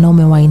kuolewa na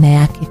mwanaume wa aina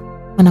yake.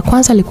 Maana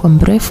kwanza alikuwa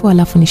mrefu,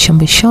 alafu ni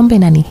shombe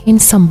na ni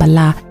handsome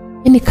balaa.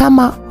 Yani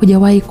kama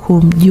hujawahi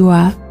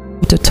kumjua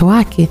mtoto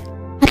wake,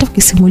 hata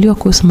ukisimuliwa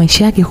kuhusu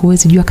maisha yake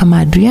huwezi jua kama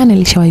Adrian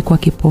alishawahi kuwa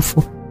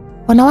kipofu.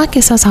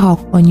 Wanawake sasa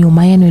hawakuwa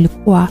nyuma, yani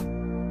ilikuwa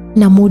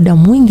na muda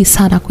mwingi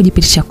sana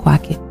kujipitisha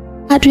kwake.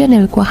 Adrian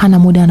alikuwa hana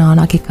muda na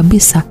wanawake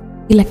kabisa,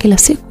 ila kila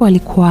siku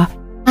alikuwa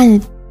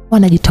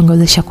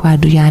wanajitongozesha kwa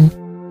Adrian,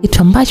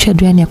 kitu ambacho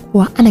Adrian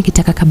hakuwa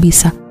anakitaka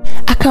kabisa.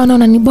 Akawa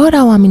anaona ni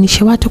bora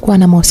waaminishe watu kuwa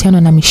na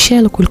mahusiano na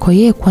Michelle kuliko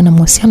yeye kuwa na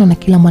mahusiano na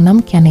kila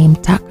mwanamke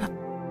anayemtaka.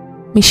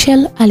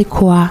 Michelle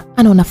alikuwa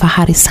anaona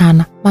fahari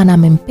sana, maana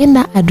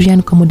amempenda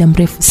Adrian kwa muda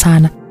mrefu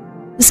sana.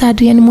 Sasa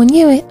Adrian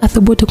mwenyewe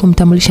athubutu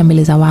kumtambulisha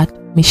mbele za watu.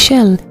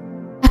 Michelle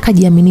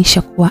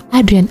akajiaminisha kuwa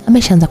Adrian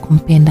ameshaanza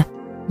kumpenda,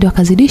 ndio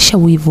akazidisha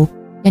wivu,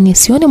 yani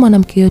asione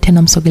mwanamke yote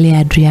anamsogelea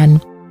Adrian.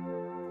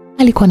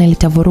 Alikuwa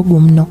analeta vurugu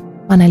mno,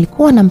 maana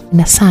alikuwa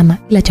anampenda sana,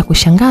 ila cha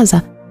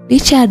kushangaza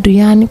licha ya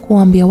Adrian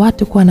kuambia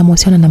watu kuwa na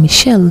mahusiano na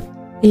Michelle,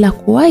 ila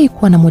kuwahi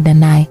kuwa na muda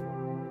naye.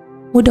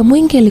 Muda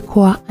mwingi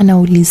alikuwa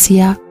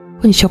anaulizia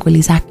kwenye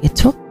shughuli zake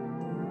tu.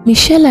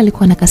 Michelle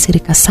alikuwa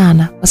anakasirika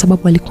sana kwa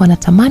sababu alikuwa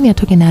anatamani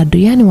atoke na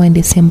Adrian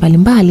waende sehemu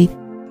mbalimbali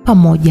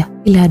pamoja,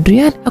 ila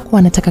Adrian hakuwa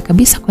anataka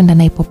kabisa kwenda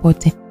naye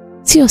popote.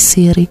 Sio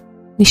siri,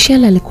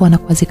 Michelle alikuwa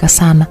anakwazika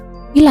sana,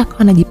 ila akawa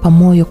anajipa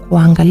moyo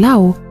kwa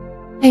angalau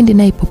aende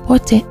naye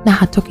popote na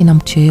hatoki na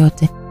mtu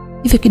yoyote.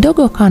 Hivyo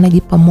kidogo akawa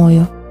anajipa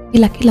moyo,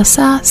 ila kila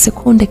saa,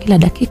 sekunde, kila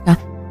dakika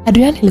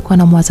Adrian alikuwa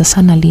anamwaza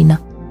sana Lina,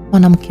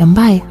 mwanamke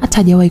ambaye hata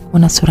hajawahi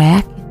kuona sura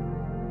yake,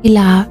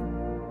 ila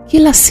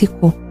kila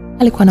siku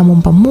alikuwa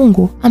anamuomba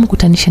Mungu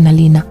amkutanishe na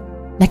Lina,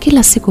 na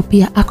kila siku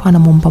pia akawa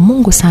anamuomba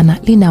Mungu sana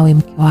Lina awe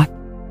mke wake.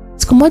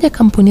 Siku moja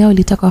kampuni yao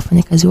ilitaka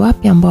wafanyakazi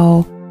wapya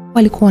ambao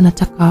walikuwa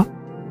wanataka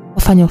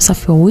wafanye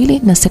usafi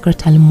wawili na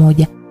secretary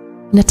mmoja.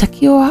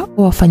 Inatakiwa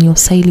wafanye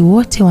usaili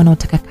wote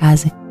wanaotaka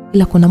kazi.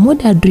 Ila kuna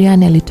muda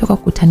Adrian alitoka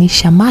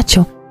kukutanisha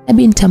macho na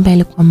binti ambaye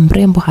alikuwa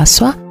mrembo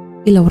haswa,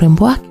 ila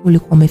urembo wake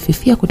ulikuwa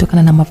umefifia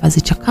kutokana na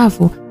mavazi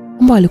chakavu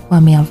ambayo alikuwa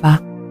ameyavaa.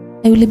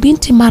 Na yule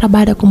binti mara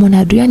baada ya kumwona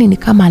Adrian ni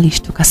kama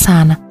alishtuka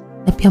sana,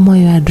 na pia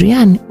moyo wa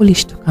Adrian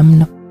ulishtuka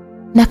mno.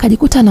 Na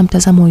akajikuta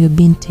anamtazama huyo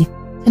binti,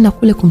 tena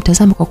kule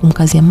kumtazama kwa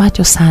kumkazia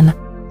macho sana,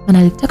 maana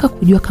alitaka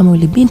kujua kama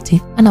yule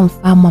binti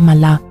anamfahamu ama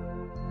la.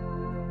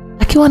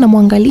 Akiwa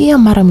anamwangalia,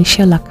 mara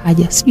Michelle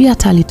akaja, sijui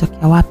hata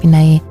alitokea wapi,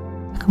 na yeye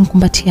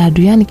akamkumbatia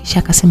Adrian kisha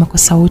akasema kwa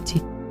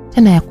sauti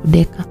tena ya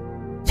kudeka,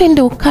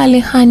 "Twende ukale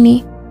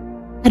hani."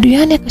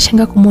 Adrian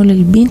akashangaa kumwona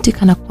binti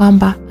kana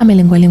kwamba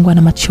amelengwa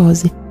na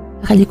machozi.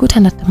 Akajikuta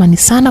anatamani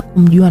sana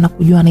kumjua na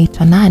kujua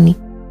anaitwa nani.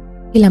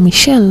 Ila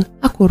Michelle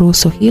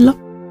hakuruhusu hilo,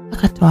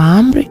 akatoa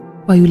amri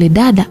kwa yule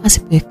dada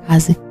asipewe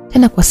kazi,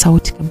 tena kwa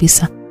sauti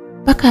kabisa.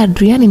 Mpaka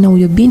Adrian na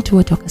huyo binti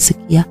wote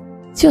wakasikia.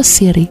 Sio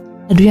siri,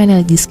 Adrian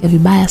alijisikia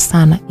vibaya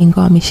sana,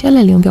 ingawa Michelle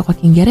aliongea kwa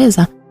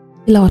Kiingereza,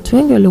 ila watu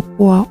wengi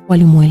waliokuwa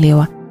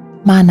walimuelewa,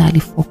 maana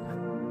alifoka.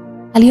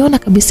 Aliona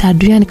kabisa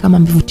Adrian kama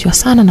amevutiwa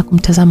sana na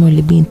kumtazama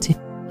yule binti.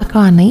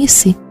 Akawa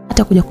anahisi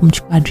hata kuja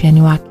kumchukua Adrian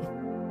wake.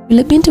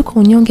 Yule binti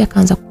kwa unyonge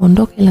akaanza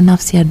kuondoka, ila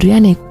nafsi ya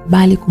Adrian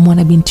haikubali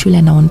kumwona binti yule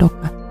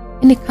anaondoka.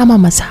 Ni kama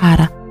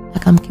masahara,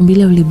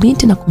 akamkimbilia yule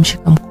binti na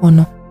kumshika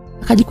mkono.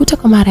 Akajikuta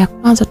kwa mara ya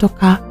kwanza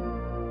toka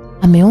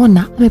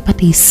ameona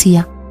amepata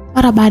hisia.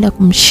 Mara baada ya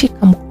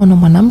kumshika mkono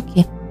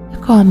mwanamke,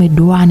 akawa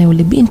ameduana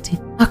yule binti,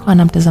 akawa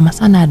anamtazama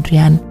sana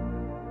Adrian.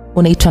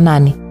 "Unaitwa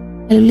nani?"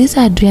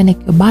 aliuliza Adrian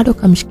akiwa bado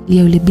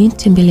kamshikilia yule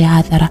binti mbele ya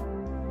hadhara.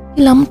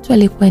 Kila mtu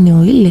aliyekuwa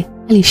eneo ile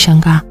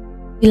alishangaa.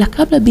 Ila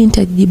kabla binti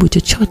ajibu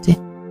chochote,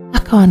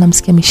 akawa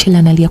anamsikia Michelle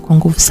analia kwa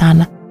nguvu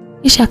sana.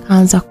 Kisha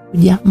akaanza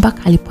kuja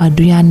mpaka alipo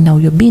Adrian na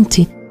huyo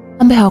binti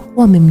ambaye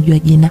hawakuwa wamemjua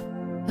jina.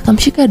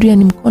 Akamshika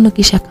Adrian mkono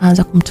kisha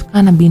akaanza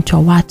kumtukana binti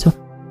wa watu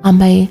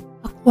ambaye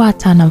hakuwa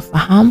hata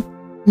anamfahamu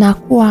na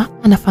hakuwa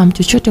anafahamu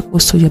chochote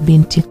kuhusu huyo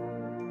binti.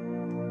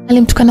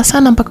 Alimtukana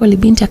sana mpaka yule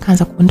binti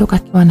akaanza kuondoka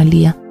akiwa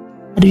analia.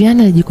 Adrian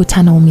alijikuta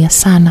anaumia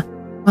sana,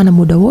 maana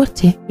muda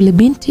wote yule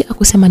binti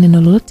hakusema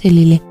neno lolote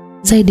lile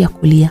zaidi ya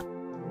kulia.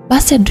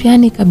 Basi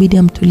Adrian ikabidi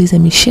amtulize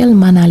Michelle,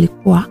 maana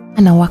alikuwa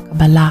anawaka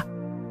balaa.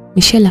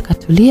 Michelle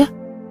akatulia,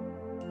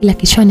 ila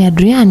kichwani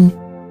Adrian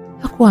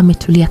hakuwa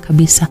ametulia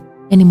kabisa.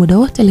 Yaani muda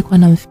wote alikuwa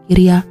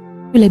anamfikiria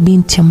yule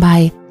binti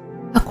ambaye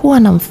hakuwa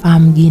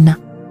anamfahamu jina.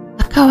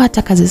 Akawa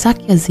hata kazi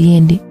zake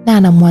haziendi na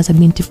anamwaza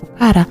binti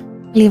fukara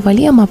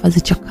aliyevalia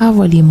mavazi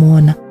chakavu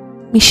aliyemuona.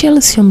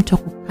 Michelle sio mtu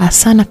wa kukaa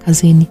sana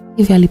kazini,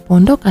 hivyo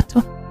alipoondoka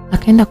tu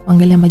akaenda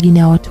kuangalia majina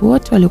ya watu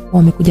wote waliokuwa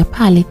wamekuja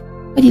pale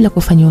kwa ajili ya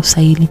kufanya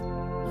usaili.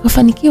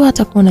 Akafanikiwa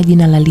hata kuona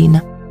jina la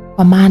Lina,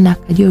 kwa maana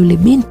akajua yule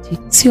binti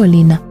sio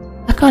Lina.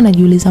 Akawa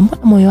anajiuliza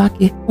mbona moyo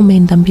wake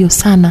umeenda mbio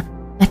sana,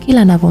 na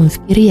kila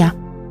anavyomfikiria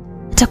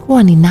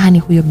atakuwa ni nani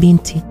huyo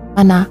binti,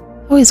 maana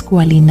hawezi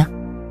kuwa Lina.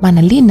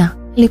 Maana Lina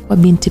alikuwa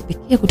binti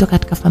pekee kutoka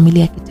katika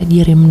familia ya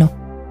kitajiri mno,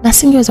 na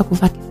asingeweza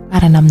kuvaa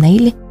kifukara namna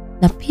ile,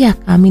 na pia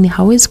akaamini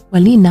hawezi kuwa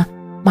Lina,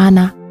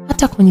 maana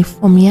hata kwenye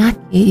fomu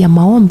yake ya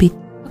maombi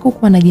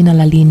hakukuwa na jina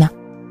la Lina,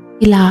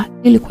 ila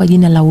lilikuwa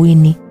jina la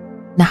Winnie.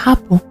 Na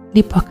hapo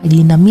ndipo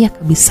akajiinamia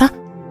kabisa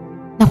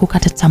na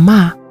kukata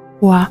tamaa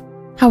kwa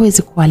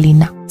hawezi kuwa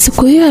Lina.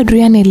 Siku hiyo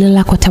Adrian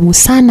ililala kwa tabu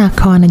sana,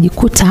 akawa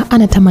anajikuta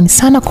anatamani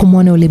sana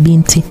kumwona yule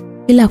binti,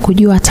 ila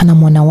kujua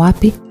atanamwona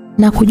wapi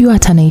na kujua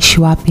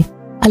atanaishi wapi.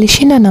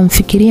 Alishinda na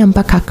mfikiria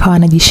mpaka akawa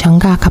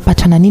anajishangaa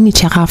akapata na nini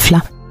cha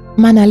ghafla,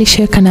 maana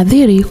alishaweka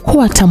nadhiri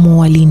kuwa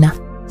atamuoa Lina.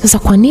 Sasa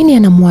kwa nini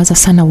anamwaza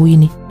sana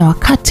Winnie na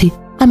wakati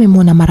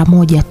amemwona mara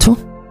moja tu?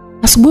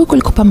 Asubuhi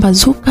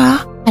kulikopambazuka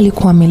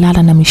alikuwa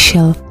amelala na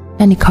Michelle,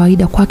 na ni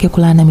kawaida kwake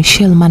kulala na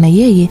Michelle, maana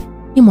yeye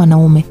ni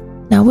mwanaume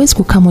na hawezi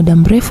kukaa muda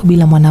mrefu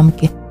bila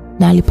mwanamke.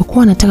 Na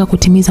alipokuwa anataka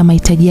kutimiza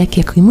mahitaji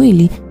yake ya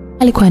kimwili,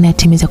 alikuwa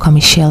anayatimiza kwa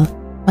Michelle,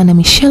 maana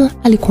Michelle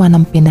alikuwa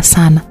anampenda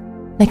sana,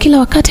 na kila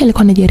wakati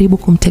alikuwa anajaribu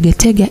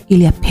kumtegetega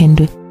ili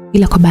apendwe.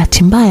 Ila kwa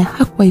bahati mbaya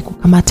hakuwahi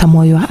kukamata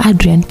moyo wa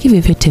Adrian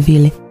kivyovyote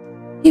vile.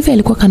 Hivi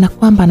alikuwa kana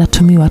kwamba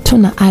anatumiwa tu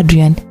na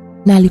Adrian,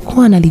 na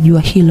alikuwa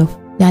analijua hilo,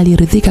 na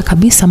aliridhika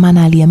kabisa,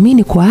 maana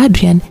aliamini kwa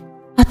Adrian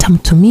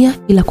atamtumia,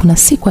 ila kuna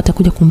siku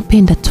atakuja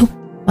kumpenda tu,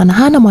 maana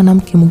hana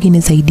mwanamke mwingine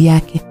zaidi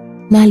yake.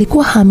 Na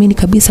alikuwa haamini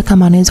kabisa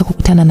kama anaweza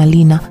kukutana na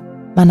Lina,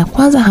 maana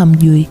kwanza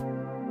hamjui,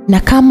 na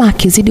kama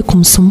akizidi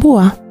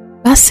kumsumbua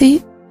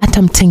basi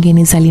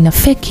atamtengeneza Lina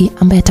feki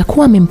ambaye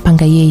atakuwa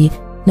amempanga yeye,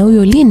 na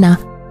huyo Lina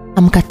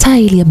amkataa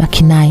ili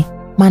abaki naye,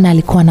 maana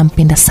alikuwa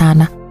anampenda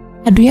sana.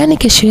 Adrian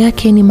kesho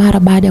yake ni mara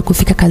baada ya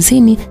kufika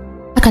kazini,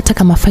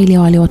 akataka mafaili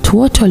ya wale watu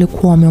wote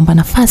waliokuwa wameomba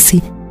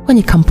nafasi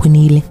kwenye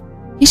kampuni ile.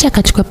 Kisha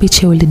akachukua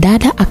picha ya yule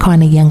dada akawa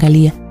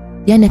anaiangalia.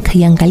 Yaani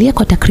akaiangalia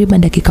kwa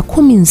takriban dakika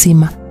 10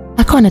 nzima.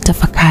 Akawa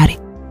anatafakari,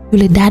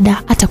 yule dada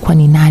atakuwa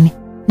ni nani?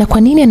 Na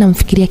kwa nini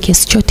anamfikiria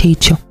kiasi chote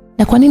hicho?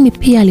 Na kwa nini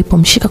pia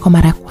alipomshika kwa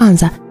mara ya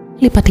kwanza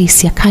alipata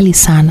hisia kali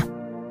sana?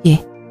 Je,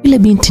 yule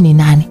binti ni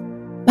nani?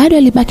 Bado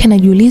alibaki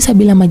anajiuliza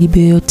bila majibu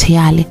yoyote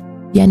yale.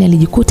 Yaani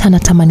alijikuta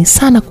anatamani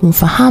sana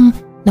kumfahamu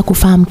na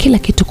kufahamu kila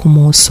kitu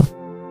kumuhusu.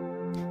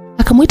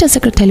 Akamuita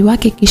sekretari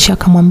wake kisha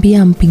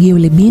akamwambia ampigie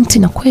yule binti,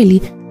 na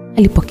kweli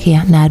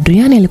alipokea, na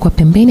Adrian alikuwa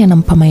pembeni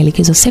anampa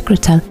maelekezo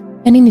sekretari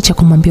ya nini cha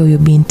kumwambia huyo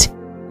binti,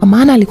 kwa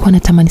maana alikuwa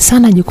anatamani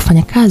sana aje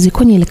kufanya kazi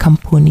kwenye ile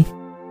kampuni.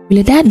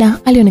 Yule dada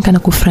alionekana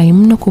kufurahi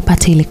mno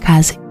kupata ile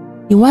kazi.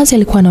 Ni wazi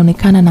alikuwa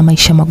anaonekana na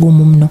maisha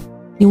magumu mno.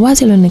 Ni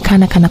wazi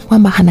alionekana kana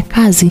kwamba hana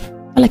kazi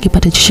wala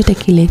kipato chochote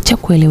kile cha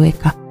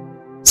kueleweka.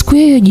 Siku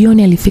hiyo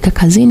jioni alifika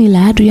kazini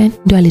la Adrian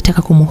ndio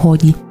alitaka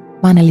kumhoji,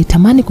 maana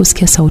alitamani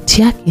kusikia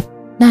sauti yake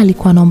na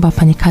alikuwa anaomba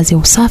afanye kazi ya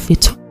usafi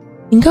tu.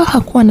 Ingawa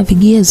hakuwa na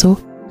vigezo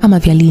kama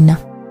vya Lina,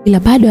 ila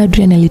bado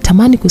Adrian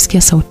alitamani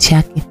kusikia sauti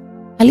yake.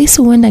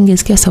 Alisi huenda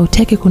angesikia sauti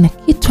yake kuna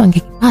kitu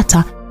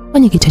angekipata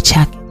kwenye kichwa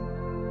chake.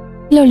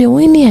 Ila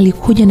Winnie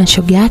alikuja na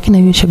shoga yake na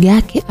yule shoga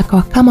yake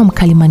akawa kama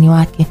mkalimani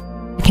wake,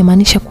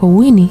 akimaanisha kwa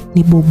Winnie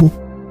ni bubu.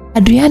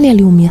 Adrian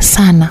aliumia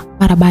sana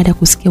mara baada ya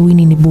kusikia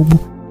Winnie ni bubu,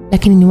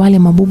 lakini ni wale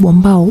mabubu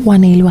ambao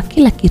wanaelewa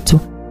kila kitu,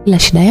 ila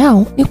shida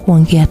yao ni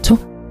kuongea tu.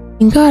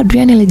 Ingawa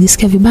Adrian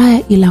alijisikia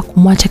vibaya, ila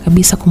kumwacha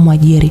kabisa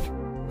kumwajiri,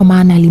 kwa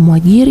maana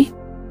alimwajiri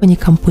kwenye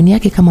kampuni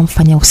yake kama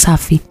mfanya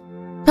usafi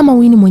kama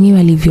Winnie mwenyewe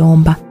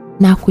alivyoomba,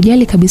 na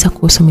hakujali kabisa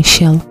kuhusu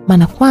Michelle,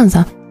 maana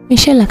kwanza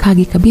Michelle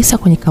akagi kabisa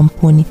kwenye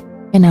kampuni,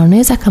 na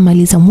anaweza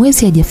kamaliza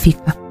mwezi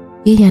hajafika.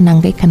 Yeye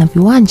anahangaika na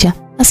viwanja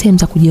na sehemu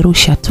za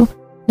kujirusha tu,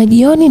 na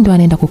jioni ndo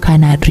anaenda kukaa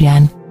na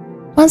Adrian.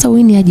 Kwanza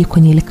Winnie aje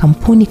kwenye ile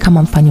kampuni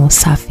kama mfanya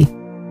usafi.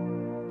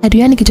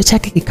 Adrian kichwa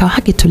chake kikawa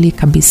hakitulii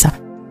kabisa,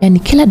 yani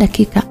kila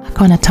dakika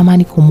akawa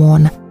anatamani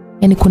kumuona.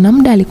 Yani kuna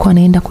muda alikuwa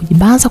anaenda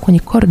kujibanza kwenye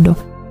corridor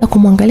na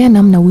kumwangalia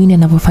namna Winnie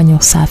anavyofanya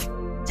usafi.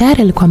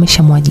 Tayari alikuwa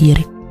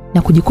ameshamwajiri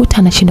na kujikuta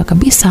anashindwa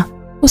kabisa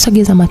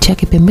kusogeza macho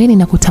yake pembeni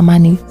na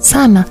kutamani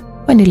sana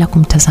kuendelea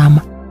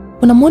kumtazama.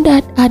 Kuna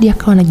muda hadi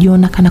akawa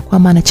anajiona kana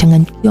kwamba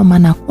anachanganyikiwa,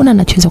 maana hakuna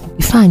anachoweza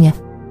kukifanya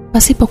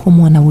pasipo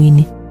kumuona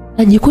Winnie.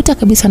 Alijikuta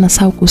kabisa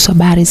anasahau kuhusu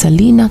habari za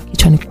Lina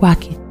kichwani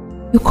kwake.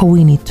 Yuko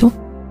Winnie tu.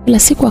 Kila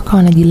siku akawa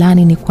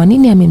anajilani ni kwa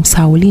nini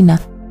amemsahau Lina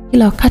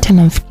kila wakati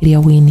anamfikiria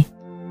Winnie.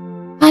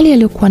 Hali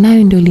aliyokuwa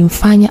nayo ndio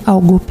ilimfanya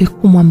aogope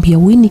kumwambia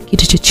Winnie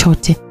kitu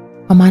chochote,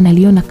 kwa maana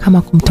aliona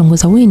kama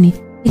kumtongoza Winnie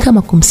ni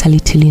kama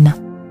kumsaliti Lina.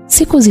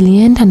 Siku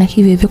zilienda na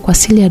hivyo hivyo kwa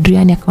asili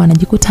Adrian akawa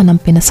anajikuta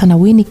anampenda sana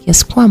Winnie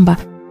kiasi kwamba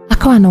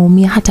akawa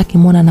anaumia hata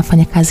kimona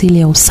anafanya kazi ile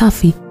ya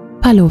usafi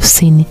pale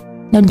ofisini,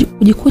 na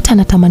kujikuta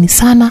anatamani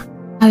sana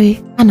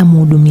awe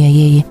anamhudumia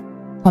yeye,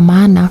 kwa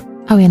maana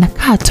awe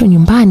anakaa tu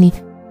nyumbani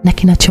na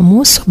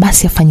kinachomhusu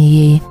basi afanye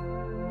yeye.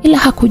 Ila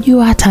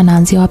hakujua hata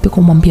anaanzia wapi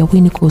kumwambia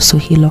Winnie kuhusu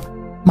hilo,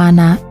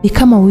 maana ni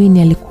kama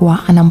Winnie alikuwa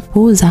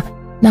anampuuza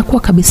na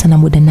kuwa kabisa na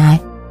muda naye,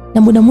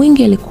 na muda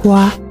mwingi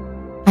alikuwa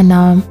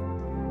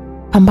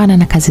anapambana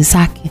na kazi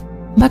zake,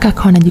 mpaka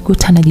akawa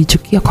anajikuta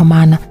anajichukia, kwa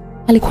maana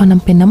alikuwa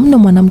anampenda mno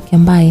mwanamke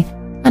ambaye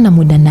ana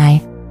muda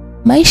naye.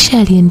 Maisha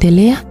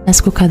yaliendelea na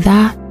siku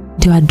kadhaa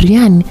ndio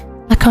Adrian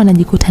akawa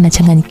anajikuta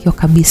anachanganyikiwa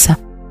kabisa.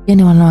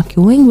 Yani wanawake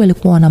wengi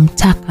walikuwa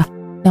wanamtaka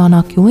na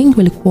wanawake wengi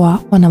walikuwa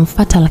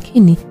wanamfuata,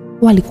 lakini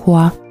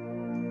walikuwa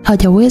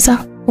hawajaweza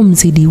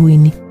kumzidi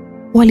Winnie.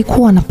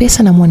 Walikuwa na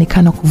pesa na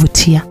muonekano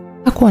kuvutia,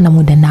 hakuwa na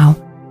muda nao.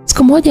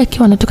 Siku moja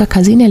akiwa anatoka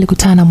kazini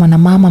alikutana na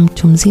mwanamama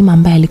mtu mzima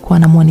ambaye alikuwa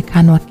na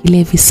muonekano wa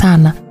kilevi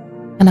sana,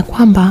 kana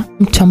kwamba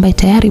mtu ambaye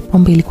tayari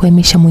pombe ilikuwa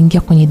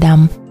imeshamuingia kwenye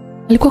damu.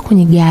 Alikuwa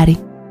kwenye gari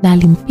na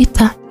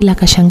alimpita, ila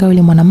akashangaa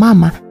yule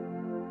mwanamama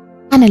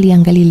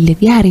analiangalia lile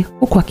gari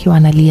huku akiwa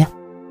analia.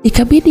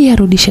 Ikabidi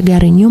arudishe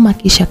gari nyuma,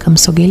 kisha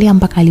akamsogelea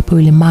mpaka alipo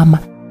yule mama.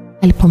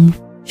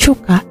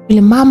 Alipomshuka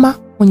yule mama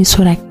mwenye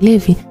sura ya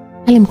kilevi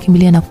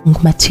alimkimbilia na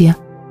kumkumbatia.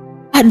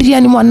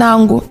 Adrian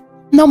mwanangu,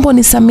 naomba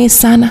unisamehe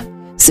sana.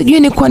 Sijui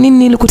ni kwa nini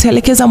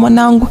nilikutelekeza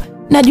mwanangu.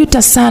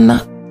 Najuta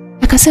sana.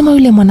 Akasema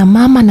yule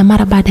mwanamama, na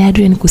mara baada ya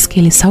Adrian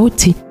kusikia ile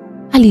sauti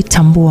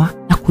alitambua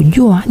na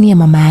kujua ni ya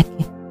mama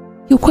yake.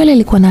 Kiukweli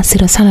alikuwa na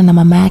hasira sana na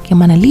mama yake,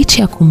 maana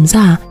licha ya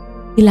kumzaa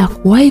ila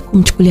hakuwahi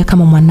kumchukulia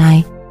kama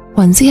mwanae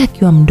kuanzia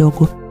akiwa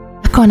mdogo.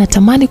 Akawa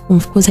anatamani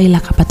kumfukuza, ila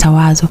akapata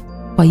wazo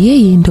kwa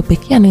yeye ndio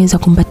pekee anaweza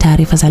kumpa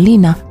taarifa za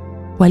Lina,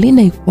 kwa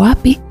Lina yuko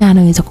wapi na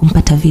anaweza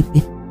kumpata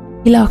vipi.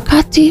 Ila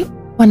wakati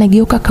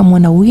wanageuka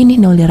kamwona Winnie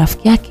na yule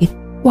rafiki yake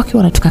wakiwa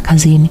wanatoka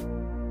kazini,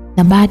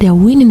 na baada ya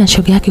Winnie na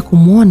shoga yake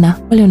kumuona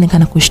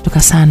walionekana kushtuka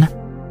sana,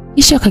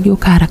 kisha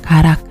wakageuka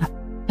haraka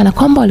kana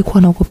kwamba walikuwa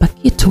wanaogopa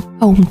kitu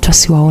au mtu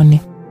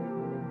asiwaone.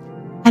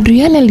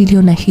 Adrian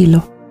aliliona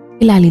hilo,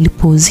 ila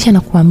alilipuuzia na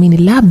kuamini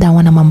labda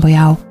wana mambo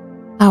yao,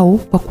 au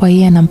kwa kuwa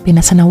yeye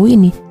anampenda sana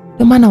Winnie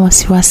ndio maana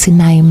wasiwasi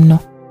naye mno.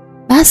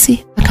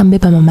 Basi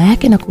akambeba mama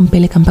yake na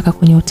kumpeleka mpaka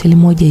kwenye hoteli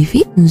moja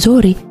hivi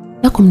nzuri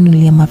na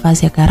kumnunulia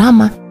mavazi ya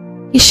gharama,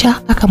 kisha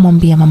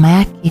akamwambia mama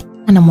yake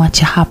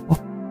anamwacha hapo.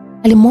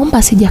 Alimuomba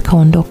asije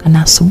akaondoka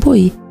na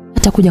asubuhi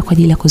atakuja kwa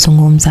ajili ya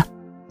kuzungumza.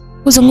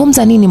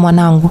 Kuzungumza nini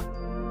mwanangu?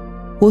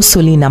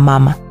 Kuhusu Lina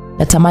mama,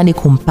 natamani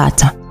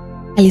kumpata,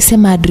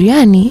 alisema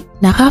Adriani,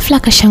 na ghafla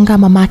akashangaa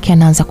mamake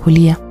anaanza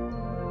kulia.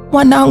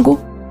 Mwanangu,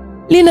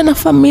 Lina na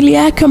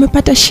familia yake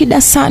wamepata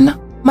shida sana.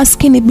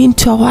 Maskini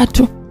binti wa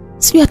watu,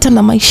 sijui hata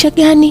na maisha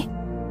gani,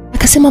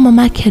 akasema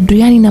mamake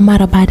Adriani. Na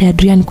mara baada ya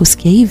Adriani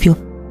kusikia hivyo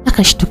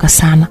akashtuka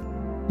sana,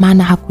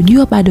 maana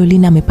hakujua bado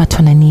Lina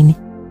amepatwa na nini.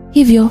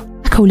 Hivyo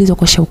akaulizwa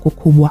kwa shauku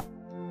kubwa,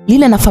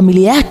 Lina na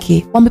familia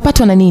yake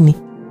wamepatwa na nini?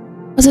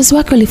 Wazazi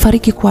wake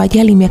walifariki kwa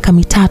ajali miaka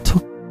 3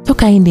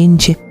 toka aende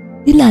nje.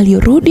 Lina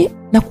alirudi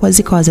na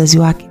kuwazika wazazi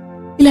wake,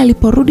 ila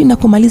aliporudi na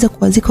kumaliza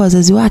kuwazika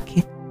wazazi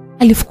wake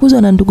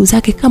alifukuzwa na ndugu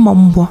zake kama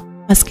mbwa.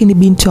 Maskini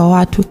binti wa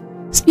watu,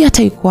 sijui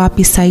hata yuko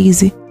wapi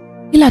saizi.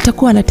 ila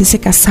atakuwa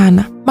anateseka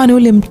sana, maana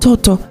yule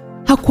mtoto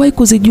hakuwahi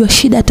kuzijua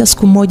shida hata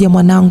siku moja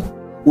mwanangu.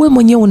 Wewe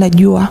mwenyewe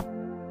unajua.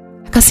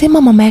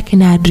 Akasema mama yake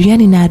na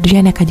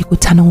Adrian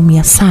akajikutana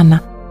umia sana,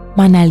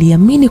 maana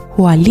aliamini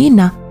kuwa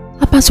Lina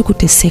hapaswi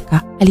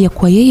kuteseka,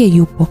 aliyekuwa yeye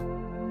yupo.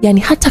 Yani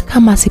hata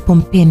kama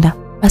asipompenda,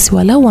 basi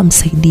walau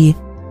amsaidie,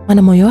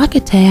 maana moyo wake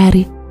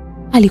tayari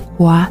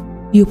alikuwa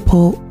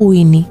yupo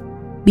Uini,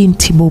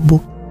 binti Bubu.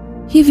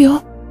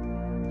 Hivyo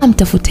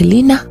amtafute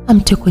Lina,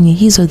 amtoe kwenye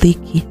hizo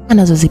dhiki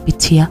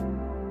anazozipitia.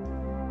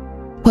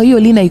 Kwa hiyo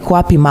Lina iko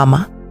wapi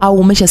mama? Au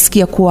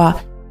umeshasikia kuwa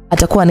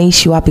atakuwa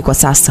anaishi wapi kwa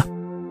sasa?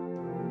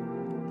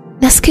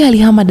 Nasikia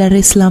alihama Dar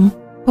es Salaam.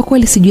 Kwa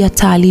kweli sijui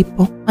hata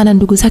alipo, maana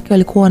ndugu zake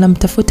walikuwa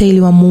wanamtafuta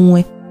ili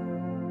wamuue.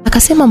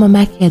 Akasema mama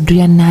yake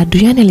Adrian, na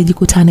Adrian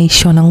alijikuta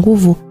anaishiwa na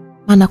nguvu,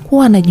 maana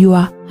kuwa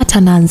anajua hata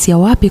anaanzia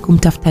wapi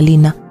kumtafuta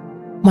Lina,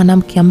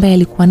 mwanamke ambaye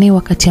alikuwa naye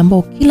wakati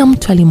ambao kila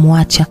mtu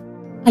alimuacha.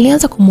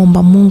 Alianza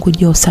kumwomba Mungu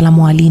juu ya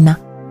usalama wa Lina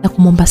na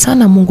kumwomba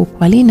sana Mungu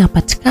kwa Lina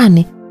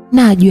apatikane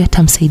na ajue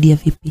atamsaidia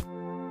vipi.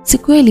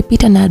 Siku hiyo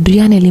ilipita na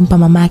Adrian alimpa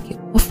mama yake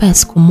ofa ya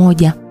siku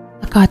moja,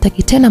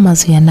 akawataki tena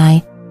mazoea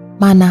naye,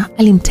 maana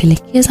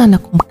alimtelekeza na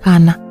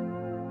kumkana.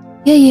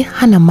 Yeye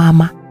hana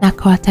mama na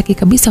akawataki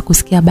kabisa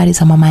kusikia habari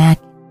za mama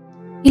yake.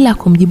 Ila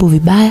kumjibu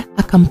vibaya,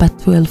 akampa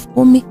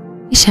 12,000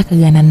 kisha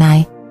akagana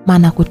naye,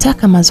 maana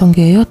kutaka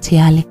mazonge yoyote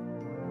yale.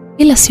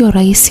 Ila sio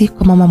rahisi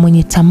kwa mama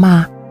mwenye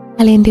tamaa.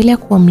 Aliendelea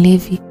kuwa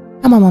mlevi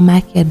kama mama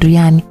yake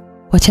Adrian,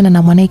 kuachana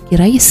na mwanae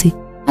kirahisi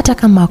hata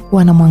kama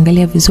hakuwa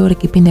anamwangalia vizuri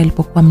kipindi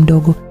alipokuwa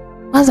mdogo.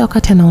 Kwanza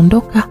wakati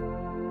anaondoka,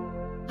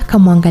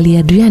 akamwangalia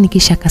Adrian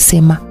kisha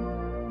akasema,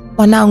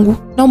 "Mwanangu,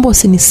 naomba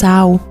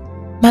usinisahau,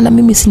 maana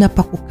mimi sina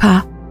pa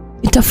kukaa.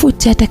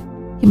 Nitafute hata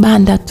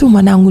kibanda tu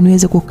mwanangu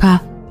niweze kukaa.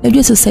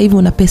 Najua sasa hivi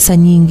una pesa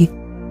nyingi."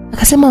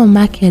 Akasema mama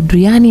yake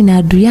Adrian, na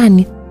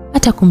Adrian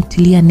hata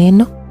kumtilia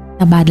neno,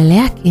 na badala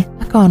yake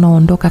akawa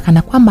anaondoka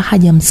kana kwamba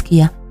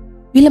hajamsikia.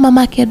 Yule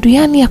mama yake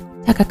Adrian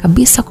hakutaka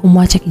kabisa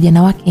kumwacha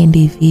kijana wake ende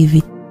hivi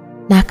hivi,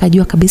 na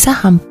akajua kabisa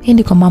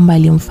hampendi kwa mambo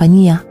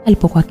aliyomfanyia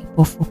alipokuwa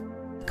kipofu.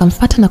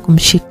 Akamfuata na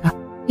kumshika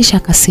kisha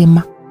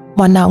akasema,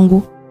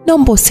 "Mwanangu,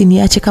 naomba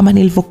usiniache kama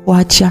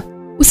nilivyokuacha.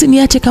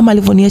 Usiniache kama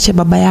alivyoniacha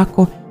baba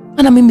yako,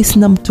 maana mimi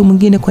sina mtu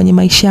mwingine kwenye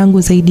maisha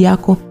yangu zaidi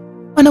yako.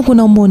 Mwanangu,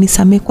 naomba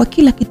unisamehe kwa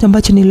kila kitu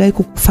ambacho niliwahi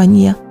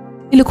kukufanyia.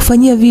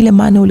 Nilikufanyia vile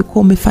maana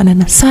ulikuwa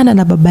umefanana sana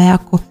na baba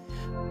yako,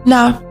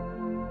 na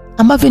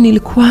ambavyo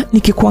nilikuwa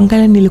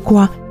nikikuangalia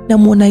nilikuwa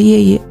namuona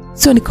yeye,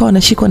 sio nikawa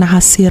nashikwa na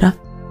hasira.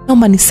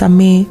 Naomba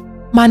nisamehe,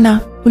 maana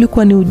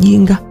ulikuwa ni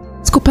ujinga.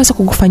 Sikupaswa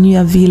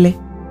kukufanyia vile."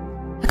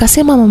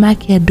 Akasema mama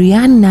yake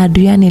Adrian, na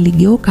Adrian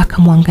aligeuka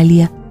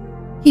akamwangalia.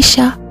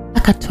 Kisha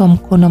akatoa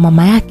mkono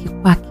mama yake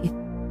kwake,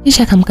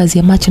 kisha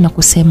akamkazia macho na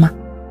kusema,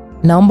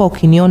 "Naomba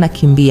ukiniona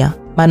kimbia,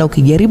 maana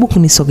ukijaribu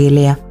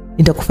kunisogelea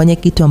nitakufanyia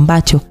kitu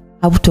ambacho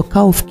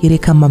hautokao ufikiri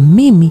kama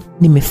mimi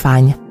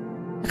nimefanya."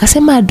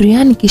 Akasema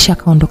Adrian kisha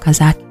akaondoka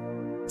zake.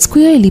 Siku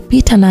hiyo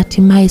ilipita na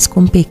hatimaye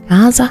siku mpya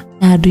ikaanza,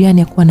 na Adrian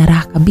yakuwa na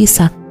raha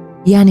kabisa,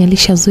 yani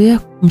alishazoea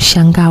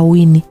kumshangaa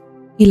Winnie.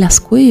 Ila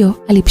siku hiyo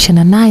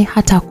alipishana naye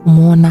hata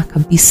kumuona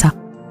kabisa.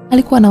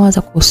 Alikuwa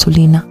anawaza kuhusu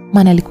Lina,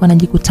 maana alikuwa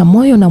anajikuta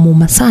moyo na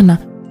muuma sana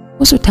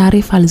kuhusu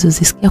taarifa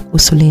alizozisikia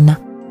kuhusu Lina.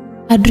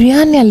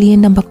 Adrian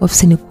alienda mpaka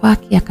ofisini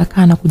kwake,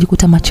 akakaa na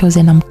kujikuta machozi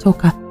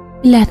yanamtoka,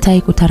 ila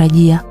hata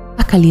kutarajia.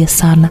 Akalia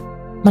sana,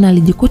 maana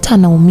alijikuta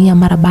anaumia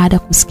mara baada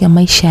kusikia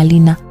maisha ya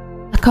Lina.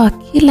 Akawa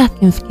kila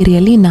akimfikiria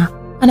Lina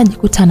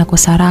anajikuta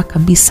anakosa raha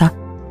kabisa,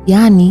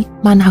 yani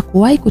maana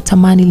hakuwahi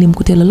kutamani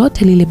limkute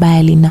lolote lile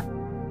baya Lina.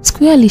 Siku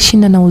hiyo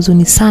alishinda na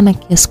huzuni sana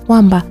kiasi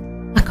kwamba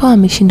akawa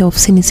ameshinda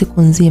ofisini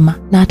siku nzima,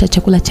 na hata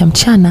chakula cha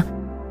mchana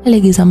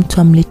aliagiza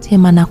mtu amletee,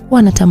 maana kuwa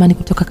anatamani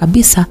kutoka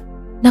kabisa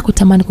na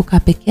kutamani kukaa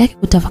peke yake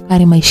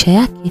kutafakari maisha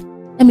yake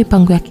na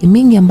mipango yake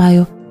mingi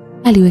ambayo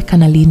aliweka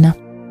na Lina.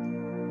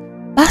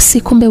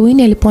 Basi kumbe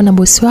Winnie alipoona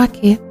bosi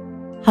wake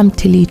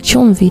hamtilii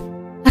chumvi,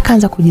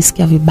 akaanza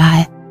kujisikia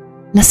vibaya.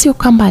 Na sio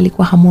kwamba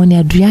alikuwa hamuoni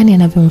Adrian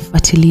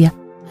anavyomfuatilia,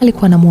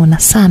 alikuwa anamuona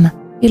sana,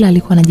 ila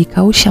alikuwa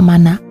anajikausha,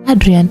 maana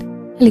Adrian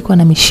alikuwa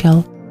na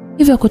Michelle.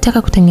 Hivyo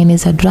kutaka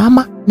kutengeneza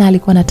drama, na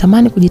alikuwa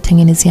anatamani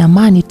kujitengenezea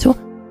amani tu,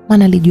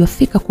 maana alijua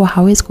fika kuwa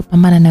hawezi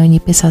kupambana na wenye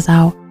pesa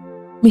zao.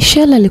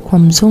 Michelle alikuwa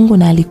mzungu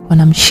na alikuwa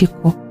na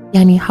mshiko,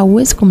 yani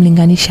hauwezi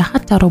kumlinganisha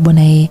hata robo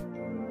na yeye.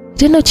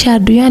 Kitendo cha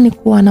Adrian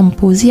kuwa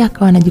anampuuzia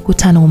akawa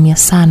anajikuta anaumia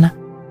sana,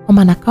 kwa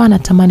maana akawa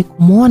anatamani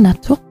kumuona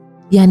tu,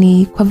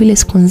 yani kwa vile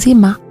siku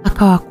nzima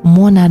akawa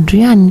kumuona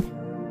Adrian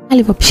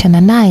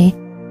alivyopishana naye.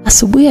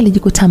 Asubuhi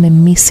alijikuta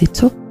amemmisi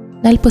tu,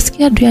 na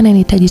aliposikia Adrian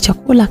anahitaji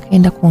chakula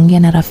akaenda kuongea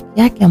na rafiki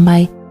yake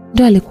ambaye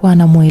ndio alikuwa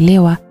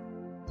anamuelewa.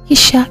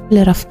 Kisha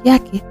yule rafiki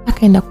yake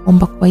akaenda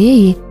kuomba kwa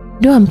yeye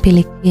ndio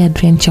ampelekee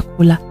Adrian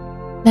chakula,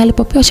 na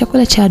alipopewa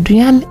chakula cha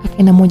Adrian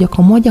akaenda moja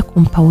kwa moja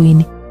kumpa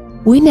Winnie.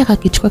 Winnie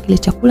akakichukua kile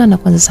chakula na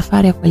kuanza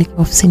safari ya kuelekea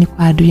ofisini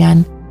kwa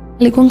Adrian.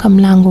 Aligonga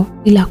mlango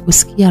ila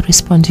kusikia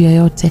response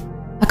yoyote.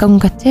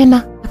 Akagonga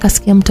tena,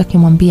 akasikia mtu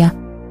akimwambia,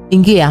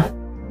 "Ingia."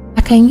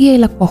 Akaingia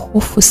ila kwa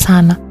hofu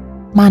sana,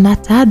 maana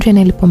hata Adrian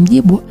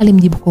alipomjibu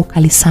alimjibu kwa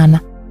ukali sana.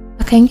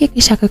 Akaingia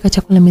kisha akaweka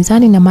chakula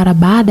mezani, na mara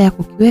baada ya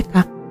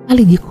kukiweka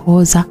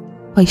alijikooza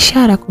kwa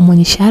ishara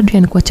kumwonyesha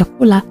Adrian kwa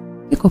chakula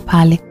kiko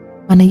pale,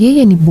 maana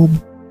yeye ni bubu.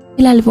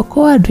 Ila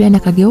alivyokoa Adrian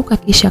akageuka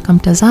kisha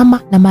akamtazama,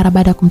 na mara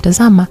baada ya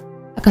kumtazama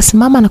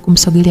akasimama na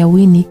kumsogelea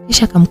Winnie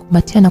kisha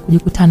akamkumbatia na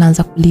kujikuta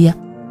anaanza kulia.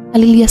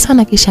 Alilia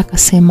sana kisha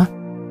akasema,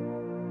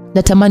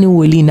 natamani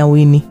uwe Lina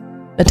Winnie.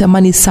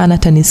 Natamani sana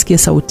tanisikie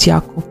sauti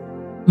yako.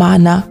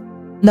 Maana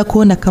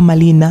nakuona kama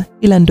Lina,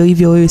 ila ndo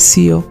hivyo wewe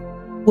sio.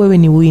 Wewe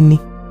ni Winnie.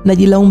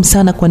 Najilaumu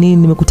sana kwa nini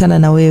nimekutana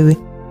na wewe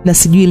na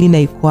sijui Lina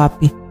iko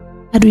wapi.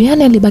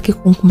 Adrian alibaki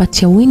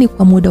kumkumbatia Winnie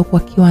kwa muda huku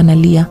akiwa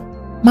analia.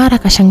 Mara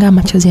akashangaa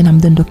machozi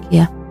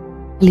yanamdondokea.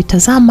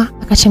 Alitazama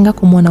akashangaa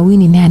kumwona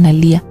Winnie naye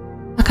analia.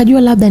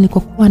 Akajua labda ni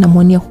kwa kuwa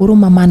anamuonea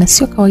huruma, maana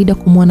sio kawaida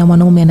kumwona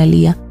mwanaume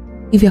analia.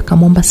 Hivyo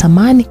akamwomba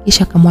samahani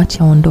kisha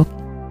akamwacha aondoke.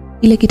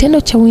 Ile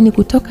kitendo cha Winnie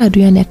kutoka,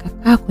 Adrian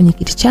akakaa kwenye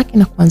kiti chake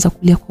na kuanza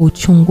kulia kwa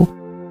uchungu.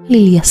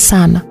 Alilia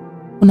sana.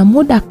 Kuna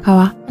muda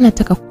akawa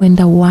anataka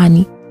kwenda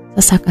uani.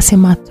 Sasa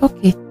akasema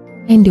atoke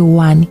aende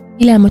uani.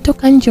 Ila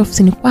ametoka nje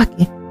ofisini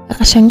kwake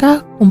akashangaa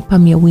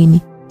kumpamia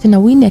Winnie. Tena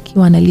Winnie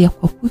akiwa analia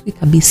kwa kwiki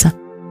kabisa.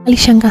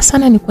 Alishangaa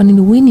sana ni kwa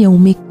nini Winnie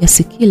aumie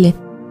kiasi kile,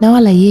 na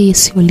wala yeye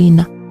sio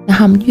Lina na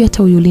hamjui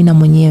hata huyo Lina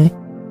mwenyewe.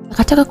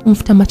 Akataka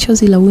kumfuta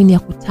machozi la Winnie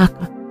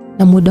akutaka,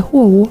 na muda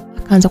huo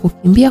akaanza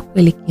kukimbia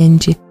kuelekea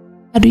nje.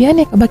 Adrian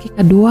akabaki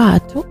kaduaa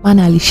tu,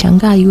 maana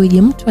alishangaa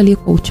yueje mtu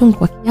aliyekuwa uchungu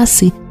kwa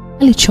kiasi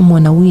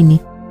alichomwona Winnie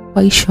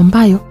kwa ishu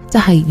ambayo hata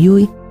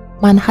haijui,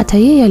 maana hata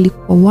yeye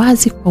alikuwa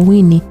wazi kwa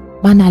Winnie,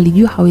 maana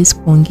alijua hawezi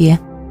kuongea.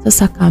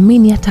 Sasa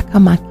akaamini hata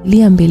kama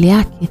akilia mbele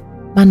yake,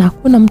 maana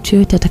hakuna mtu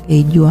yote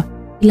atakayejua.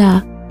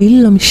 Ila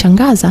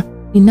lililomshangaza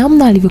ni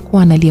namna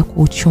alivyokuwa analia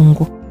kwa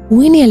uchungu.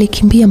 Winnie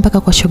alikimbia mpaka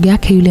kwa shoga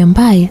yake yule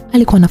ambaye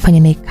alikuwa anafanya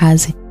naye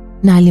kazi,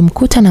 na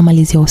alimkuta na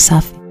malizia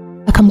usafi.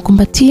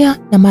 Akamkumbatia,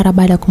 na mara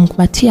baada ya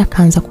kumkumbatia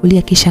akaanza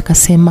kulia kisha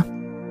akasema,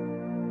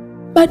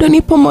 bado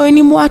nipo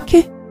moyoni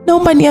mwake.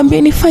 Naomba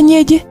niambie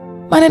nifanyeje,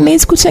 maana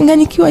nahisi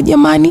kuchanganyikiwa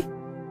jamani.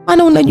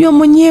 Maana unajua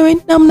mwenyewe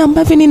namna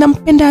ambavyo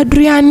ninampenda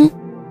Adrian,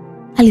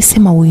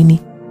 alisema Winnie.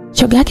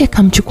 Shoga yake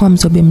akamchukua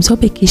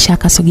mzobe kisha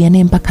akasogea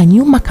naye mpaka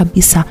nyuma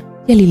kabisa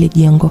ya lile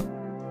jengo.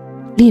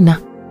 Lina,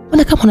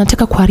 mbona kama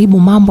unataka kuharibu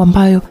mambo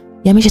ambayo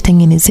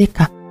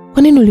yameshatengenezeka?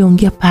 Kwa nini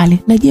uliongea pale?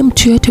 Na je,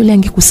 mtu yote yule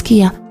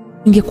angekusikia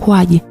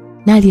ingekuwaje?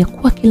 Na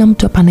aliyakuwa kila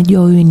mtu hapa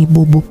anajua wewe ni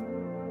bubu.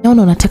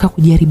 Naona unataka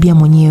kujaribia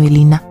mwenyewe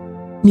Lina.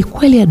 Ni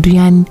kweli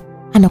Adrian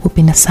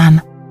anakupenda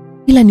sana,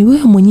 ila ni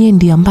wewe mwenyewe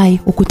ndiye ambaye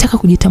ukutaka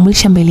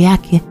kujitambulisha mbele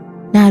yake,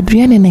 na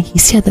Adrian ana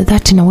hisia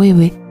dhati na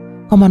wewe,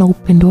 kwa maana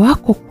upendo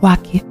wako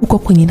kwake uko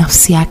kwenye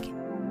nafsi yake,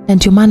 na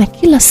ndio maana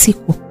kila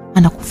siku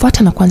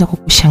anakufuata na kuanza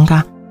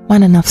kukushangaa,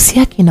 maana nafsi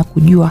yake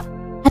inakujua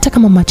hata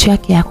kama macho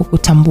yake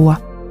hayakukutambua,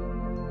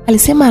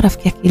 alisema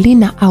rafiki yake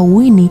Lina au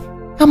Winnie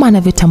kama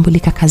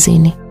anavyotambulika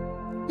kazini.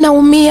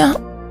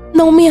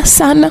 Naumia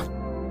sana.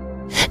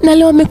 Na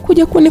leo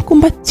amekuja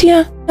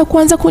kunikumbatia na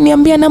kuanza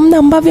kuniambia namna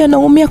ambavyo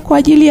anaumia kwa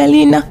ajili ya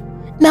Lina,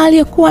 na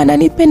aliyekuwa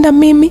ananipenda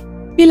mimi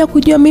bila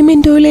kujua mimi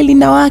ndio yule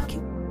Lina wake.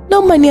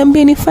 Naomba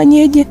niambie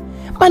nifanyeje,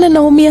 maana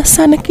naumia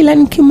sana kila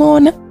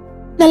nikimwona.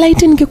 Na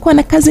laiti ningekuwa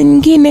na kazi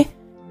nyingine,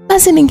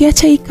 basi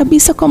ningeacha hii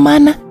kabisa, kwa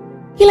maana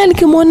kila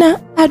nikimwona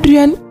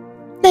Adrian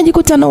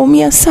najikuta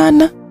naumia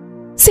sana.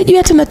 Sijui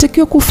hata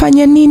natakiwa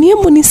kufanya nini.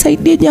 Hebu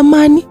nisaidie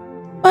jamani,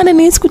 maana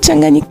nahisi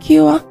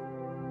kuchanganyikiwa.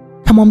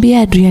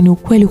 Kamwambia Adrian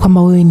ukweli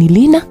kwamba wewe ni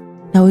Lina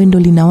na wewe ndo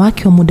Lina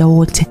wake wa muda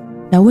wote,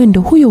 na wewe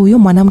ndo huyo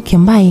mwanamke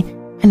ambaye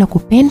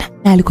anakupenda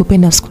na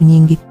alikupenda siku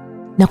nyingi,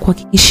 na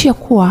kuhakikishia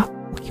kuwa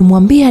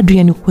ukimwambia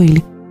Adrian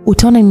ukweli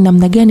utaona ni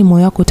namna gani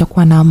moyo wako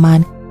utakuwa na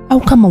amani. Au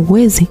kama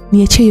uwezi,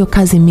 niachie hiyo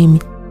kazi mimi,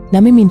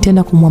 na mimi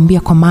nitaenda kumwambia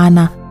kwa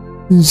maana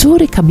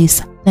nzuri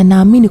kabisa, na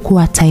naamini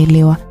kuwa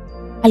ataelewa,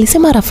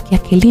 alisema rafiki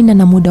yake Lina.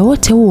 Na muda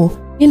wote huo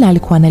Lina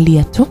alikuwa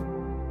analia tu.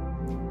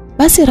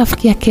 Basi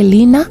rafiki yake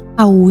Lina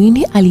au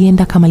Winnie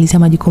alienda kamalizia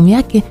majukumu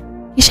yake,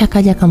 kisha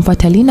akaja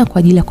akamfuata Lina kwa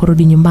ajili ya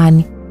kurudi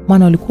nyumbani,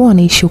 maana walikuwa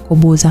wanaishi huko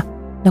Buza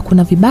na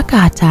kuna vibaka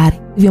hatari.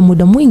 Hivyo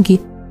muda mwingi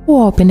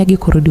huwa wapendagi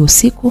kurudi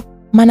usiku,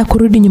 maana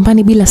kurudi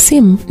nyumbani bila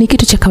simu ni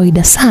kitu cha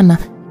kawaida sana.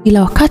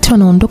 Ila wakati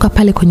wanaondoka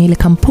pale kwenye ile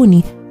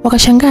kampuni,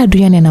 wakashangaa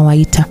Adrian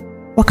anawaita.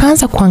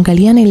 Wakaanza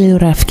kuangaliana. Ile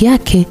rafiki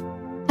yake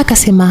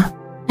akasema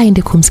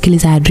aende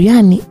kumsikiliza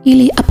Adrian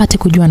ili apate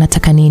kujua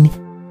anataka nini.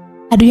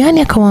 Adrian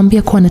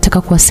akawaambia kuwa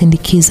anataka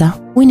kuwasindikiza.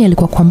 Winnie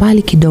alikuwa kwa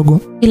mbali kidogo,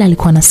 ila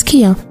alikuwa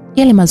anasikia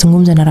yale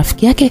mazungumzo na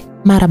rafiki yake.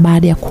 Mara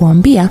baada ya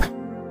kuambia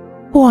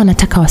kuwa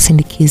anataka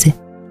wasindikize,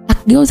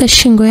 akageuza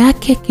shingo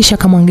yake kisha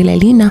akamwangalia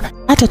Lina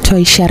atatoa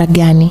ishara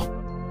gani.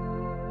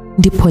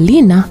 Ndipo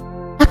Lina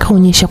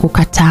akaonyesha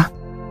kukataa.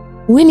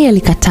 Winnie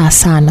alikataa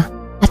sana,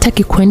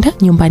 hataki kwenda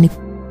nyumbani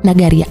na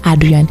gari ya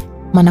Adrian,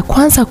 maana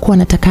kwanza kuwa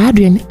anataka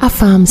Adrian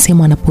afahamu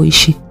sehemu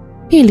anapoishi.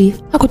 Pili,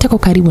 hakutaka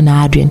karibu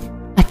na Adrian,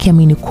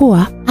 akiamini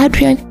kuwa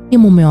Adrian ni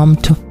mume wa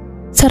mtu.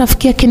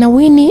 Rafiki yake na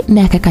Winnie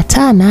naye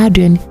akakataa, na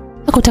Adrian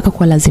hakutaka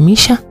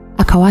kuwalazimisha,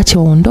 akawaacha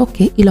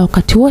waondoke. Ila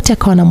wakati wote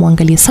akawa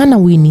anamwangalia sana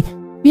Winnie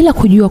bila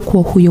kujua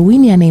kuwa huyo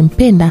Winnie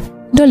anayempenda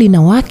ndio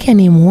Lina wake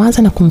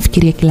anayemuwaza na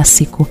kumfikiria kila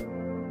siku.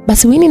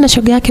 Basi Winnie na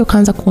shoga yake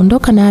wakaanza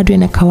kuondoka na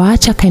Adrian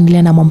akawaacha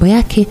akaendelea na mambo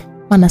yake,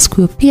 maana siku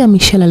hiyo pia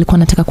Michelle alikuwa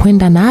anataka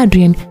kwenda na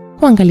Adrian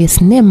kuangalia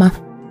sinema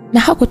na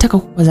hakutaka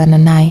kukozana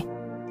naye.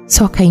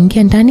 So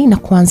akaingia ndani na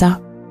kuanza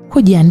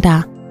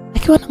kujiandaa.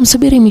 Akiwa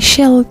anamsubiri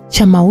Michelle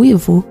cha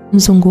mawivu,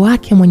 mzungu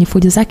wake mwenye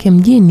fujo zake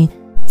mjini,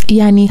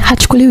 yani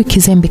hachukuliwi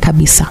kizembe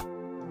kabisa.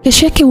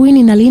 Kesho yake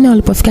Winnie na Lina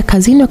walipofika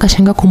kazini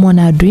wakashangaa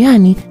kumwona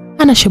Adrian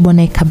anashebwa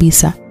naye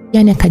kabisa.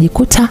 Yani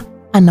akajikuta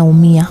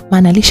anaumia,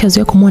 maana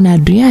alishazoea kumwona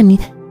Adrian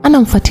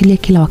anamfuatilia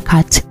kila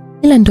wakati.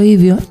 Ila ndio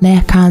hivyo naye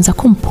akaanza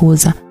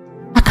kumpuuza.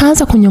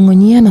 Akaanza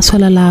kunyong'onyea na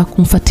swala la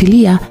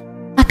kumfuatilia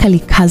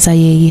akalikaza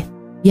yeye.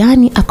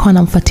 Yani akawa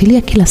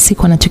anamfuatilia kila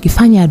siku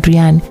anachokifanya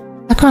Adrian.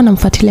 Akawa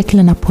anamfuatilia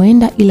kila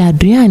anapoenda, ila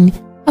Adrian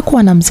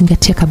hakuwa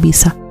anamzingatia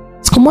kabisa.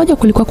 Siku moja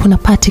kulikuwa kuna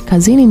party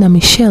kazini na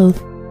Michelle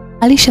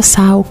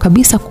alishasahau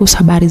kabisa kuhusu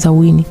habari za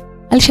Winnie.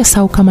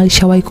 Alishasahau kama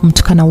alishawahi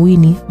kumtukana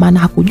Winnie, maana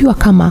hakujua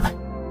kama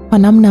kwa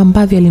namna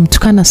ambavyo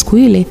alimtukana siku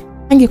ile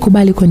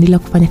angekubali kuendelea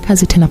kufanya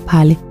kazi tena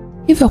pale.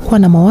 Hivyo hakuwa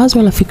na mawazo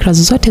wala fikra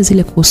zozote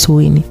zile kuhusu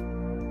Winnie.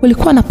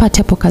 Kulikuwa na party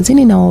hapo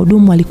kazini na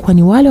wahudumu walikuwa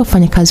ni wale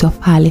wafanyakazi wa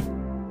pale,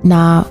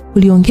 na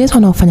kuliongezwa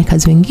na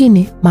wafanyakazi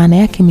wengine. Maana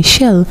yake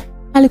Michelle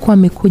alikuwa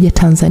amekuja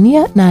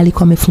Tanzania na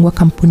alikuwa amefungua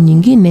kampuni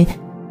nyingine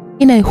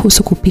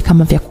inayohusu kupika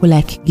mavyakula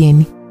ya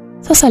kigeni.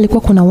 Sasa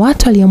alikuwa kuna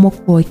watu waliamua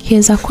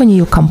kuwekeza kwenye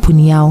hiyo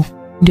kampuni yao,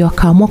 ndio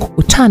akaamua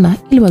kukutana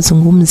ili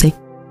wazungumze.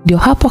 Ndio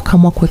hapo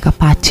akaamua kuweka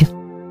party.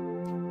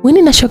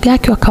 Winnie na shoga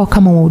yake wakawa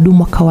kama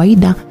wahudumu wa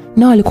kawaida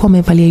na walikuwa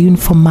wamevalia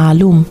uniform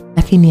maalum,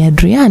 lakini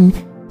Adrian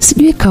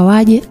sijui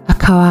kawaje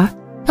akawa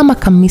kama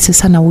kamisi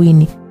sana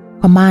Winnie,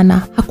 kwa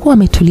maana hakuwa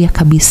ametulia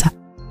kabisa.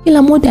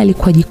 Kila muda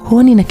alikuwa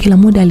jikoni na kila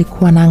muda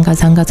alikuwa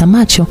anaangaza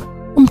macho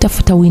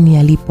kumtafuta Winnie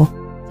alipo.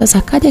 Sasa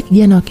akaja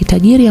kijana wa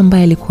kitajiri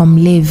ambaye alikuwa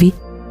mlevi,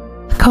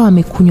 akawa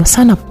amekunywa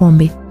sana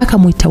pombe,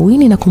 akamuita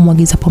Winnie na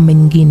kumwagiza pombe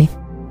nyingine.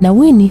 Na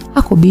Winnie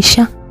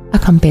hakubisha,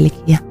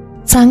 akampelekea.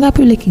 Saa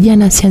ngapi yule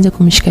kijana asianze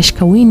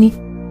kumshikashika Winnie,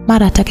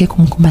 mara atake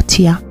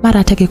kumkumbatia, mara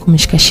atake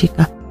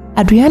kumshikashika.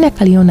 Adrian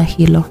akaliona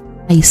hilo.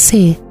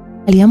 Aisee,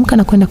 aliamka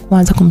na kwenda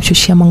kuanza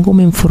kumshushia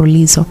mangumi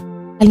mfululizo.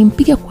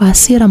 Alimpiga kwa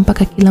hasira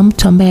mpaka kila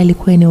mtu ambaye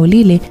alikuwa eneo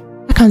lile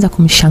akaanza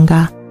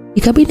kumshangaa.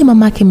 Ikabidi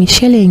mamake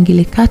Michelle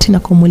aingilie kati na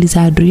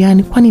kumuuliza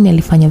Adrian kwa nini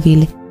alifanya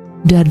vile.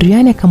 Ndio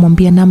Adrian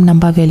akamwambia namna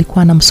ambavyo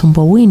alikuwa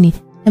anamsumbua Winnie,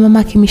 na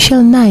mamake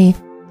Michelle naye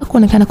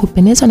hakuonekana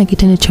kupendezwa na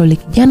kitendo cha yule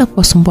kijana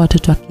kuwasumbua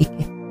watoto wa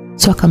kike.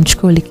 So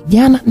akamchukua yule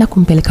kijana na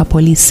kumpeleka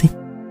polisi.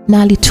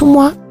 Na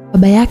alitumwa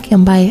baba yake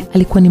ambaye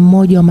alikuwa ni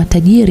mmoja wa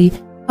matajiri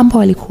ambao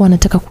walikuwa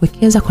wanataka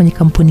kuwekeza kwenye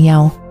kampuni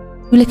yao.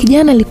 Yule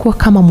kijana alikuwa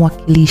kama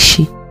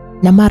mwakilishi,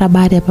 na mara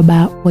baada ya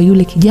baba wa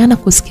yule kijana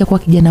kusikia kwa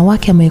kijana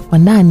wake amewekwa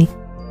ndani,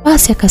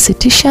 basi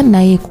akasitisha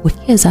na yeye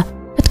kuwekeza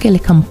katika ile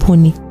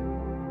kampuni.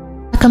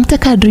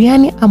 Akamtaka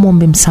Adrian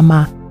amwombe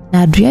msamaha,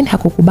 na Adrian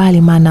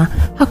hakukubali maana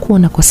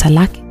hakuona kosa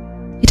lake.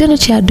 Kitendo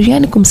cha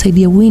Adrian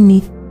kumsaidia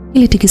Winnie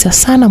ilitikisa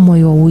sana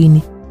moyo wa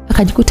Winnie.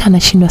 Akajikuta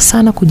anashindwa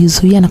sana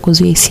kujizuia na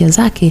kuzuia hisia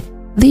zake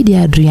dhidi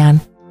ya Adrian.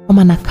 Kwa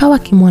maana akawa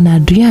akimwona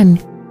Adrian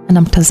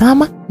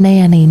anamtazama na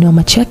yeye anainua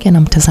macho yake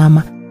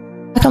anamtazama.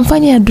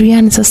 Akamfanya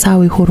Adrian sasa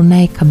awe huru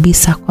naye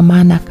kabisa, kwa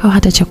maana akawa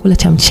hata chakula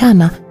cha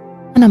mchana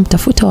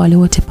anamtafuta wale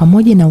wote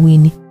pamoja na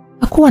Winnie.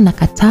 Hakuwa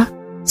nakataa.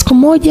 Siku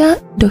moja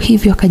ndio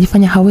hivyo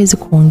akajifanya hawezi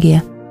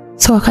kuongea.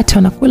 So wakati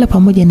wanakula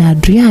pamoja na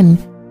Adrian,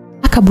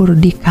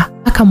 akaburudika,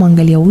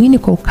 akamwangalia Winnie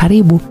kwa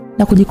ukaribu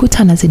na kujikuta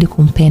anazidi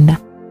kumpenda.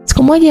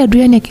 Siku moja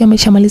Adrian akiwa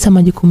ameshamaliza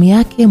majukumu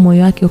yake,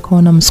 moyo wake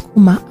ukaona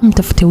msukuma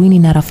amtafute Winnie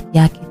na rafiki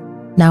yake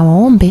na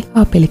waombe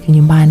awapeleke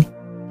nyumbani.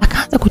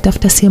 Akaanza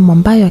kutafuta sehemu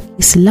ambayo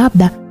akihisi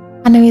labda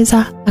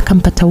anaweza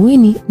akampata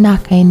Winnie, na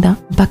akaenda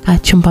mpaka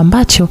chumba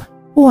ambacho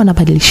huwa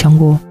anabadilisha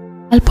nguo.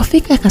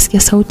 Alipofika akasikia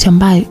sauti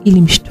ambayo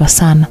ilimshtua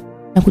sana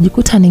na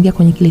kujikuta anaingia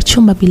kwenye kile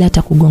chumba bila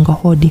hata kugonga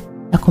hodi,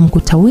 na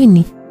kumkuta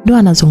Winnie ndo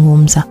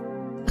anazungumza.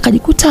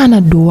 Akajikuta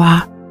ana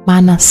dua,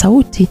 maana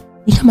sauti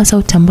ni kama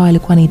sauti ambayo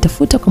alikuwa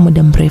anaitafuta kwa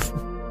muda mrefu.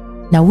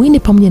 Na Winnie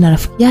pamoja na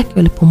rafiki yake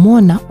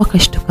walipomwona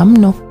wakashtuka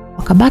mno,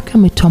 wakabaki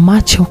wametoa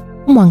macho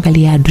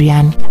kumwangalia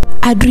Adrian.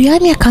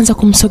 Adrian akaanza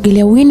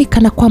kumsogelea Winnie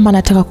kana kwamba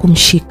anataka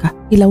kumshika,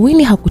 ila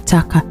Winnie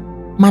hakutaka,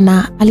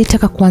 maana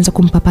alitaka kuanza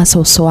kumpapasa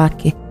uso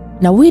wake.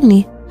 Na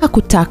Winnie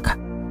hakutaka,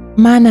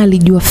 maana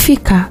alijua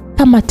fika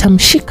kama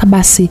atamshika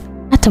basi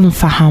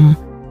atamfahamu.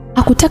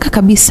 Hakutaka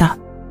kabisa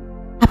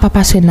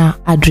apapaswe na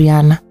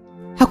Adriana.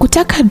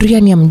 Hakutaka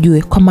Adrian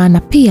amjue, kwa maana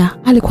pia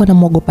alikuwa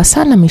anamuogopa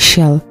sana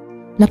Michelle.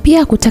 Na pia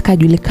hakutaka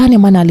ajulikane,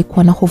 maana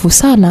alikuwa na hofu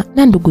sana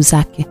na ndugu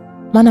zake,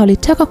 maana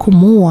walitaka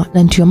kumuua,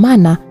 na ndio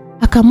maana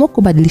akaamua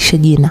kubadilisha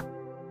jina.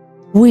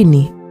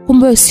 Winnie,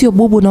 kumbe sio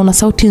bubu na una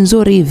sauti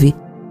nzuri hivi?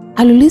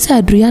 Aliuliza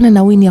Adriana,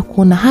 na Winnie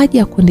hakuona haja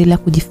ya kuendelea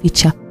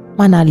kujificha,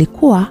 maana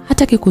alikuwa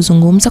hataki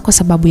kuzungumza kwa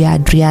sababu ya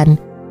Adrian.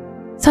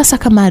 Sasa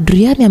kama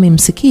Adrian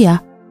amemsikia,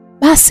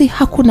 basi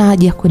hakuna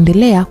haja ya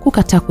kuendelea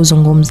kukataa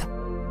kuzungumza.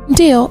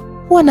 Ndio,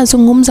 huwa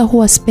nazungumza,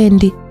 huwa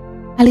spendi,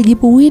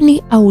 alijibu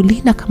Winnie au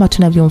Lina kama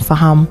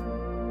tunavyomfahamu.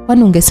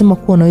 Kwani ungesema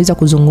kuwa unaweza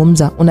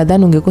kuzungumza,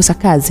 unadhani ungekosa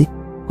kazi?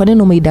 Kwa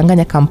nini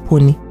umeidanganya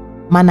kampuni?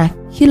 Maana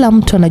kila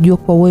mtu anajua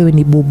kuwa wewe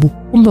ni bubu,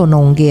 kumbe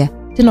unaongea,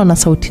 tena una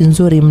sauti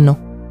nzuri mno,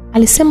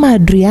 alisema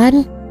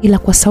Adrian, ila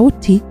kwa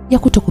sauti ya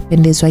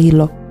kutokupendezwa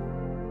hilo.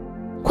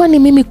 Kwani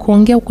mimi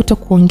kuongea au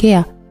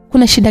kutokuongea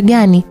kuna shida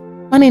gani?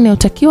 Maana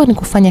inayotakiwa ni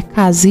kufanya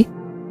kazi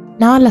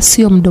na wala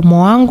sio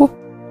mdomo wangu,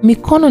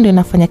 mikono ndio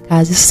inafanya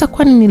kazi. Sasa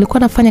kwani nilikuwa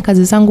nafanya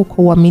kazi zangu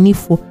kwa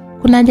uaminifu,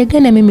 kuna haja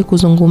gani ya mimi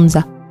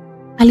kuzungumza?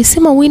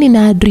 Alisema Winnie,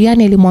 na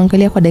Adrian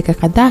alimwangalia kwa dakika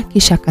kadhaa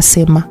kisha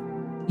akasema,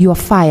 "You are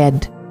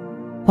fired."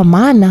 Kwa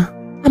maana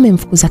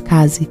amemfukuza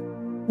kazi.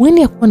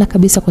 Winnie hakuona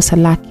kabisa kosa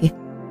lake.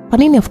 Kwa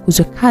nini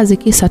afukuzwe kazi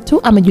kisa tu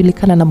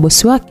amejulikana na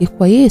bosi wake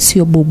kwa yeye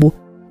sio bubu?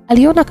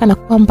 Aliona kana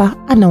kwamba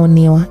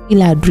anaonewa,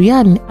 ila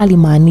Adrian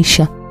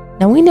alimaanisha.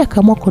 Na Winnie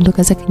akaamua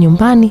kuondoka zake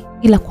nyumbani,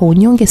 ila kwa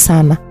unyonge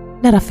sana.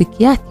 Na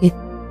rafiki yake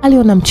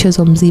aliona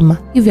mchezo mzima,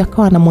 hivyo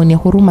akawa anamwonea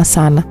huruma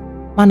sana,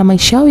 maana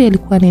maisha yao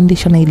yalikuwa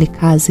yanaendeshwa na ile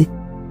kazi.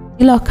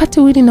 Ila wakati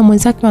Winnie na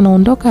mwenzake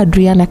wanaondoka,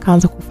 Adrian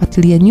akaanza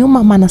kufuatilia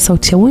nyuma, maana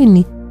sauti ya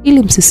Winnie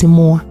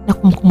ilimsisimua na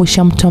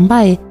kumkumbusha mtu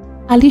ambaye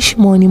aliishi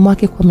moyoni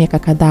mwake kwa miaka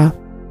kadhaa.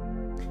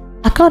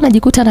 Akawa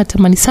anajikuta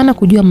anatamani sana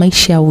kujua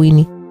maisha ya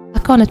Winnie.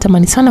 Akawa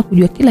anatamani sana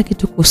kujua kila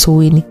kitu kuhusu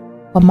Winnie,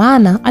 kwa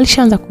maana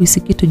alishaanza kuhisi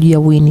kitu juu ya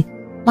Winnie.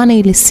 Maana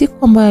ile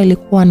siku ambayo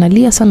alikuwa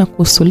analia sana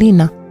kuhusu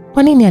Lina,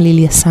 kwa nini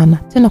alilia sana,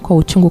 tena kwa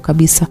uchungu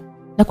kabisa?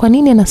 Na kwa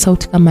nini ana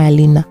sauti kama ya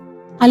Lina?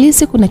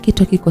 Alihisi kuna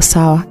kitu kiko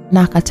sawa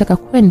na akataka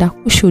kwenda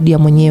kushuhudia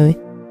mwenyewe.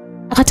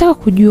 Akataka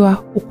kujua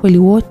ukweli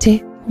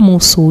wote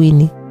kuhusu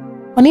Winnie.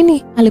 Kwa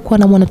nini alikuwa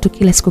anamwona tu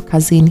kila siku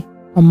kazini?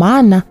 Kwa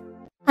maana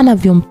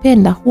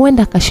anavyompenda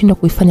huenda akashindwa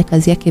kuifanya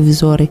kazi yake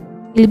vizuri.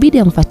 Ilibidi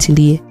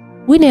amfuatilie.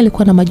 Winnie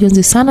alikuwa na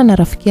majonzi sana na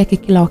rafiki yake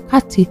kila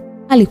wakati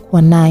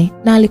alikuwa naye,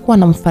 na alikuwa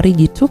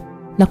anamfariji tu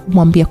na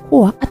kumwambia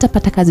kuwa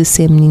atapata kazi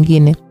sehemu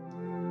nyingine,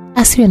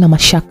 asiwe na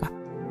mashaka.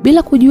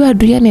 Bila kujua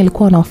Adrian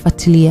alikuwa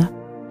anawafuatilia.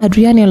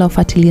 Adrian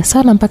aliwafuatilia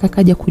sana mpaka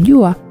kaja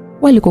kujua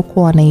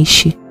walikokuwa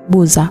wanaishi,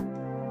 Buza,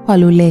 kwa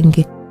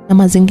Lulenge, na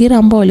mazingira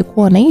ambao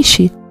walikuwa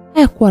wanaishi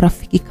hayakuwa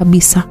rafiki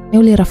kabisa. Na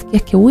yule rafiki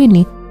yake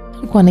Winnie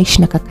alikuwa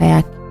anaishi na kaka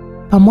yake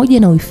pamoja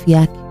na wifi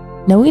yake,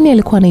 na Winnie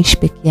alikuwa anaishi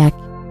peke yake.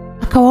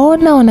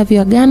 Akawaona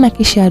wanavyoagana,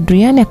 kisha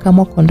Adrian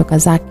akaamua kuondoka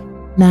zake,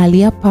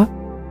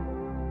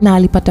 na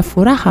alipata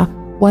furaha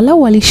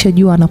walau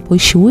alishajua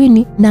anapoishi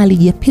Winnie, na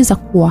alijiapiza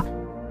kuwa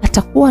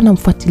atakuwa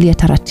anamfuatilia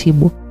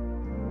taratibu.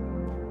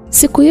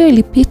 Siku hiyo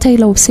ilipita,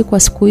 ila usiku wa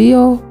siku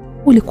hiyo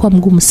ulikuwa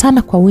mgumu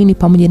sana kwa Winnie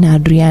pamoja na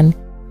Adrian.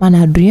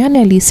 Maana Adrian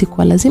alihisi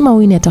kuwa lazima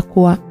Winnie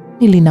atakuwa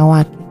ni Lina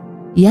wake.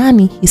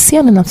 Yaani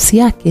hisia na nafsi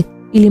yake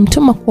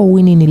ilimtuma kuwa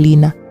Winnie ni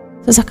Lina.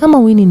 Sasa kama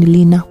Winnie ni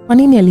Lina, kwa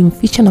nini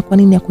alimficha na kwa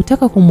nini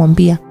hakutaka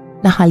kumwambia,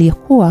 na hali ya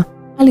kuwa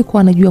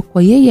alikuwa anajua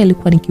kuwa yeye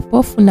alikuwa ni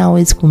kipofu na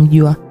hawezi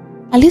kumjua?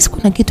 Alihisi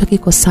kuna kitu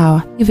kiko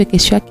sawa. Hivyo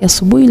kesho yake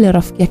asubuhi ile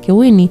rafiki yake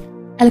Winnie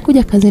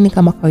alikuja kazini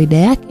kama kawaida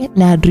yake,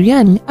 na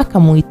Adrian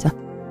akamuita.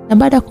 Na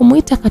baada ya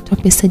kumuita akatoa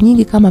pesa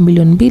nyingi kama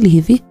 2,000,000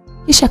 hivi,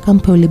 kisha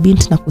akampa yule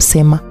binti na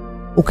kusema,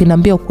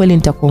 "Ukiniambia ukweli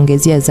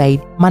nitakuongezea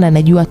zaidi, maana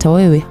najua hata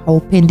wewe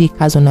haupendi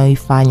kazi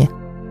unayoifanya."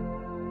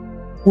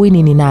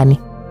 "Winnie ni nani?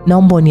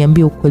 Naomba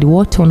uniambie ukweli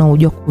wote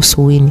unaojua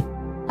kuhusu Winnie,"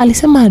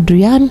 alisema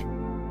Adrian,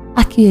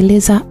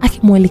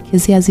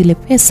 akimuelekezea zile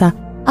pesa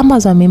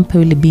ambazo amempa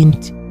yule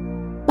binti.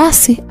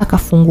 Basi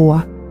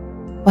akafungua.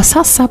 Kwa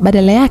sasa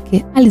badala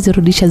yake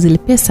alizirudisha zile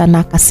pesa na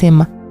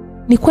akasema,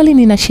 "Ni kweli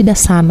nina shida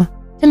sana.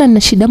 Tena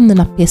nina shida mno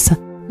na pesa,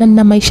 na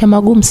nina maisha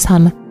magumu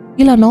sana.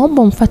 Ila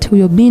naomba umfuate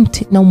huyo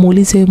binti na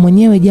umuulize wewe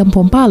mwenyewe jambo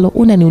ambalo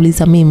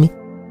unaniuliza mimi.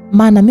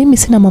 Maana mimi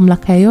sina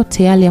mamlaka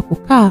yoyote yale ya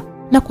kukaa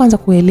na kuanza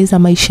kueleza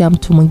maisha ya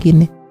mtu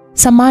mwingine.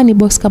 Samahani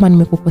boss kama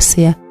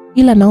nimekukosea,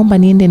 ila naomba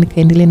niende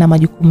nikaendelee na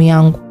majukumu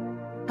yangu."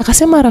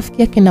 Akasema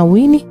rafiki yake na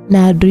Winnie,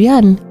 na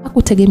Adrian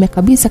hakutegemea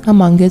kabisa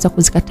kama angeweza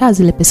kuzikataa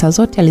zile pesa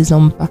zote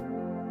alizompa.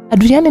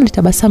 Adrian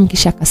alitabasamu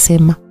kisha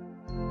akasema,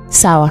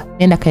 "Sawa,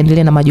 nenda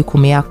kaendelee na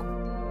majukumu yako."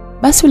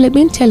 Basi yule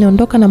binti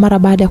aliondoka, na mara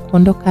baada ya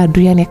kuondoka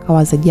Adrian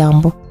akawaza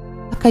jambo.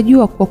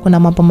 Akajua kuwa kuna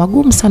mambo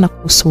magumu sana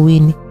kuhusu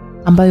Winnie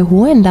ambayo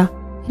huenda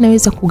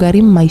inaweza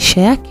kugharimu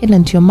maisha yake, na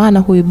ndio maana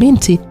huyu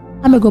binti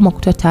amegoma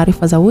kutoa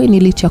taarifa za Winnie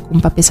licha ya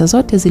kumpa pesa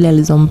zote zile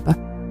alizompa.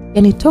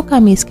 Yaani toka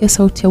ameisikia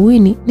sauti ya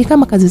Winnie ni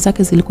kama kazi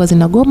zake zilikuwa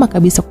zinagoma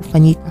kabisa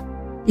kufanyika.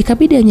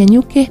 Ikabidi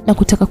anyanyuke na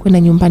kutaka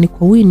kwenda nyumbani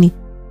kwa Winnie,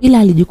 ila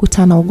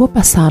alijikuta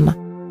anaogopa sana,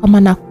 kwa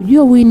maana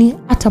hakujua Winnie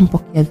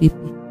atampokea vipi.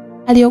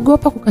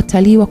 Aliogopa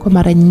kukataliwa kwa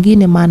mara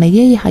nyingine, maana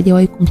yeye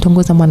hajawahi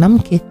kumtongoza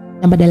mwanamke,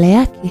 na badala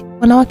yake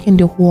wanawake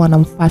ndio huwa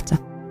wanamfuata.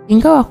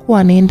 Ingawa kuwa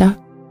anaenda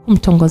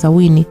kumtongoza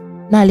Winnie,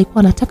 na alikuwa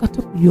anataka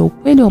tu kujua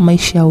ukweli wa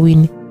maisha ya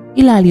Winnie,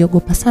 ila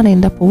aliogopa sana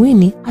endapo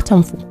Winnie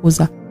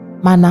atamfukuza,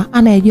 maana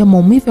anayejua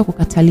maumivu ya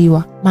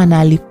kukataliwa, maana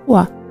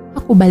alikuwa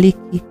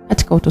hakubaliki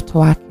katika utoto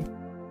wake.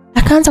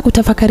 Akaanza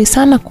kutafakari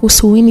sana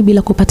kuhusu Winnie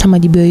bila kupata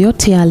majibu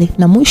yoyote yale,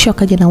 na mwisho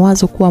akaja na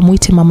wazo kuwa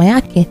muite mama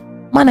yake,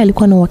 maana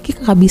alikuwa na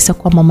uhakika kabisa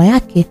kwa mama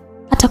yake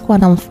atakuwa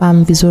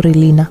anamfahamu vizuri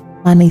Lina,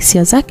 maana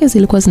hisia zake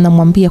zilikuwa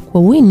zinamwambia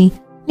kuwa Winnie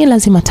ni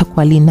lazima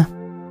atakuwa Lina.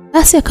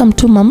 Basi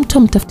akamtuma mtu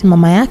amtafute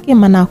mama yake,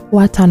 maana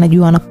hakuwa hata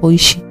anajua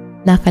anapoishi,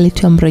 na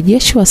akaletea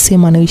mrejesho wa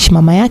sehemu anayoishi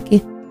mama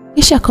yake.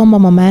 Kisha akaomba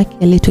mama yake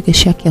aletwe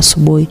kesho yake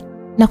asubuhi.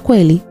 Na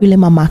kweli yule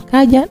mama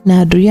akaja, na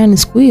Adrian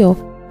siku hiyo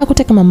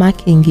hakutaka mama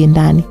yake aingie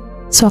ndani.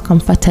 So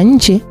akamfuata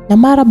nje, na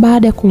mara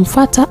baada ya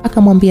kumfuata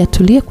akamwambia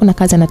tulie, kuna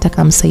kazi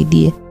anataka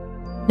amsaidie.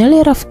 Na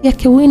yule rafiki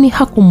yake Winnie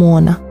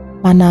hakumuona,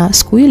 maana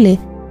siku ile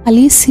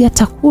alihisi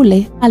hata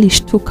kule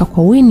alishtuka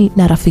kwa Winnie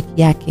na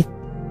rafiki yake.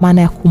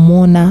 Maana ya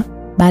kumuona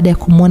baada ya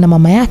kumuona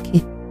mama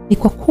yake ni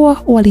kwa kuwa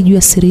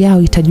walijua siri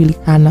yao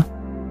itajulikana.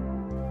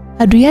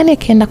 Adrian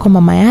akaenda kwa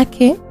mama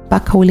yake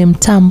mpaka ule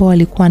mtambo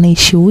alikuwa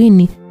anaishi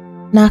Winnie,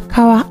 na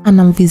akawa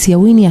anamvizia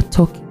Winnie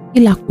atoke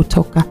ila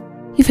kutoka.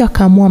 Hivyo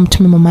akaamua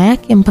mtume mama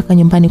yake mpaka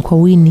nyumbani kwa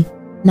Winnie,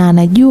 na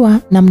anajua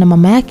namna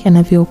mama yake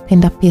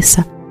anavyopenda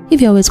pesa,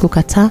 hivyo hawezi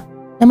kukataa.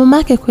 Na mama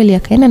yake kweli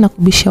akaenda na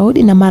kubisha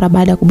hodi, na mara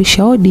baada ya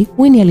kubisha hodi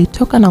Winnie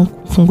alitoka na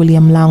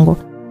kumfungulia mlango.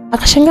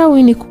 Akashangaa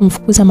Winnie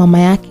kumfukuza mama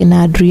yake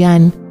na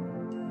Adrian.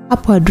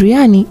 Hapo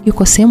Adrian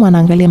yuko sehemu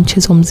anaangalia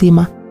mchezo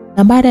mzima,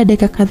 na baada ya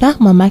dakika kadhaa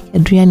mama yake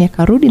Adrian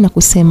akarudi na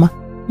kusema,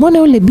 "Mbona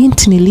yule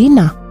binti ni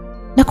Lina?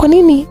 Na kwa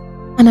nini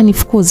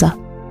ananifukuza?"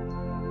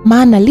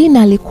 Maana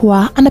Lina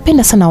alikuwa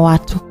anapenda sana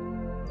watu.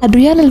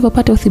 Adrian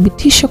alipopata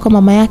uthibitisho kwa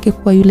mama yake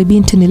kuwa yule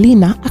binti ni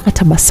Lina,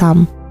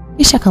 akatabasamu.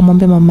 Kisha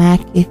akamwambia mama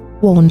yake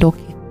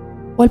waondoke.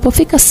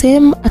 Walipofika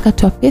sehemu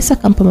akatoa pesa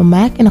akampa mama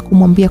yake na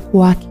kumwambia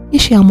kuwa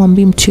hakikisha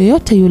hamwambii mtu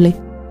yoyote yule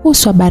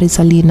kuhusu habari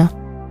za Lina.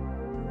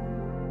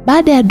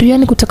 Baada ya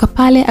Adrian kutoka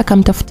pale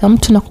akamtafuta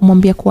mtu na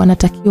kumwambia kuwa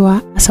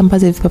anatakiwa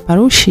asambaze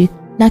vipeperushi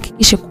na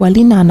hakikisha kuwa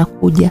Lina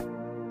anakuja.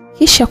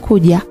 Kisha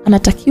kuja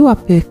anatakiwa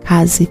apewe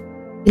kazi,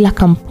 ila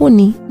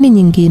kampuni ni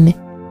nyingine.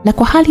 Na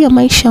kwa hali ya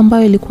maisha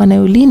ambayo ilikuwa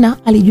nayo Lina,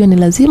 alijua ni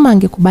lazima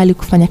angekubali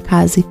kufanya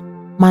kazi,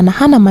 maana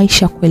hana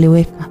maisha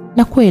kueleweka.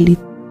 Na kweli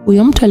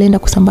huyo mtu alienda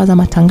kusambaza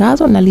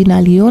matangazo, na Lina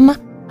aliona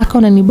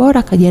akaona ni bora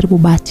akajaribu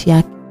bahati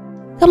yake.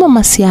 Kama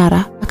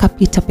masiara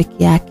akapita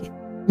peke yake,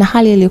 na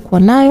hali aliyokuwa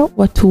nayo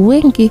watu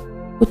wengi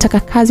hutaka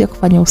kazi ya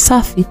kufanya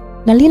usafi,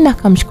 na Lina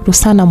akamshukuru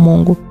sana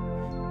Mungu.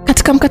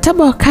 Katika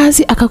mkataba wa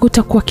kazi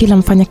akakuta kuwa kila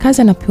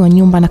mfanyakazi anapewa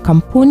nyumba na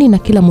kampuni, na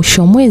kila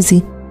mwisho wa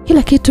mwezi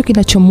kila kitu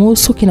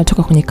kinachomhusu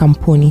kinatoka kwenye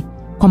kampuni,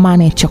 kwa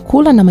maana ya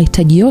chakula na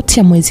mahitaji yote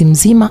ya mwezi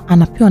mzima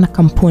anapewa na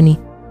kampuni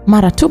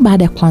mara tu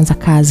baada ya kuanza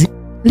kazi.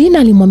 Lina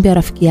alimwambia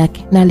rafiki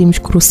yake na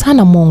alimshukuru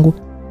sana Mungu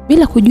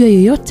bila kujua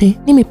yoyote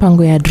ni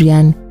mipango ya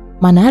Adrian,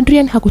 maana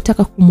Adrian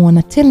hakutaka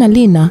kumuona tena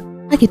Lina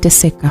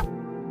akiteseka.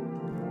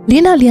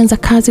 Lina alianza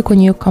kazi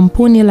kwenye hiyo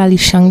kampuni, la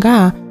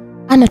alishangaa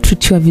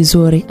anatritiwa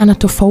vizuri, ana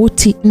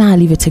tofauti na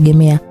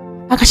alivyotegemea.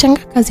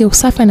 Akashangaa kazi ya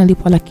usafi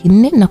analipwa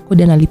 400 na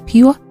kodi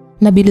analipiwa,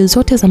 na bili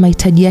zote za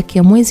mahitaji yake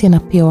ya mwezi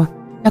anapewa.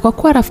 Na kwa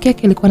kuwa rafiki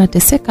yake alikuwa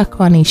anateseka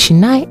akawa anaishi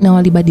naye, na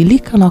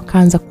walibadilika na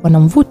wakaanza kuwa na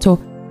mvuto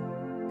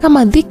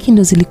kama dhiki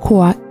ndo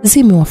zilikuwa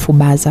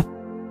zimewafubaza.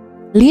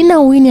 Lina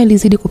Winnie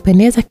alizidi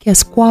kupendeza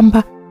kiasi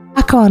kwamba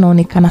akawa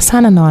anaonekana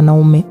sana na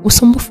wanaume.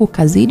 Usumbufu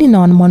ukazidi,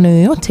 na mwana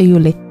yoyote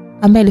yule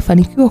ambaye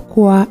alifanikiwa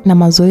kuwa na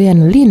mazoea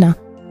na Lina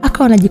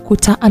akawa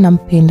anajikuta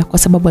anampenda kwa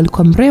sababu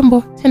alikuwa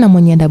mrembo tena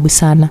mwenye adabu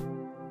sana.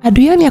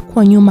 Adrian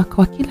yakuwa nyuma,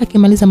 kwa kila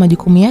akimaliza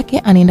majukumu yake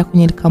anaenda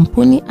kwenye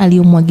kampuni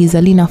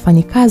aliyomwagiza Lina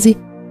afanye kazi,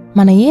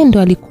 maana yeye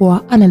ndo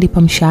alikuwa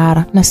analipa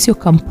mshahara na sio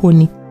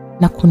kampuni.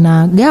 Na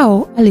kuna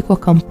gao alikuwa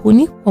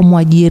kampuni kwa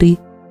mwajiri,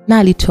 na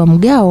alitoa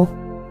mgao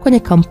kwenye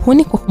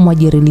kampuni kwa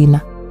kumwajiri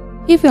Lina.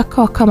 Hivyo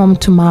akawa kama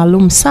mtu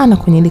maalum sana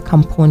kwenye ile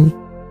kampuni.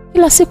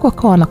 Kila siku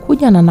akawa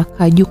anakuja na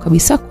anakaa juu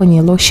kabisa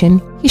kwenye lotion,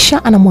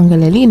 kisha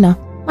anamwangalia Lina,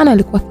 maana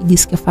alikuwa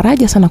akijisikia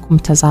faraja sana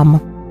kumtazama.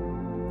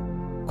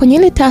 Kwenye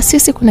ile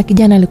taasisi kuna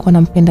kijana alikuwa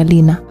anampenda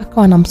Lina,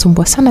 akawa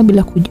anamsumbua sana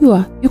bila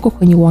kujua yuko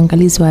kwenye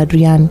uangalizi wa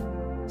Adrian.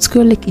 Siku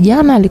ile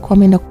kijana alikuwa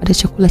ameenda kupata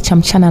chakula cha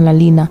mchana na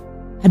Lina.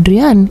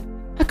 Adrian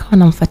akawa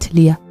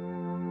anamfuatilia.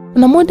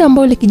 Kuna muda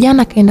ambao ile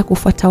kijana akaenda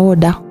kufuata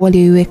oda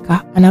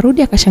walioiweka,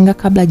 anarudi akashangaa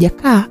kabla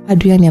hajakaa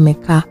Adrian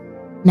amekaa,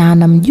 na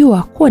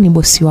anamjua kuwa ni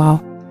bosi wao.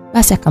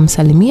 Basi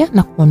akamsalimia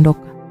na kuondoka.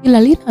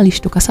 Ila Lina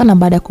alishtuka sana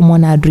baada ya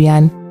kumwona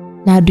Adrian,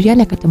 na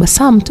Adrian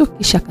akatabasamu tu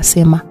kisha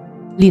akasema,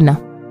 "Lina,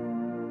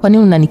 kwa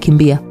nini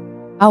unanikimbia?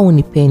 Au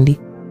unipendi?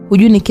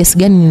 Hujui ni kiasi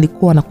gani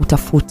nilikuwa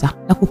nakutafuta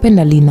na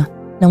kupenda Lina,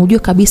 na hujue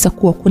kabisa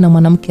kuwa kuna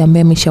mwanamke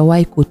ambaye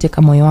ameshawahi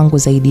kuteka moyo wangu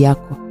zaidi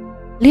yako."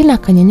 Lina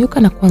akanyanyuka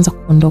na kuanza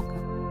kuondoka.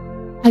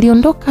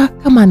 Aliondoka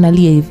kama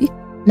analia hivi,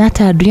 na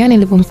hata Adrian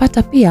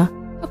alipomfuata pia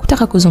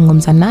hakutaka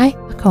kuzungumza naye,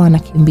 akawa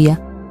anakimbia.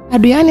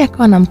 Adrian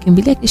akawa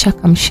anamkimbilia kisha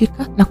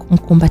akamshika na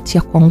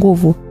kumkumbatia kwa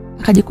nguvu,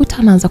 akajikuta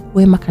anaanza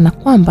kuhema kana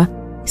kwamba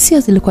hisia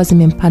zilikuwa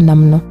zimempanda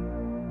mno.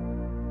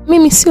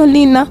 "Mimi sio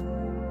Lina.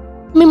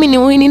 Mimi ni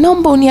Winnie,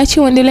 naomba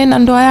uniachie uendelee na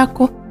ndoa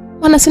yako.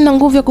 Maana sina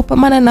nguvu ya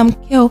kupambana na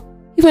mkeo.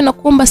 Hivyo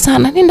nakuomba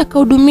sana, nenda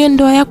kahudumie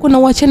ndoa yako na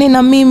uachane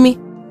na mimi."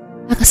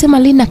 Akasema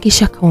Lina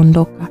kisha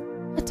kaondoka.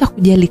 Hata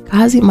kujali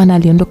kazi, maana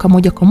aliondoka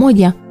moja kwa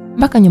moja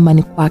mpaka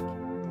nyumbani kwake.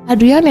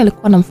 Adrian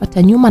alikuwa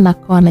anamfuata nyuma na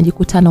akawa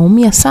anajikuta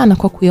anaumia sana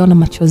kwa kuyaona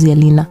machozi ya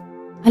Lina.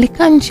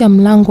 Alikaa nje ya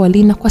mlango wa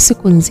Lina kwa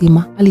siku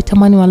nzima.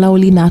 Alitamani walau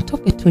Lina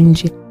atoke tu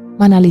nje,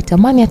 maana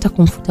alitamani hata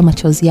kumfuta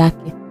machozi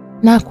yake.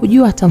 na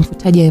kujua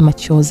atamfutaje ya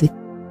machozi.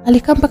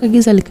 Alikaa mpaka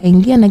giza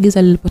likaingia, na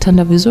giza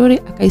lilipotanda vizuri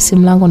akahisi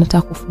mlango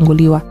unataka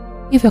kufunguliwa.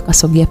 Hivyo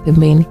akasogea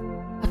pembeni.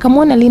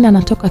 Akamwona Lina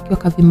anatoka akiwa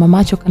kavimba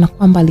macho kana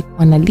kwamba alikuwa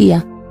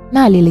analia,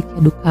 na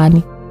alielekea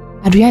dukani.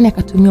 Adrian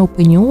akatumia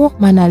upenyo huo,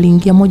 maana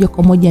aliingia moja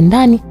kwa moja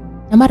ndani,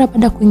 na mara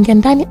baada ya kuingia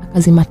ndani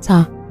akazima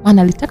taa,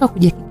 maana alitaka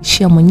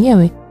kujihakikishia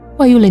mwenyewe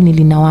kwa yule ni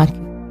Lina wake.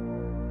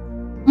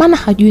 Maana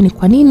hajui ni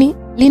kwa nini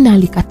Lina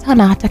alikataa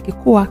na hataki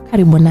kuwa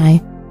karibu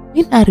naye.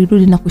 Lina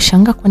alirudi na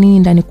kushangaa kwa nini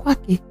ndani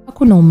kwake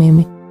hakuna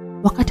umeme.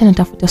 Wakati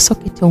anatafuta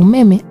socket ya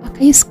umeme,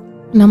 akahisi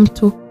kuna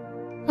mtu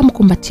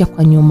kamkumbatia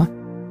kwa nyuma.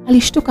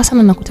 Alishtuka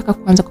sana na kutaka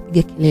kuanza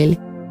kupiga kelele,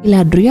 ila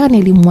Adrian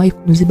alimwahi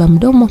kumziba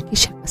mdomo,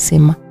 kisha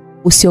akasema,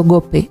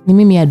 "Usiogope, ni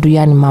mimi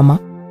Adrian mama."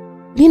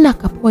 Lina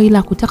akapoa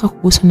ila kutaka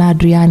kuguswa na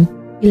Adrian,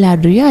 ila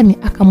Adrian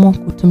akaamua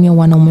kutumia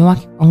wanaume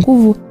wake kwa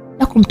nguvu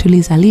na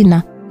kumtuliza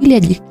Lina ili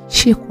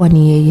ajihakikishie kuwa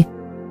ni yeye.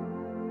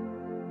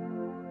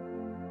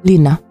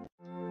 "Lina,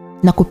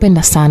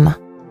 nakupenda sana."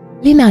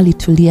 Lina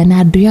alitulia na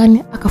Adrian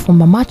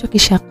akafumba macho,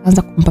 kisha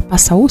akaanza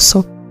kumpapasa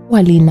uso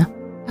wa Lina.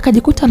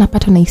 Akajikuta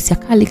anapata na hisia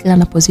kali kila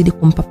anapozidi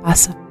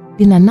kumpapasa.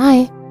 Lina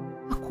naye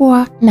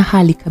hakuwa na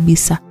hali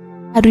kabisa.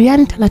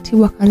 Adrian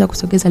taratibu akaanza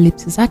kusogeza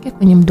lips zake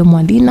kwenye mdomo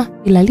wa Lina,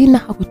 ila Lina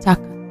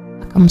hakutaka.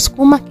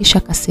 Akamsukuma kisha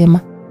akasema,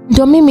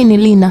 "Ndio mimi ni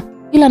Lina,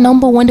 ila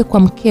naomba uende kwa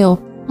mkeo,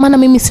 maana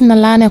mimi sina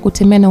laana ya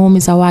kutembea na waume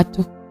za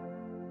watu."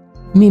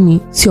 "Mimi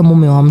sio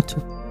mume wa mtu,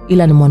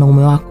 ila ni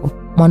mwanaume wako.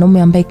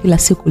 Mwanaume ambaye kila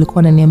siku ulikuwa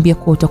unaniambia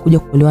kuwa utakuja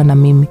kuolewa na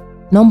mimi.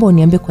 Naomba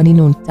uniambie kwa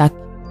nini unitaki,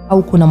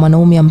 au kuna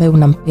mwanaume ambaye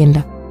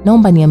unampenda.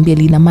 Naomba niambie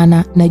Lina,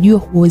 maana najua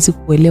huwezi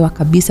kuelewa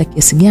kabisa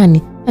kiasi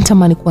gani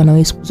natamani kuwa na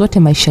wewe siku zote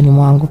maishani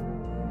mwangu."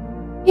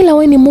 "Ila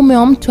wewe ni mume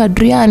wa mtu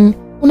Adrian,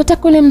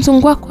 unataka ule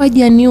mzungu wako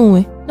aje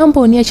aniue.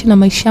 Naomba uniache na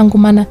maisha yangu,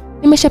 maana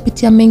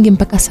nimeshapitia mengi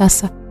mpaka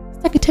sasa.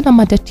 Sitaki tena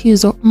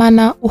matatizo,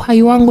 maana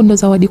uhai wangu ndo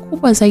zawadi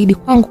kubwa zaidi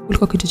kwangu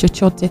kuliko kitu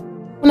chochote.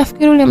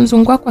 Unafikiri ule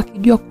mzungu wako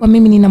akijua kuwa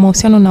mimi nina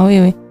mahusiano na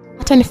wewe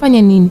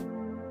atanifanya nini?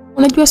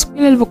 Unajua siku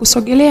ile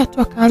alivyokusogelea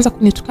tu akaanza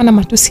kunitukana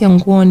matusi ya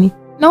nguoni.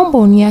 Naomba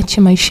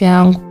uniache maisha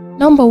yangu.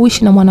 Naomba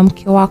uishi na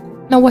mwanamke wako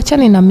na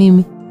uachane na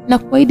mimi, na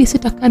kuahidi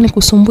sitakaa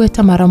nikusumbue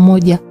hata mara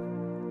moja."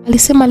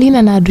 Alisema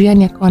Lina, na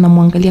Adrian akawa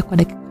anamwangalia kwa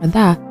dakika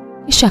kadhaa,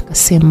 kisha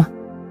akasema,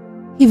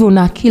 "Hivi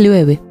una akili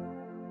wewe?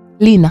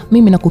 Lina,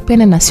 mimi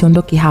nakupenda na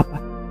siondoki hapa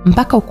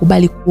mpaka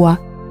ukubali kuwa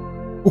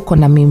uko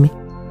na mimi."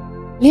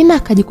 Lina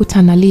akajikuta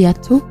analia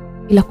tu,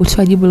 ila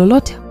kutoa jibu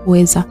lolote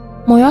hakuweza.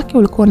 Moyo wake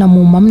ulikuwa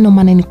unamuuma mno,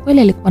 maana ni kweli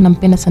alikuwa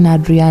anampenda sana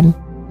Adrian,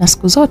 na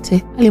siku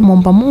zote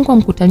alimwomba Mungu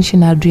amkutanishe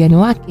na Adrian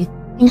wake,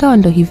 ingawa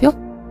ndio hivyo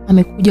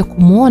amekuja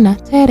kumuona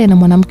tayari na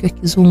mwanamke wa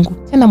kizungu,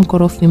 tena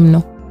mkorofi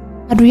mno.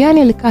 Adrian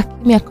alikaa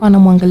kimya akawa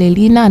anamwangalia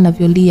Lina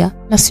anavyolia,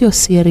 na sio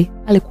siri,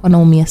 alikuwa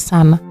anaumia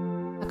sana.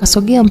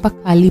 Akasogea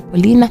mpaka alipo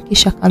Lina,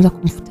 kisha akaanza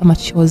kumfuta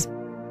machozi.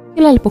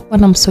 Kila alipokuwa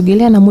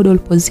anamsogelea na muda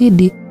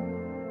ulipozidi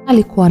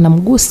alikuwa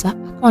anamgusa,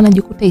 akawa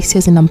anajikuta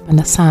hisia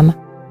zinampanda sana,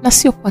 na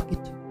sio kwake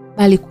tu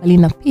bali kwa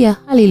Lina pia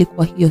hali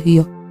ilikuwa hiyo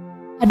hiyo.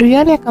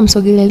 Adrian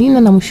akamsogelea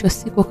Lina na mwisho wa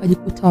siku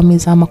akajikuta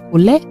wamezama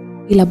kule,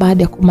 ila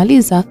baada ya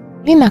kumaliza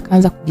Lina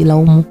akaanza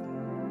kujilaumu.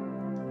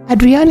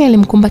 Adrian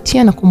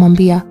alimkumbatia na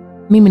kumwambia,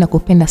 "Mimi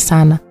nakupenda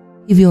sana,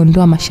 hivyo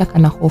ondoa mashaka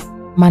na hofu,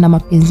 maana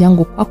mapenzi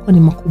yangu kwako ni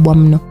makubwa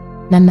mno,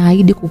 na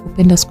naahidi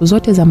kukupenda siku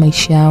zote za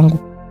maisha yangu,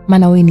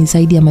 maana wewe ni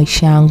zaidi ya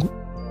maisha yangu.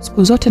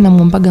 Siku zote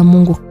namuombaga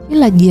Mungu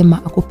kila jema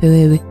akupe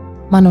wewe,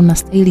 maana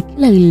unastahili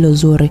kila lililo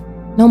zuri.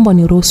 Naomba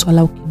niruhusu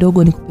walau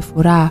kidogo nikupe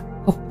furaha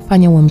kwa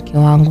kufanya uwe mke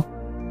wangu.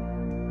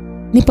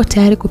 Nipo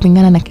tayari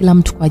kupingana na kila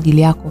mtu kwa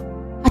ajili yako,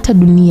 hata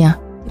dunia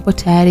nipo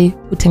tayari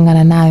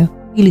kutengana nayo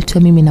ili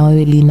tuwe mimi na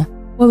wewe Lina.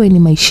 Wewe ni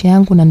maisha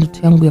yangu na ndoto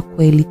yangu ya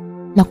kweli.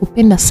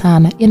 Nakupenda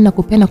sana, yaani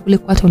nakupenda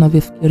kuliko hata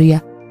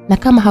unavyofikiria. Na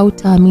kama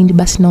hautaamini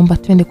basi naomba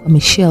twende kwa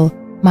Michelle,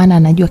 maana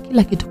anajua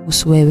kila kitu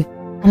kuhusu wewe.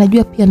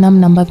 Anajua pia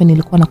namna ambavyo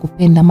nilikuwa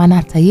nakupenda, maana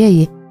hata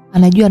yeye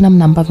anajua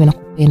namna ambavyo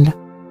nakupenda."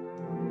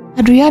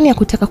 Adrian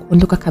hakutaka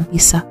kuondoka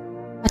kabisa.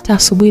 Hata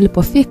asubuhi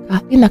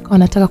ilipofika, Lina akawa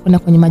anataka kwenda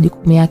kwenye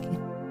majukumu yake.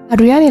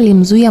 Adrian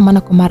alimzuia,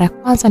 maana kwa mara ya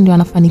kwanza ndio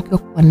anafanikiwa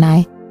kuwa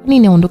naye. Kwa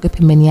nini aondoke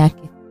pembeni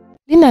yake?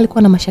 Lina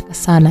alikuwa na mashaka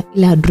sana,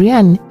 ila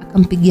Adrian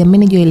akampigia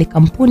manager ile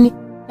kampuni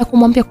na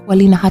kumwambia kuwa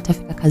Lina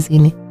hatafika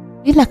kazini.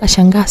 Lina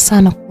akashangaa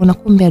sana kuona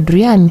kumbe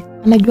Adrian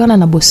anajuana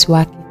na bosi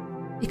wake.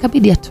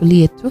 Ikabidi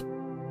atulie tu.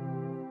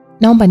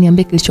 "Naomba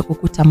niambie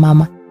kilichokukuta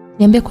mama.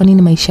 Niambie kwa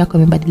nini maisha yako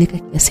yamebadilika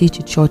kiasi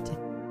hicho chote."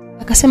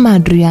 Akasema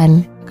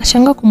Adrian.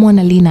 Akashangaa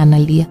kumwona Lina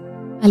analia.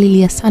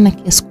 Alilia sana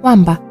kiasi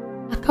kwamba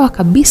akawa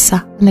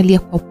kabisa analia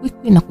kwa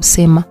upweke na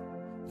kusema,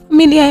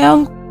 Familia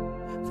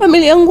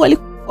yangu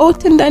walikufa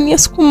wote ndani ya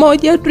siku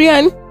moja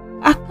Adrian.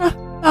 Aka,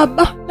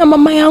 baba na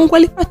mama yangu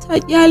walipata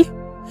ajali,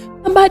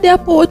 na baada ya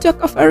hapo wote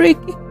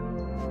wakafariki.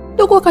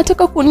 Ndugu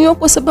wakataka kunioa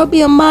kwa sababu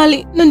ya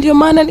mali, na ndio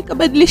maana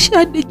nikabadilisha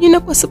hadi jina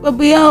kwa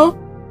sababu yao.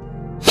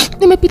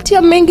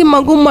 Nimepitia mengi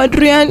magumu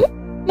Adrian.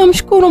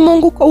 Namshukuru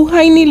Mungu kwa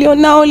uhai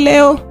nilionao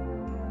leo."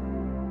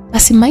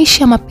 Basi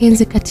maisha ya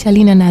mapenzi kati ya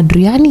Lina na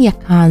Adrian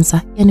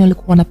yakaanza. Yaani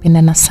walikuwa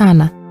wanapendana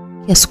sana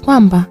kiasi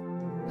kwamba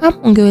kama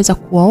ungeweza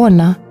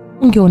kuwaona,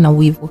 ungeona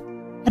wivu.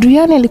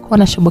 Adrian alikuwa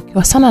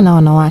anashobokewa sana na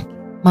wanawake,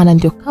 maana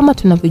ndio kama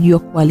tunavyojua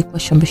kuwa alikuwa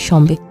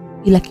shombe,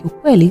 ila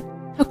kiukweli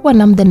hakuwa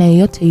na muda na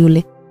yeyote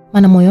yule,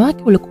 maana moyo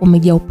wake ulikuwa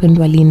umejaa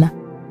upendo wa Lina.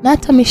 Na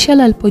hata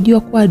Michelle alipojua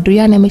kuwa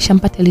Adrian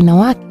ameshampata Lina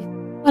wake,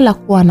 wala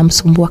kuwa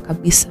anamsumbua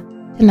kabisa.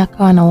 Tena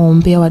akawa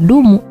anawaombea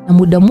wadumu, na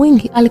muda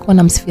mwingi alikuwa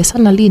anamsifia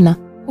sana Lina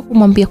kwa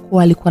kumwambia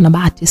kuwa alikuwa na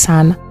bahati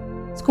sana.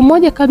 Siku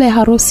moja kabla ya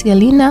harusi ya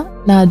Lina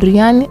na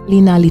Adrian,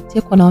 Lina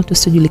alitekwa na watu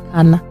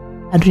wasiojulikana.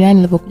 Adrian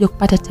alipokuja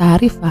kupata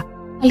taarifa,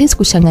 alihisi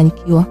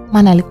kuchanganyikiwa,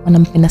 maana alikuwa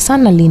anampenda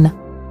sana Lina.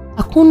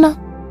 Hakuna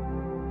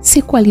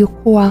siku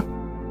aliyokuwa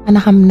ana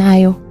hamu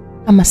nayo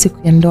kama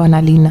siku ya ndoa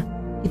na Lina.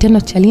 Kitendo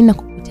cha Lina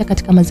kupitia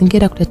katika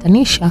mazingira ya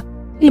kutatanisha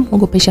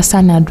ilimwogopesha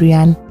sana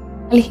Adrian.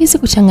 Alihisi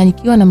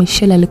kuchanganyikiwa na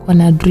Michelle alikuwa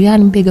na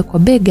Adrian bega kwa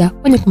bega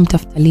kwenye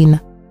kumtafuta Lina.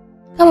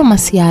 Kama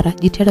masiara,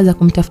 jitihada za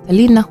kumtafuta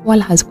Lina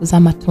wala hazikuzaa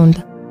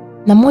matunda.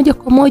 Na moja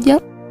kwa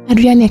moja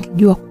Adrian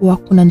akijua kuwa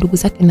kuna ndugu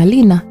zake na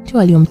Lina ndio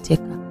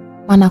waliomteka.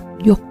 Maana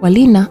kujua kuwa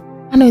Lina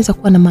anaweza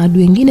kuwa na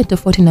maadui wengine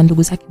tofauti na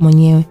ndugu zake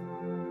mwenyewe,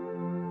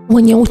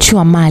 wenye uchu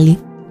wa mali.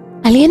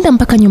 Alienda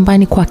mpaka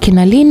nyumbani kwa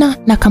kina Lina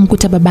na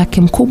akamkuta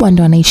babake mkubwa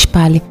ndo anaishi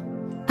pale.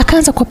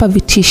 Akaanza kuwapa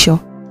vitisho,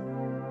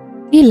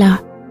 ila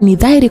ni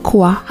dhahiri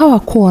kuwa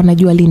hawakuwa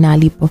wanajua Lina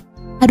alipo.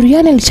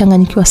 Adrian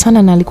alichanganyikiwa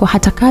sana na alikuwa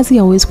hata kazi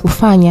hawezi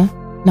kufanya,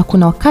 na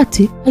kuna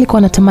wakati alikuwa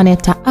anatamani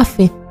hata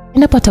afe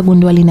endapo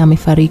atagundua Lina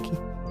amefariki.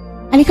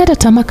 Alikata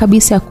tamaa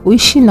kabisa ya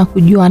kuishi na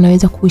kujua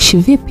anaweza kuishi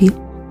vipi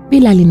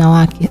bila Lina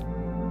wake.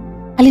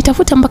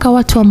 Alitafuta mpaka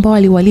watu ambao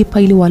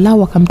aliwalipa ili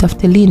walau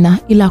wakamtafute Lina,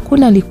 ila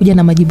hakuna alikuja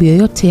na majibu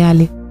yoyote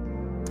yale.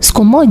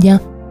 Siku moja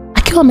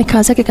akiwa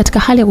amekaa zake katika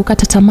hali ya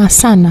kukata tamaa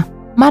sana,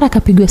 mara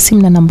akapigwa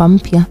simu na namba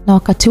mpya, na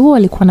wakati huo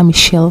alikuwa na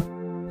Michelle.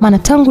 Maana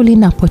tangu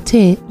Lina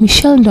apotee,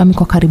 Michelle ndo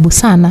amekuwa karibu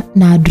sana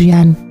na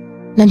Adrian,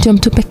 na ndio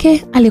mtu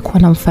pekee alikuwa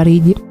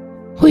anamfariji.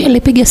 Huyu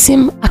alipiga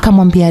simu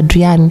akamwambia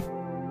Adrian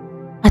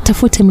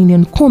atafute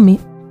milioni 10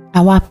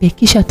 awape,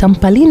 kisha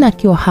atampa Lina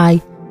akiwa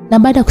hai, na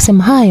baada ya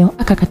kusema hayo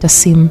akakata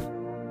simu.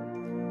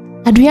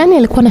 Adrian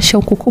alikuwa na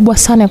shauku kubwa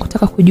sana ya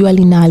kutaka kujua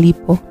Lina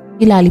alipo,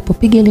 ila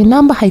alipopiga ile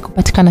namba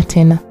haikupatikana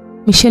tena.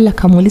 Michelle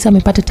akamuuliza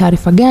amepata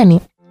taarifa gani,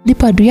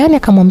 ndipo Adrian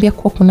akamwambia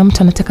kuwa kuna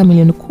mtu anataka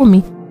milioni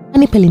 10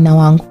 anipe Lina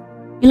wangu.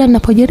 Ila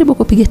ninapojaribu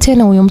kupiga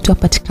tena huyo mtu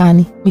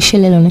hapatikani.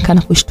 Michelle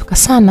alionekana kushtuka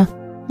sana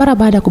mara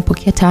baada ya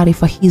kupokea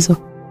taarifa hizo,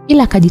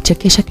 ila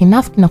akajichekesha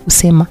kinafiki na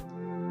kusema,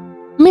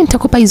 mimi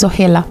nitakupa hizo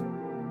hela,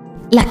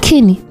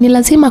 lakini ni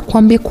lazima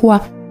kuambie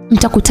kuwa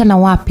mtakutana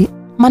wapi,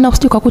 maana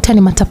usije kukuta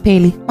ni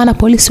matapeli, maana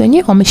polisi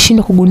wenyewe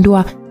wameshindwa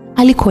kugundua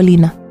aliko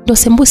Lina. Ndio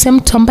sembuse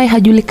mtu ambaye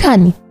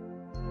hajulikani,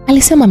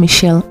 alisema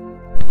Michelle.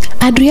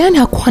 Adrian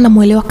hakuwa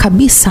anamuelewa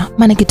kabisa,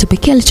 maana kitu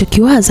pekee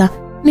alichokiwaza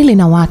ni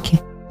Lina wake,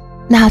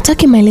 na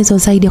hataki maelezo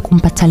zaidi ya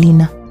kumpata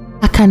Lina.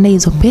 Akaandaa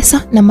hizo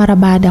pesa, na mara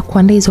baada ya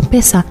kuandaa hizo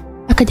pesa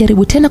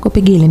akajaribu tena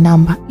kupiga ile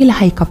namba, ila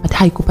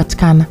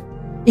haikupatikana.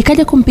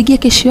 Ikaja kumpigia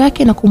kesho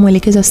yake na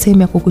kumuelekeza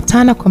sehemu ya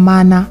kukutana, kwa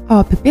maana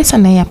awape pesa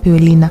na yeye apewe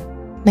Lina,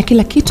 na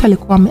kila kitu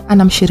alikuwa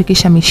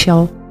anamshirikisha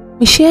Michelle.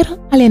 Michelle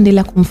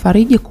aliendelea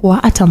kumfariji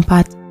kuwa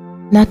atampata,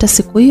 na hata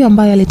siku hiyo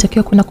ambayo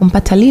alitakiwa kwenda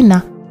kumpata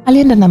Lina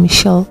alienda na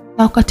Michelle,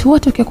 na wakati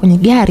wote wakiwa kwenye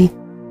gari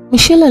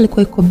Michelle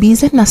alikuwa iko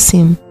busy na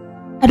simu.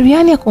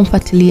 Adrian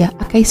akamfuatilia,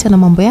 akaisa na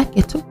mambo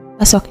yake tu.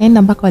 Basi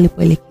wakaenda mpaka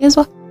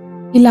walipoelekezwa,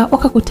 ila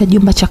wakakuta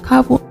jumba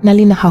chakavu na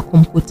Lina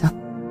hakumkuta.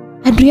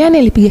 Adrian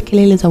alipiga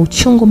kelele za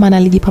uchungu, maana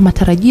alijipa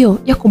matarajio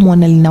ya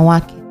kumuona Lina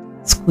wake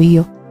siku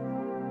hiyo.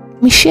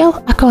 Michelle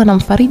akawa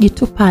anamfariji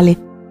tu pale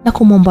na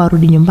kumwomba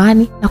arudi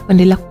nyumbani na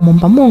kuendelea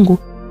kumwomba Mungu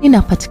Lina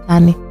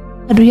apatikane.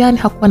 Adrian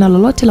hakuwa na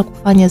lolote la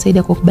kufanya zaidi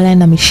ya kukubaliana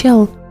na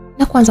Michelle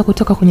na kuanza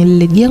kutoka kwenye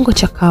lile jengo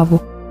chakavu.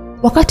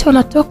 Wakati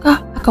wanatoka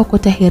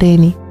akaokota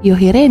hereni. Hiyo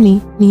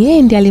hereni ni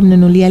yeye ndiye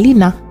alimnunulia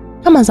Lina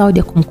kama zawadi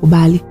ya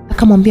kumkubali.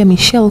 Akamwambia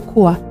Michelle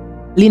kuwa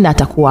Lina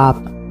atakuwa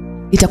hapa,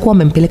 itakuwa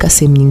amempeleka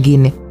sehemu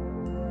nyingine.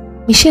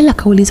 Michelle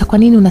akauliza kwa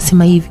nini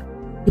unasema hivyo?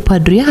 Ndipo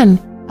Adrian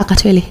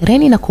akatoa ile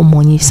hereni na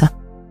kumuonyesha.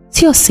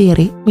 Sio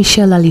siri,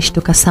 Michelle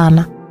alishtuka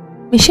sana.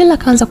 Michelle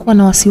akaanza kuwa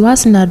na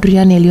wasiwasi, na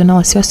Adrian aliona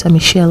wasiwasi wa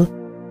Michelle,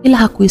 ila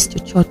hakuhisi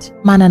chochote,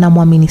 maana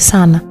anamwamini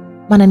sana,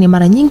 maana ni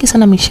mara nyingi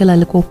sana Michelle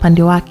alikuwa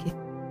upande wake.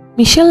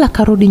 Michelle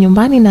akarudi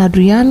nyumbani na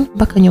Adrian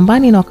mpaka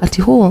nyumbani, na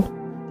wakati huo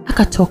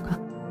akatoka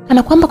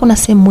kana kwamba kuna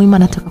sehemu muhimu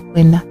anataka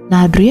kwenda,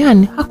 na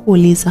Adrian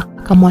hakuuliza,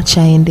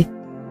 akamwacha aende.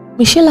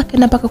 Michelle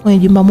akaenda mpaka kwenye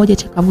jumba moja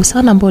chakavu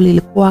sana ambalo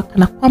lilikuwa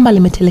kana kwamba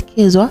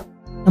limetelekezwa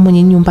na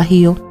mwenye nyumba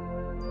hiyo.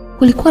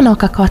 Kulikuwa na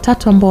wakaka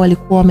watatu ambao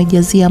walikuwa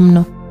wamejazia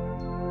mno.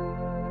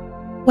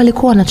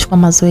 Walikuwa wanachukua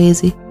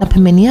mazoezi, na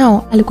pembeni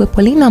yao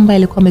alikuwa Lina ambaye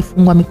alikuwa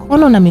amefungwa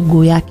mikono na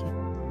miguu yake.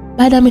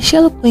 Baada ya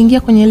Michelle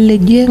kuingia kwenye lile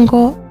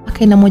jengo,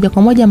 akaenda moja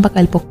kwa moja mpaka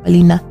alipokuwa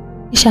Lina,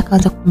 kisha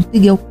akaanza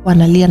kumpiga huku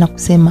analia na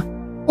kusema,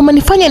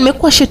 umenifanya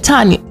nimekuwa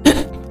shetani.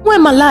 Wewe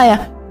malaya,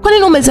 kwa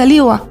nini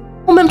umezaliwa?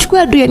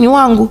 Umemchukua Adrian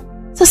wangu.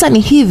 Sasa ni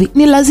hivi,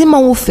 ni lazima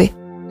ufe.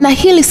 Na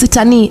hili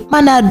sitanii,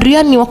 maana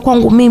Adrian ni wa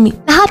kwangu mimi,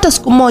 na hata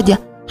siku moja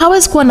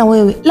hawezi kuwa na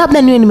wewe,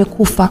 labda niwe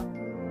nimekufa.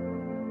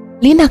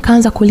 Lina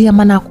akaanza kulia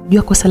maana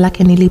hakujua kosa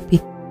lake ni lipi.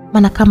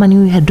 Maana kama ni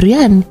huyu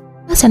Adrian,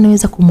 basi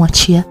anaweza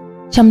kumwachia.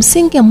 Cha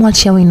msingi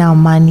amwache awe na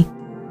amani.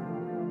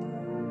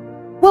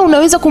 Wewe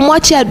unaweza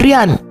kumwachia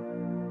Adrian,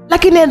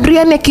 lakini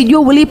Adrian akijua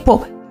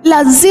ulipo,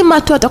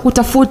 lazima tu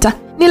atakutafuta.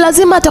 Ni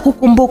lazima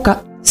atakukumbuka.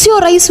 Sio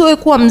rahisi wewe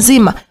kuwa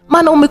mzima,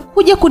 maana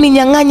umekuja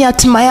kuninyang'anya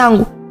hatima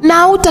yangu na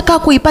hautakaa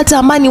kuipata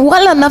amani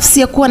wala nafsi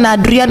ya kuwa na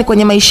Adrian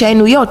kwenye maisha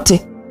yenu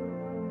yote.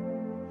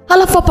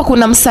 Halafu hapa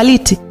kuna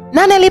msaliti.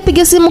 Nani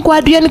alipiga simu kwa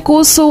Adrian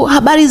kuhusu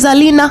habari za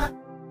Lina?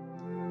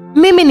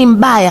 Mimi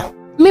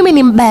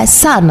ni mbaya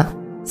sana.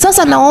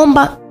 Sasa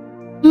naomba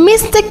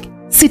mistake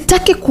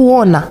sitaki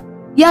kuona.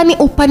 Yaani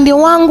upande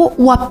wangu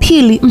wa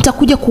pili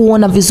mtakuja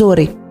kuona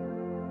vizuri.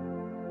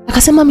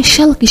 Akasema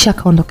Michelle kisha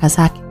akaondoka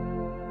zake.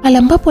 Pale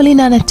ambapo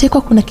Lina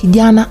anatekwa kuna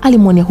kijana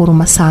alimwonea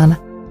huruma sana.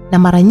 Na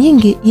mara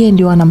nyingi yeye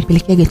ndio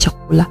anampelekea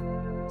chakula.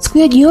 Siku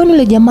ya jioni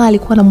yule jamaa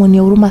alikuwa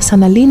anamwonea huruma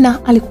sana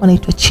Lina, alikuwa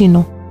anaitwa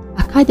Chino.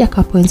 Akaja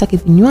akawapa wenzake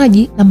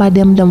vinywaji na baada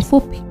ya muda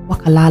mfupi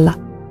wakalala.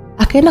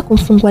 Akaenda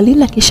kumfungua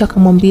Lina kisha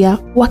akamwambia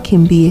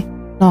wakimbie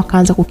na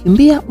wakaanza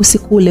kukimbia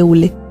usiku ule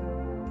ule.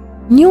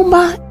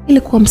 Nyumba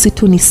ilikuwa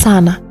msituni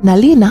sana na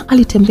Lina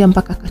alitembea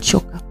mpaka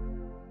akachoka.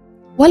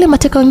 Wale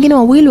mateka wengine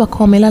wawili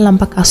wakawa wamelala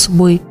mpaka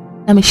asubuhi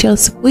na Michelle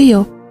siku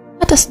hiyo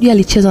hata sijui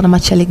alicheza na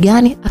machale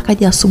gani.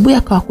 Akaja asubuhi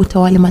akawakuta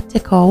wale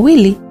mateka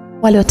wawili,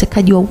 wale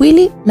watekaji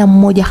wawili na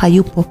mmoja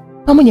hayupo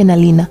pamoja na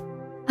Lina.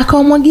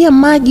 Akawamwagia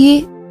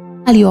maji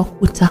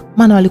aliyowakuta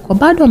maana walikuwa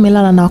bado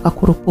wamelala na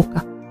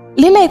wakakurupuka.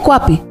 Lina iko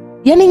wapi?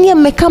 Yaani nyie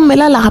mmekaa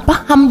mmelala hapa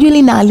hamjui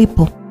Lina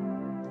alipo.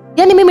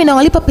 Yaani mimi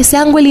nawalipa pesa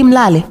yangu ili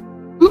mlale.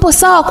 Mpo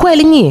sawa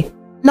kweli nyie?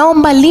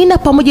 Naomba Lina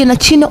pamoja na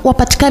Chino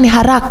wapatikane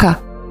haraka.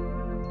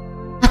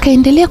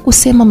 Akaendelea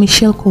kusema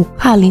Michelle kwa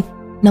ukali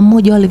na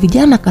mmoja wale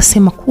vijana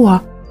akasema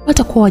kuwa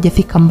watakuwa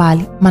hawajafika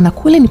mbali maana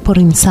kule ni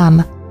porini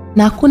sana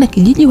na hakuna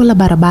kijiji wala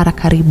barabara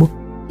karibu.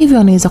 Hivyo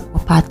wanaweza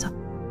kuwapata.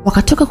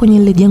 Wakatoka kwenye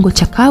ile jengo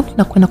chakavu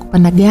na kwenda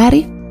kupanda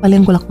gari kwa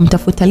lengo la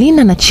kumtafuta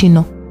Lina na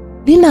Chino.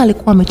 Lina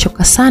alikuwa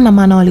amechoka sana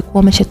maana walikuwa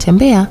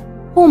wameshatembea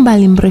kwa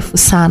umbali mrefu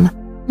sana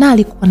na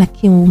alikuwa na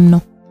kiu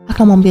mno.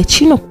 Akamwambia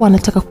Chino kuwa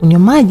anataka kunywa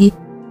maji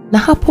na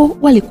hapo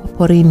walikuwa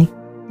porini.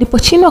 Ndipo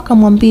Chino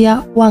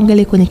akamwambia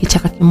waangalie kwenye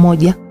kichaka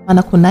kimoja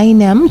maana kuna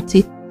aina ya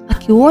mti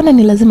akiuona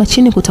ni lazima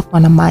chini kutakuwa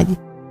na maji.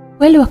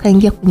 Kweli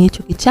wakaingia kwenye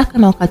hicho kichaka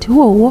na wakati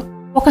huo huo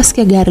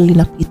wakasikia gari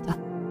linapita.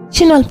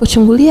 Chino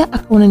alipochungulia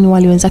akaona ni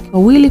wale wenzake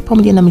wawili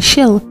pamoja na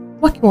Michelle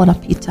wakiwa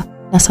wanapita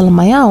na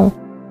salama yao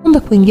kumbe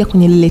kuingia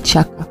kwenye lile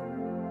chaka.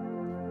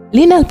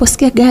 Lina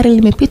aliposikia gari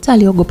limepita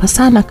aliogopa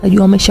sana,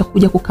 akajua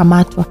ameshakuja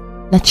kukamatwa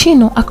na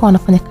Chino akawa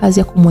anafanya kazi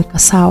ya kumweka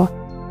sawa.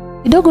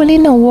 Kidogo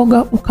Lina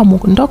uoga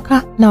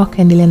ukamuondoka na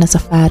wakaendelea na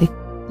safari.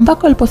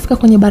 Mpaka walipofika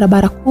kwenye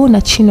barabara kuu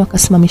na Chino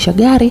akasimamisha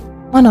gari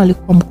maana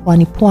walikuwa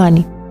mkoani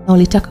Pwani na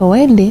walitaka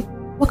waende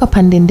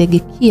wakapande ndege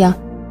Kia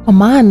kwa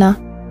maana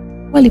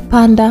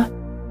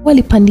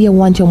walipandia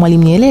uwanja wa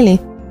Mwalimu Nyerere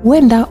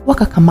huenda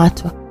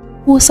wakakamatwa.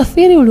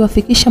 Usafiri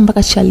uliwafikisha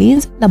mpaka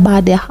Chalinze na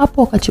baada ya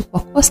hapo wakachukua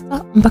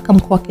kosta mpaka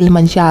mkoa wa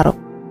Kilimanjaro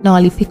na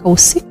walifika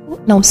usiku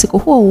na usiku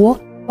huo huo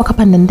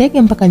wakapanda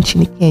ndege mpaka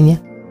nchini Kenya.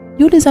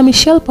 Juhudi za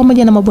Michelle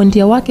pamoja na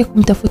mabondia wake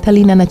kumtafuta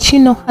Lina na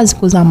Chino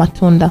hazikuzaa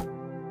matunda.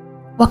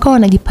 Wakawa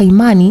wanajipa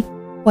imani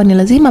kwa ni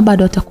lazima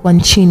bado watakuwa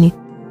nchini.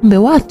 Kumbe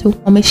watu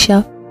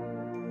wamesha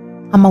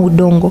ama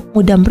udongo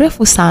muda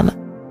mrefu sana.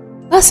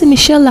 Basi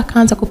Michelle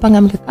akaanza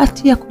kupanga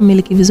mikakati ya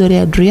kumiliki vizuri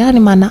Adrian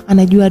maana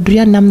anajua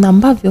Adrian namna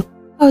ambavyo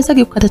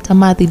hawezi kukata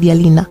tamaa dhidi ya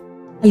Lina.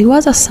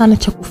 Aliwaza sana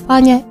cha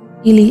kufanya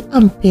ili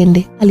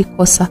ampende,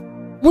 alikosa.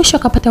 Mwisho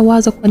akapata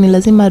wazo kwa ni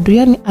lazima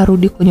Adrian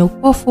arudi kwenye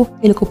upofu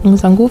ili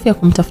kupunguza nguvu ya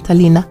kumtafuta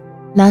Lina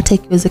na hata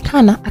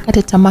ikiwezekana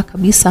akate tamaa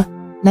kabisa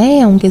na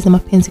yeye aongeze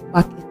mapenzi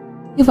kwake.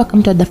 Hivyo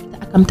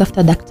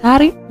akamtafuta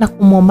daktari na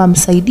kumwomba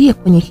msaidie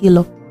kwenye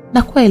hilo.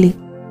 Na kweli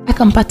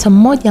akampata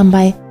mmoja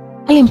ambaye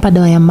alimpa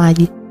dawa ya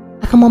maji.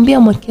 Akamwambia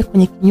mwekee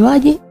kwenye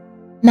kinywaji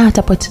na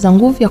atapoteza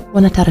nguvu ya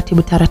kuona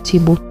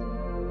taratibu.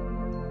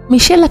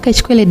 Michelle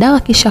akaichukua ile dawa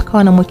kisha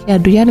akawa anamwekea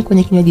Adrian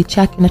kwenye kinywaji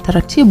chake na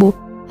taratibu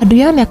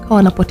Adrian akawa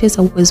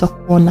anapoteza uwezo wa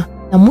kuona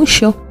na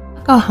mwisho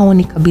akawa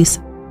haoni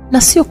kabisa.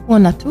 Na sio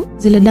kuona tu,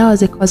 zile dawa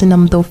zikawa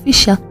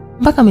zinamdhoofisha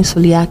mpaka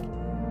misuli yake.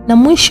 Na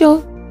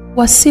mwisho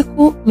wa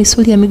siku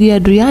misuli ya miguu ya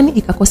Adrian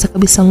ikakosa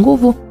kabisa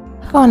nguvu,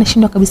 akawa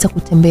anashindwa kabisa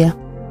kutembea.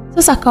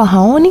 Sasa akawa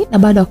haoni na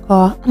bado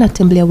akawa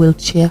anatembelea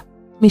wheelchair.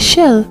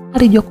 Michelle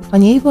alijua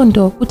kufanya hivyo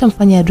ndo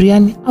kutamfanya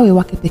Adrian awe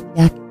wake peke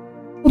yake.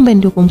 Kumbe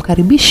ndio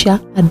kumkaribisha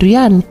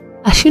Adrian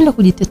ashindwe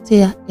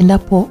kujitetea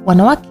endapo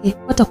wanawake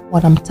watakuwa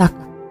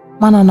wanamtaka.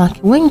 Maana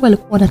wanawake wengi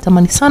walikuwa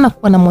wanatamani sana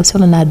kuwa na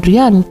mahusiano na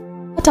Adrian,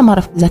 hata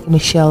marafiki zake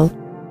Michelle.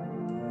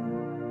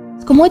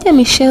 Siku moja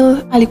Michelle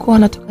alikuwa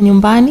anatoka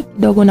nyumbani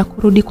kidogo na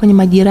kurudi kwenye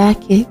majira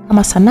yake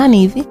kama saa 8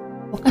 hivi.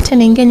 Wakati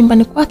anaingia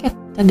nyumbani kwake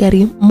akakuta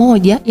gari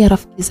moja ya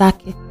rafiki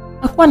zake.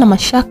 Hakuwa na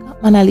mashaka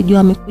maana alijua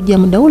amekuja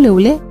muda ule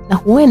ule na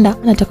huenda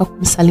anataka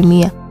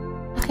kumsalimia.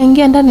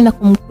 Akaingia ndani na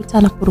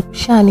kumkuta na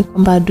purukushani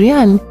kwamba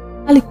Adrian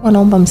alikuwa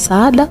anaomba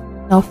msaada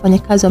na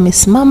wafanyakazi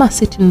wamesimama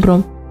sitting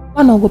room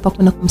wanaogopa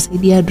kwenda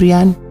kumsaidia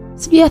Adrian.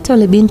 Sijui hata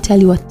yule binti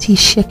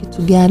aliwatishia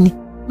kitu gani.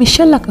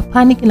 Michelle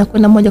akapaniki na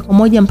kwenda moja kwa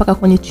moja mpaka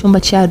kwenye chumba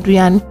cha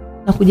Adrian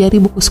na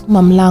kujaribu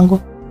kusukuma mlango,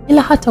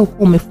 ila hata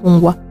ulikuwa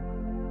umefungwa.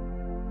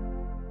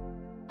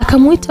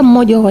 Akamuita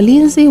mmoja wa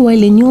walinzi wa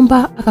ile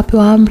nyumba,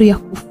 akapewa amri ya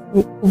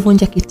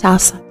kuvunja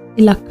kitasa.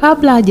 Ila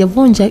kabla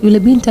hajavunja, yule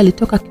binti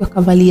alitoka akiwa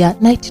kavalia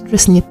night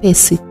dress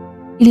nyepesi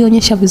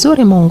ilionyesha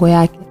vizuri maungo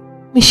yake.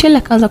 Michelle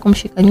akaanza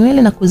kumshika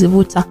nywele na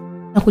kuzivuta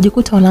na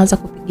kujikuta wanaanza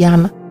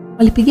kupigana.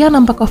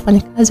 Walipigana mpaka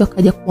wafanyakazi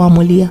wakaja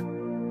kuamulia.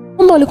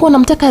 Kumbe ulikuwa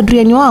unamtaka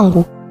Adrian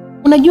wangu?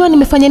 Unajua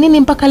nimefanya nini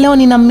mpaka leo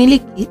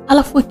ninammiliki,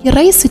 alafu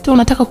kirahisi tu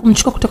unataka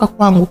kumchukua kutoka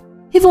kwangu?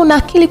 Hivi una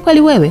akili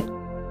kweli wewe?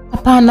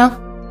 Hapana.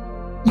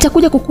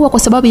 Nitakuja kukua kwa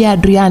sababu ya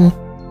Adrian.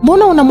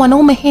 Mbona una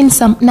mwanaume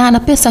handsome na ana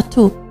pesa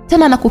tu,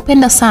 tena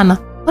anakupenda sana?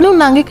 Kwa nini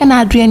unahangaika na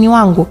Adrian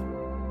wangu?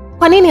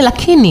 Kwa nini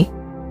lakini?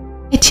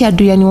 Eti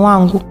Adrian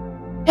wangu.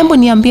 Hebu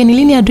niambie ni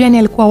lini Adrian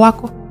alikuwa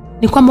wako?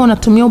 Ni kwamba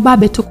unatumia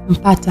ubabe tu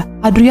kumpata.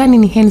 Adrian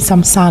ni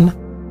handsome sana.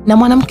 Na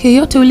mwanamke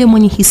yote yule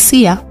mwenye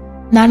hisia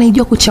na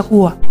anajua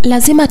kuchagua,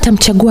 lazima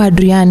atamchagua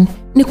Adrian.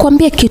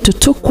 Nikwambie kitu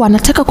tu, kwa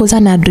nataka kuzaa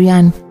na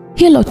Adrian.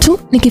 Hilo tu,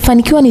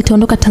 nikifanikiwa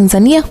nitaondoka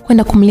Tanzania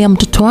kwenda kumlea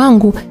mtoto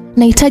wangu,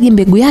 nahitaji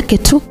mbegu yake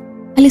tu.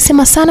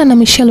 Alisema sana na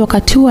Michelle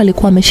wakati huo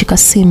alikuwa ameshika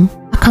simu,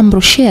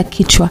 akamrushia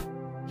kichwa.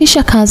 Kisha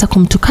akaanza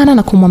kumtukana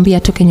na kumwambia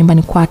atoke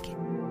nyumbani kwake.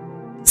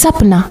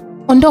 Sapna,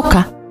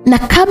 ondoka, na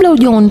kabla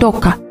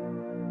hujaondoka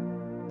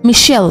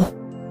Michelle,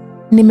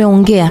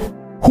 nimeongea,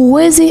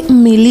 huwezi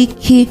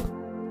mmiliki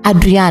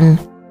Adrian.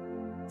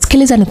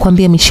 Sikiliza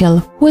nikwambie Michelle,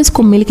 huwezi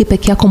kummiliki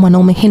peke yako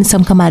mwanaume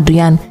handsome kama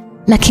Adrian.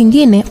 Na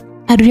kingine,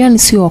 Adrian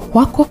sio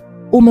wako,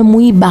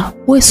 umemuiba,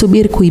 wewe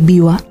subiri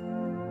kuibiwa.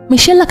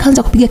 Michelle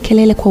akaanza kupiga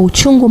kelele kwa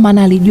uchungu,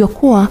 maana alijua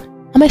kuwa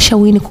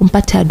ameshawini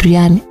kumpata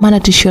Adrian, maana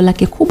tishio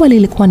lake kubwa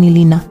lilikuwa ni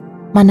Lina.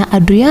 Maana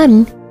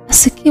Adrian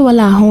asikii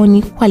wala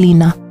haoni kwa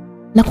Lina.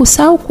 Na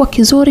kusahau kuwa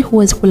kizuri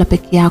huwezi kula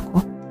peke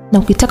yako. Na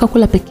ukitaka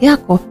kula peke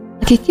yako,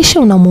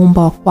 hakikisha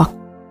unamuomba wa kwako.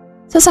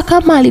 Sasa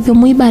kama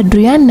alivyomuiba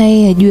Adrian, na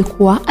yeye ajue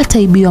kuwa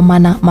ataibiwa,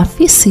 maana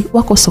mafisi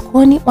wako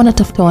sokoni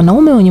wanatafuta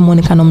wanaume wenye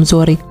muonekano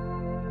mzuri.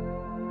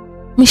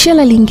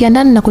 Michelle aliingia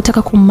ndani na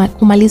kutaka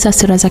kumaliza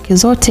hasira zake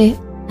zote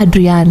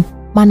Adrian,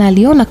 maana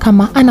aliona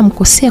kama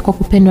anamkosea kwa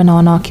kupendwa na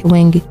wanawake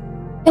wengi.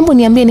 Hebu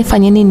niambie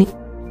nifanye nini?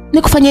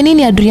 Nikufanye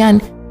nini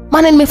Adrian?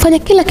 Maana nimefanya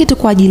kila kitu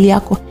kwa ajili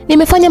yako.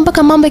 Nimefanya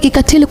mpaka mambo ya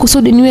kikatili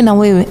kusudi niwe na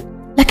wewe.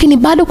 Lakini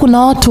bado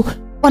kuna watu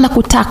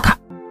wanakutaka,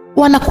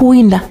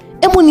 wanakuinda.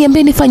 Hebu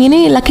niambie nifanye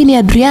nini lakini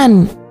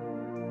Adrian?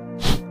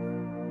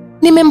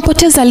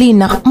 Nimempoteza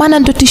Lina, maana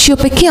ndo tishio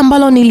pekee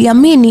ambalo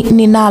niliamini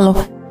ninalo.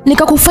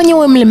 Nikakufanya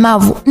uwe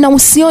mlemavu na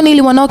usione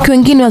ili wanawake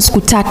wengine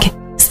wasikutake.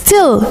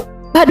 Still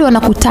bado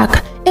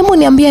wanakutaka. Hebu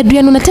niambie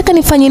Adrian, unataka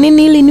nifanye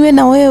nini ili niwe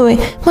na wewe?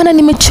 Maana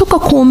nimechoka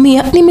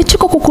kuumia,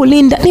 nimechoka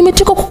kukulinda,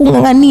 nimechoka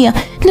kukungangania.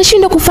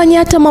 Nashindwa kufanya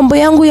hata mambo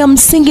yangu ya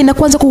msingi na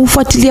kuanza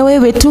kukufuatilia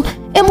wewe tu.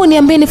 Hebu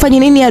niambie nifanye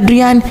nini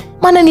Adrian?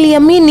 Maana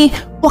niliamini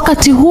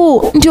wakati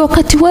huu ndio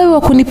wakati wewe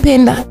wa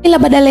kunipenda, ila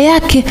badala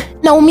yake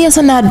naumia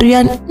sana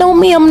Adrian.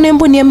 Naumia mno,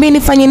 hebu niambie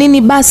nifanye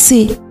nini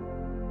basi?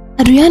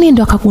 Adrian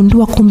ndo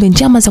akagundua kumbe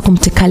njama za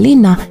kumteka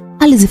Lina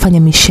alizifanya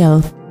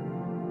Michelle.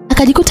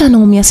 Akajikuta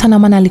anaumia sana,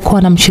 maana alikuwa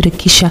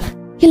anamshirikisha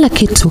kila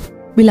kitu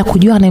bila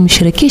kujua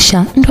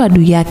anayemshirikisha ndo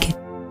adui yake.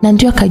 Na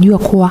ndio akajua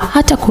kuwa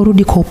hata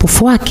kurudi kwa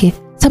upofu wake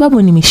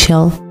sababu ni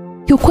Michelle.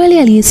 Kiukweli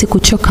alihisi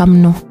kuchoka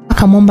mno,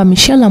 akamwomba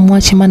Michelle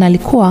amwache, maana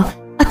alikuwa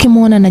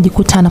akimuona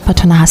anajikuta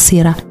anapatwa na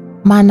hasira.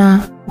 Maana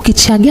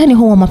ukicha gani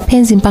huwa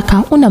mapenzi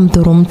mpaka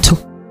unamdhuru mtu?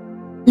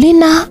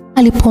 Lina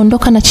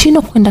alipoondoka na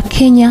Chino kwenda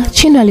Kenya,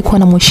 Chino alikuwa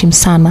anamheshimu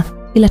sana,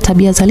 ila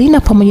tabia za Lina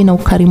pamoja na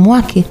ukarimu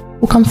wake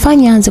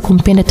ukamfanya aanze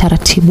kumpenda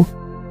taratibu.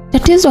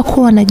 Tatizo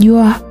kuwa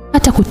anajua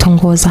hata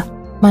kutongoza,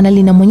 maana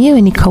Lina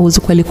mwenyewe ni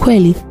kauzu kweli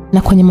kweli,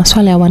 na kwenye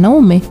masuala ya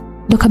wanaume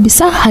ndo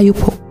kabisa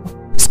hayupo.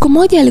 Siku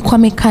moja alikuwa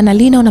amekaa na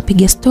Lina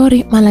wanapiga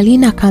story, maana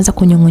Lina akaanza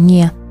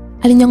kunyongonyea.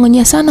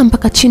 Alinyongonyea sana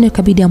mpaka Chino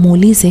ikabidi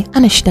amuulize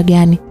ana shida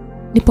gani.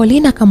 Ndipo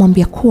Lina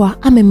akamwambia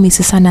kuwa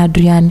amemmisi sana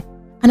Adrian.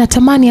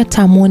 Anatamani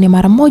hata amuone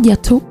mara moja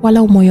tu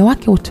wala moyo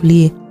wake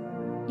utulie.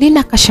 Lina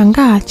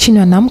akashangaa.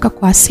 Chino anaamka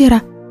kwa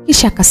hasira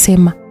kisha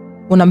akasema,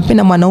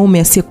 unampenda mwanaume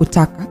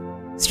asiyekutaka?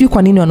 Sijui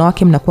kwa nini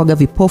wanawake mnakuaga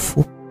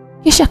vipofu.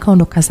 Kisha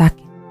akaondoka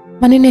zake.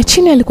 Maneno ya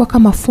Chino yalikuwa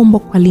kama fumbo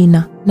kwa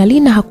Lina, na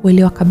Lina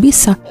hakuelewa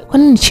kabisa kwa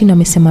nini Chino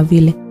amesema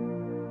vile.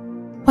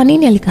 Kwa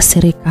nini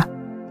alikasirika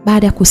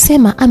baada ya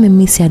kusema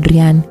amemmisi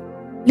Adrian?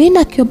 Lina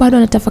akiwa bado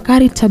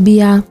anatafakari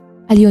tabia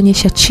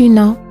alionyesha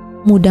Chino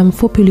muda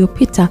mfupi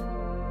uliopita,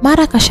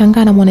 mara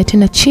akashangaa na muone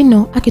tena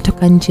Chino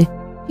akitoka nje.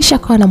 Kisha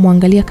akawa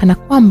anamwangalia kana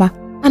kwamba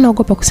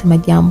anaogopa kusema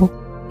jambo.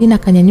 Lina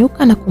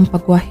akanyanyuka na kumpa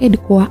go ahead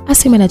kwa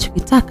aseme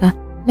anachokitaka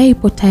na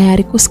yupo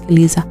tayari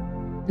kusikiliza.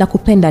 Na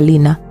kupenda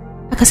Lina,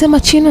 akasema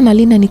Chino, na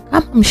Lina ni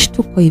kama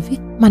mshtuko hivi,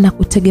 maana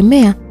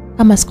kutegemea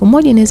kama siku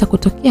moja inaweza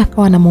kutokea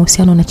akawa na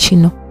mahusiano na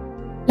Chino.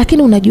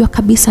 Lakini unajua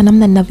kabisa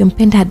namna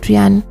ninavyompenda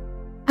Adrian.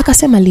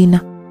 Akasema Lina,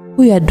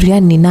 huyu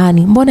Adrian ni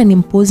nani? Mbona ni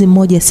mpuuzi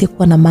mmoja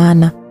asiyekuwa na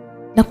maana?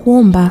 Na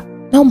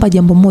naomba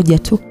jambo moja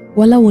tu,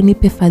 wala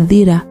unipe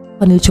fadhila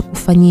kwa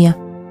nilichokufanyia,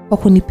 kwa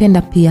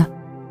kunipenda pia,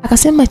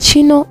 akasema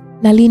Chino,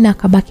 na Lina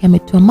akabaki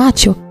ametoa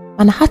macho,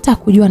 maana hata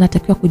hakujua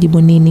anatakiwa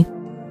kujibu nini.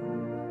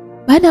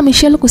 Baada ya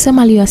Michelle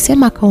kusema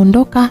aliyosema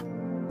akaondoka.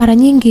 Mara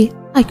nyingi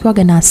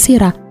akiwaga na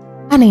hasira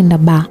anaenda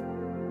bar.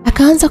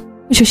 Akaanza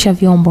kushusha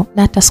vyombo,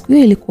 na hata siku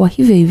hiyo ilikuwa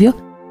hivyo hivyo.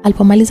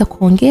 Alipomaliza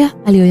kuongea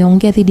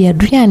aliyoyaongea dhidi ya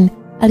Adrian,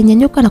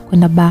 alinyanyuka na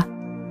kwenda bar.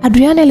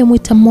 Adrian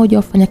alimuita mmoja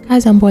wa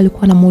wafanyakazi ambao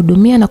alikuwa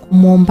anamhudumia na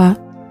kumuomba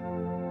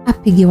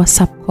apige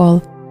WhatsApp call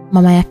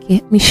mama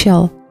yake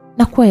Michelle.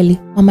 Na kweli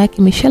mama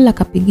yake Michelle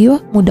akapigiwa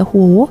muda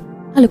huo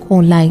alikuwa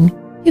online.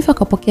 Hivyo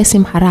akapokea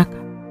simu haraka.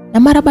 Na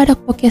mara baada ya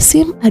kupokea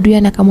simu,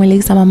 Adrian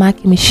akamweleza mama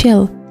yake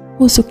Michelle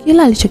kuhusu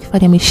kila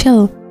alichokifanya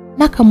Michelle,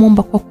 na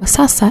akamuomba kwa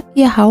sasa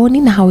yeye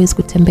haoni na hawezi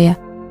kutembea.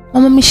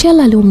 Mama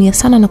Michelle aliumia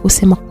sana na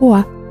kusema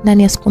kuwa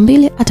ndani ya siku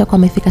 2 atakuwa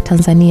amefika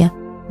Tanzania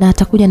na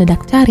atakuja na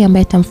daktari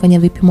ambaye atamfanyia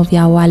vipimo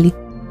vya awali.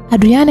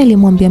 Adrian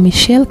alimwambia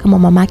Michelle kama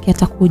mamake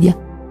atakuja,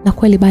 na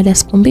kweli baada ya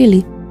siku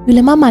 2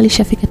 yule mama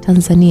alishafika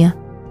Tanzania.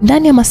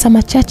 Ndani ya masaa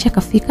machache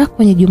akafika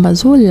kwenye jumba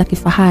zuri la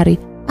kifahari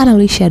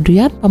analoishi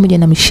Adrian pamoja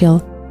na Michelle.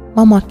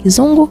 Mama wa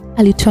kizungu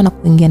alitoa na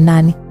kuingia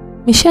ndani.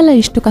 Michelle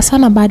alishtuka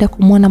sana baada ya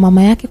kumwona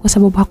mama yake kwa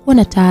sababu hakuwa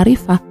na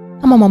taarifa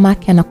kama mama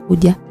yake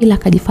anakuja, ila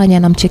akajifanya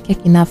anamchekea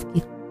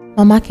kinafiki.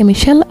 Mama yake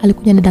Michelle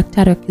alikuja na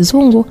daktari wa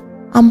kizungu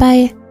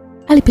ambaye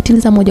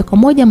alipitiliza moja kwa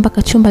moja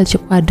mpaka chumba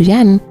alichokuwa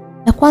Adrian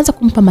na kuanza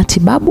kumpa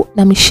matibabu,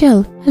 na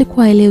Michelle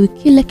alikuwa haelewi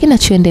kile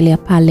kinachoendelea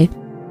pale.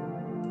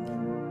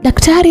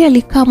 Daktari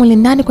alikaa mule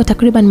ndani kwa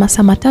takriban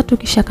masaa 3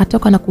 kisha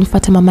akatoka na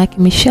kumfuata mama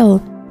yake Michelle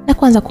na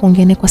kuanza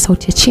kuongea kwa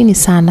sauti ya chini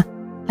sana.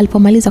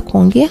 Alipomaliza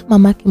kuongea,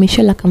 mama yake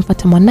Michelle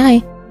akamfuata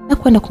mwanae na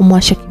kwenda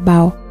kumwasha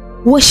kibao.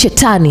 "Wewe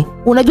shetani,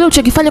 unajua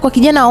ulichokifanya kwa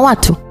kijana wa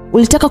watu?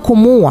 Ulitaka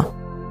kumuua?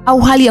 Au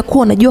hali ya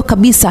kuwa unajua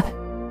kabisa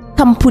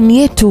kampuni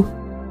yetu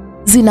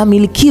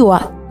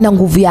zinamilikiwa na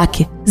nguvu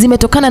yake,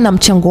 zimetokana na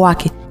mchango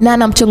wake, na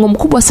ana mchango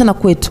mkubwa sana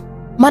kwetu.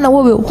 Maana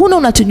wewe huna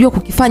unachojua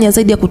kukifanya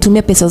zaidi ya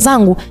kutumia pesa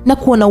zangu na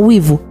kuona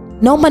wivu.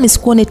 Naomba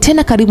nisikuone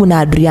tena karibu na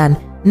Adrian,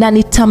 na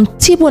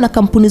nitamtibu na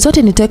kampuni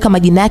zote nitaweka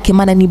majina yake,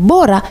 maana ni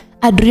bora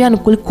Adrian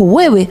kuliko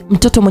wewe,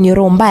 mtoto mwenye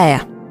roho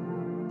mbaya."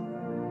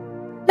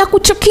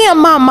 "Nakuchukia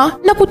mama,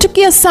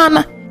 nakuchukia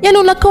sana. Yaani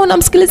unakaa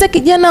unamsikiliza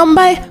kijana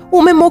ambaye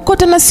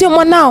umemokota na sio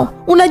mwanao.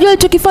 Unajua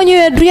alichokifanya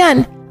yule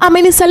Adrian?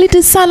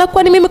 Amenisaliti sana,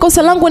 kwani mimi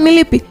kosa langu ni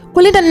lipi?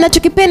 Kulinda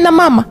ninachokipenda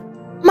mama.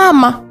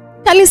 Mama,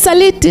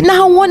 kanisaliti na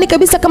hauoni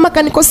kabisa kama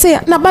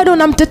kanikosea na bado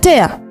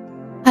unamtetea."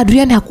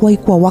 Adrian hakuwahi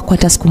kuwa wako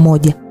hata siku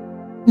moja.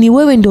 Ni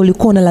wewe ndio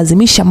ulikuwa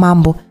unalazimisha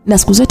mambo, na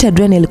siku zote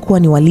Adrian alikuwa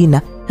ni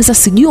Walina. Sasa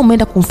sijui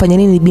umeenda kumfanya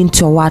nini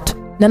binti wa watu,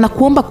 na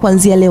nakuomba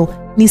kuanzia leo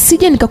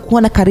nisije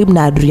nikakuona karibu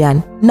na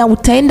Adrian, na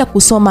utaenda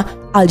kusoma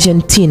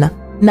Argentina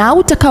na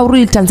hautakaa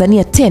urudi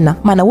Tanzania tena,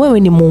 maana wewe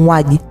ni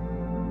muuaji,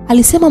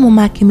 alisema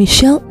mama yake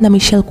Michelle. Na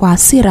Michelle kwa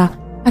hasira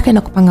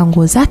akaenda kupanga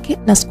nguo zake,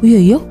 na siku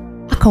hiyo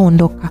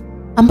akaondoka,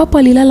 ambapo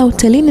alilala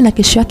hotelini na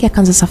kesho yake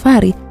akaanza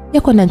safari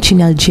ya kwenda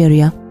nchini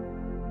Algeria.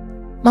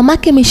 Mama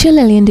yake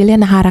Michelle aliendelea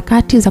na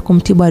harakati za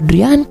kumtibu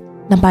Adrian,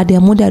 na baada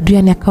ya muda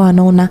Adrian akawa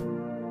anaona,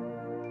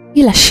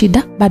 ila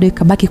shida bado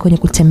ikabaki kwenye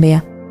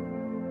kutembea.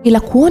 Ila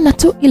kuona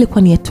tu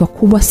ilikuwa ni hatua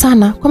kubwa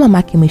sana kwa mama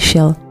yake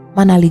Michelle,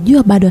 maana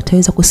alijua bado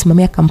ataweza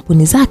kusimamia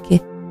kampuni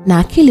zake na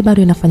akili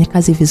bado inafanya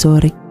kazi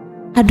vizuri.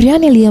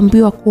 Adrian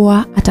aliambiwa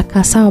kuwa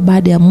atakaa sawa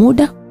baada ya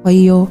muda, kwa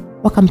hiyo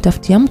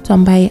wakamtafutia mtu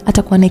ambaye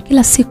atakuwa naye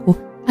kila siku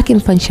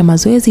akimfanyisha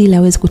mazoezi ili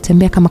aweze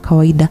kutembea kama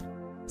kawaida.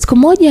 Siku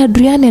moja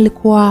Adrian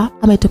alikuwa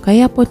ametoka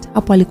airport,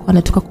 hapo alikuwa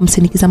anatoka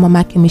kumsindikiza mama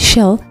yake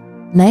Michelle,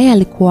 na yeye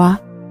alikuwa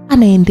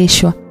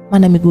anaendeshwa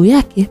maana miguu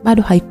yake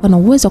bado haikuwa na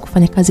uwezo wa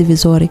kufanya kazi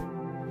vizuri.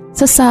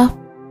 Sasa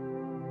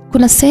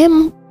kuna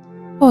sehemu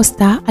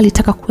posta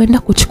alitaka kwenda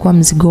kuchukua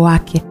mzigo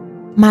wake.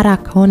 Mara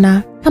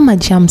akaona kama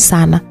jam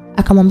sana,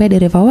 akamwambia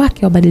dereva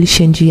wake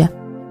wabadilishe njia.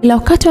 Ila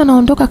wakati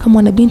wanaondoka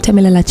akamwona binti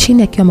amelala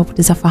chini akiwa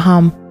amepoteza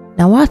fahamu,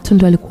 na watu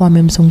ndio walikuwa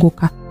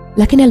wamemzunguka.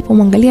 Lakini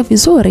alipomwangalia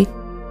vizuri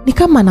ni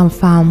kama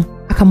anamfahamu.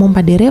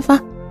 Akamwomba dereva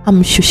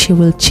amshushie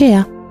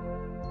wheelchair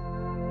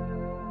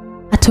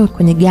atoe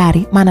kwenye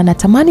gari, maana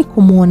anatamani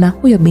kumuona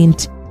huyo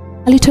binti.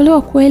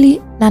 Alitolewa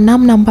kweli, na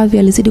namna ambavyo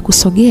alizidi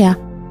kusogea,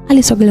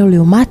 alisogelea ule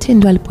umati,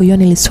 ndio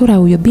alipoiona ile sura ya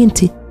huyo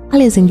binti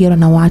aliyezingirwa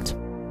na watu.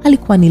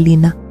 Alikuwa ni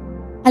Lina.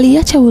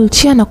 Aliacha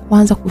wheelchair na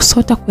kuanza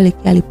kusota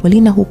kuelekea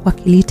alipolina, huku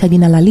akiliita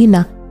jina la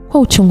Lina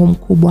kwa uchungu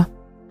mkubwa.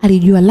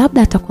 Alijua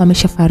labda atakuwa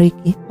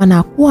ameshafariki, maana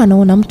hakuwa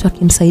anaona mtu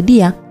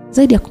akimsaidia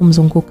zaidi ya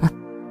kumzunguka.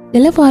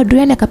 Dereva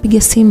Adrian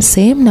akapiga simu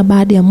sehemu, na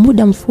baada ya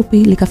muda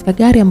mfupi likafika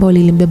gari ambalo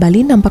lilimbeba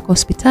Lina mpaka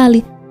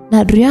hospitali, na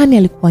Adrian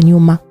alikuwa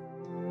nyuma.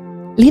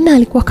 Lina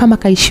alikuwa kama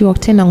kaishiwa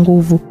tena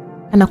nguvu,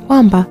 kana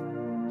kwamba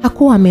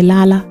hakuwa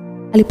amelala.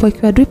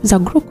 Alipowekewa drip za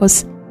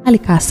glucose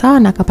alikaa sawa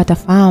na akapata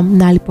fahamu,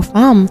 na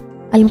alipofahamu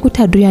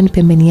alimkuta Adrian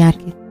pembeni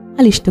yake.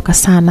 Alishtuka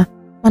sana,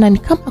 maana ni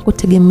kama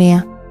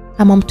kutegemea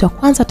kama mtu wa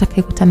kwanza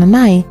atakayekutana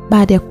naye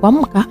baada ya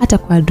kuamka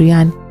atakuwa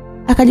Adrian.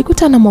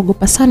 Akajikuta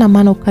anamwogopa sana,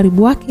 maana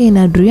ukaribu wake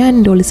na Adrian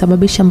ndio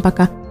ulisababisha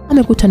mpaka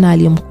amekuta na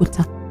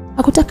aliyemkuta.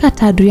 Hakutaka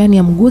hata Adrian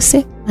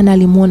amguse, maana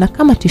alimuona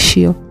kama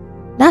tishio.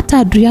 na hata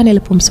Adrian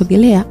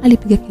alipomsogelea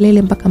alipiga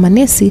kelele mpaka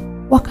manesi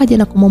wakaja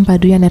na kumwomba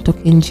Adrian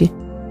atoke nje.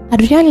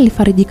 Adrian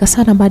alifarijika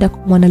sana baada ya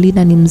kumwona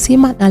Lina ni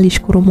mzima na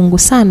alishukuru Mungu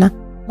sana,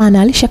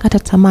 maana alishakata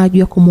tamaa juu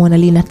ya kumwona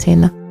Lina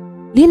tena.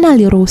 Lina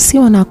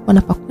aliruhusiwa na hakuwa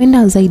na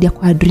pakwenda zaidi ya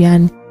kwa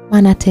Adrian,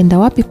 maana ataenda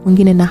wapi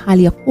kwingine na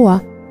hali ya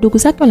kuwa ndugu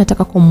zake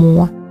wanataka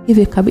kumuua.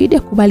 Hivyo ikabidi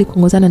akubali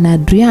kuongozana na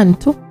Adrian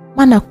tu,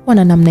 maana hakuwa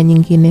na namna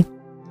nyingine.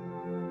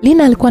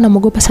 Lina alikuwa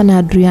anamuogopa sana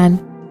Adrian,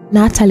 na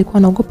hata alikuwa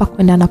anaogopa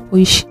kwenda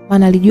anapoishi,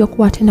 maana alijua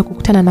kuwa ataenda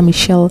kukutana na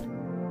Michelle.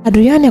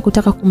 Adrian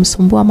hakutaka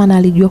kumsumbua, maana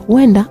alijua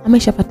huenda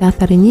ameshapata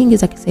athari nyingi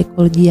za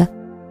kisaikolojia.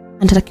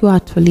 Anatakiwa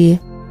atulie,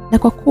 na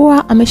kwa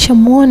kuwa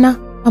ameshamuona,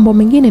 mambo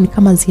mengine ni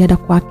kama ziada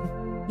kwake.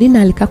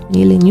 Lina alikaa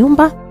kwenye ile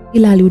nyumba,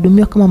 ila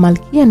alihudumiwa kama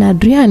malkia, na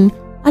Adrian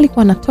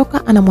alikuwa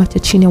anatoka anamwacha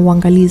chini ya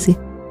uangalizi,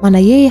 maana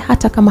yeye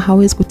hata kama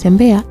hawezi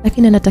kutembea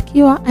lakini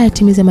anatakiwa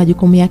ayatimize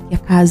majukumu yake ya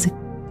kazi.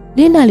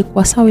 Lina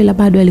alikuwa sawa, ila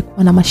bado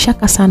alikuwa na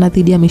mashaka sana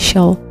dhidi ya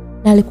Michelle,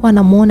 na alikuwa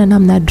anamuona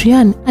namna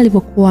Adrian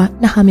alivyokuwa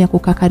na hamu ya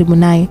kukaa karibu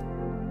naye.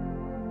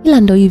 Ila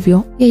ndo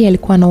hivyo, yeye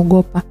alikuwa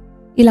anaogopa.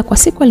 Ila kwa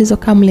siku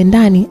alizokaa mle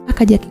ndani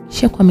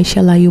akajihakikishia kwa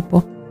Michelle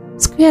yupo.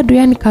 Siku ya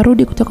Adrian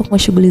karudi kutoka kwa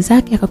shughuli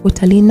zake,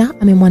 akakuta Lina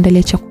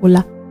amemwandalia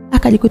chakula.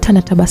 Akajikuta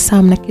na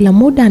tabasamu na kila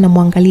muda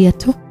anamwangalia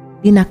tu.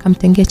 Lina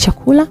akamtengea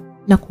chakula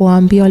na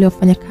kuwaambia wale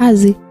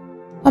wafanyakazi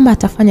kwamba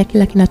atafanya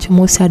kila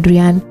kinachomhusu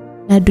Adrian.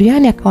 Na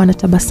Adrian akawa na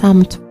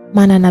tabasamu tu,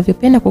 maana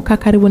anavyopenda kukaa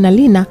karibu na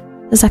Lina.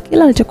 Sasa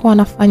kila alichokuwa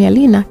anafanya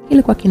Lina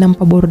kilikuwa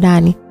kinampa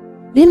burudani.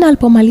 Lina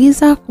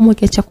alipomaliza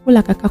kumwekea chakula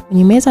akakaa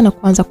kwenye meza na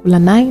kuanza kula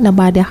naye, na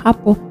baada ya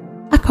hapo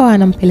akawa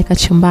anampeleka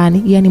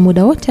chumbani. Yaani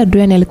muda wote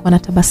Adrian alikuwa na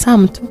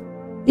tabasamu tu.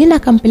 Lina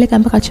akampeleka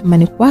mpaka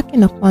chumbani kwake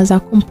na kuanza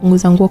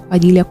kumpunguza nguo kwa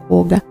ajili ya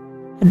kuoga.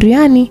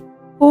 Adrian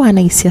huwa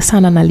anahisia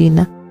sana na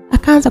Lina.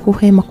 Akaanza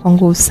kuhema kwa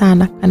nguvu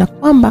sana kana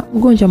kwamba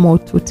mgonjwa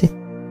mahututi.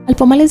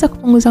 Alipomaliza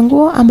kupunguza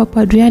nguo ambapo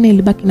Adrian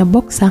ilibaki na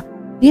boxer,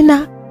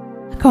 Lina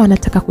akawa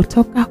anataka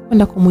kutoka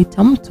kwenda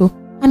kumuita mtu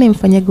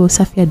anayemfanyaga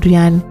usafi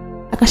Adrian.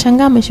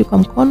 Akashangaa ameshikwa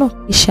mkono,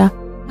 kisha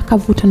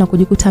akavutwa na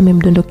kujikuta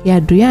amemdondokea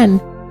Adrian,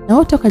 na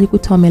wote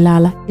wakajikuta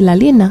wamelala, ila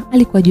Lina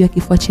alikuwa juu ya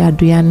kifua cha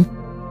Adrian.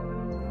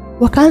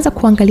 Wakaanza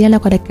kuangaliana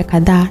kwa dakika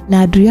kadhaa,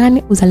 na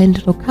Adrian uzalendo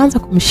ukaanza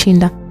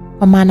kumshinda,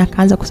 kwa maana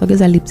akaanza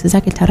kusogeza lips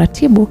zake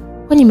taratibu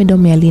kwenye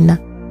midomo ya Lina.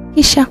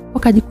 Kisha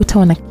wakajikuta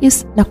wana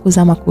kiss na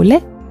kuzama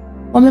kule.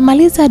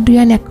 Wamemaliza,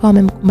 Adrian akawa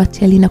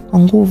amemkumbatia Lina kwa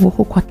nguvu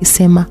huku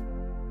akisema,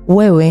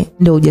 "Wewe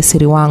ndio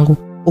ujasiri wangu.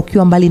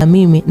 Ukiwa mbali na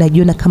mimi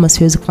najiona kama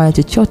siwezi kufanya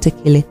chochote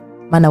kile,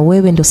 maana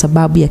wewe ndio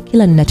sababu ya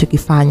kila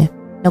ninachokifanya.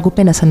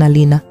 Nakupenda sana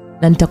Lina,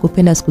 na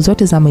nitakupenda siku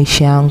zote za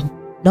maisha yangu.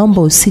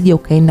 Naomba usije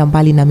ukaenda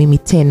mbali na mimi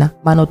tena,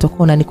 maana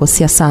utakuwa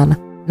unanikosea sana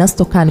na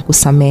sitokaa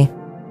nikusamee."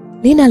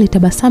 Lina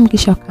alitabasamu,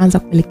 kisha wakaanza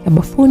kuelekea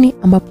bafuni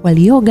ambapo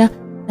walioga,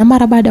 na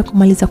mara baada ya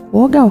kumaliza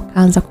kuoga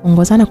wakaanza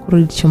kuongozana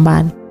kurudi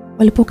chumbani.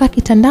 Walipokaa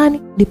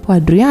kitandani ndipo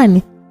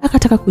Adrian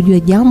akataka kujua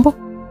jambo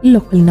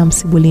lililokuwa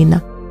linamsibu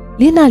Lina.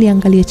 Lina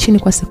aliangalia chini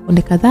kwa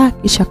sekunde kadhaa,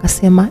 kisha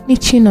akasema ni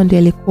Chino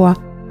ndiye alikuwa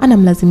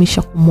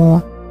anamlazimisha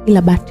kumoa,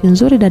 ila bahati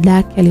nzuri dada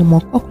yake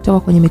alimwokoa kutoka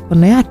kwenye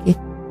mikono yake,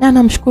 na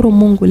anamshukuru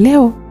Mungu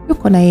leo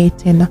yuko na yeye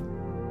tena.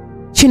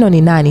 "Chino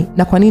ni nani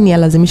na kwa nini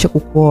alazimisha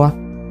kukuoa?"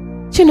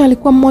 "Chino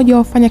alikuwa mmoja wa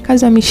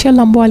wafanyakazi wa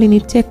Michelle ambao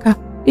aliniteka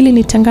ili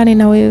nitangane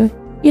na wewe,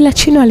 ila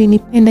Chino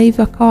alinipenda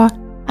hivyo akawa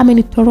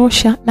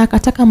amenitorosha na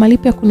akataka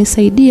malipo ya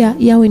kunisaidia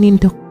yawe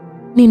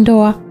ni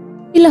ndoa.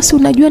 Ila si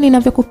unajua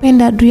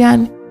ninavyokupenda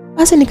Adrian,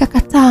 basi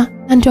nikakataa,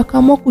 na ndio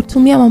akaamua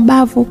kutumia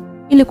mabavu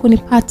ili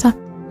kunipata,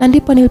 na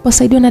ndipo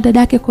niliposaidiwa na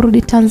dadake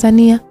kurudi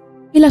Tanzania.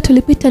 Ila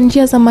tulipita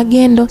njia za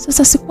magendo,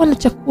 sasa sikuwa na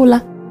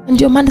chakula, na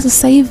ndio maana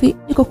sasa hivi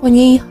niko kwenye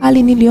hii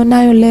hali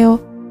nilionayo leo."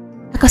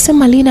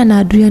 Akasema Lina na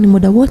Adrian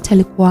muda wote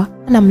alikuwa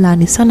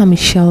anamlaani sana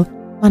Michelle,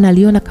 maana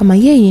aliona kama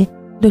yeye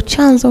ndio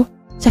chanzo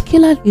cha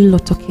kila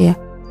lililotokea.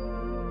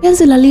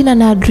 Penzi la Lina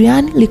na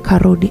Adrian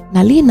likarudi,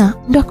 na Lina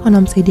ndio akawa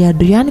anamsaidia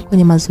Adrian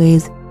kwenye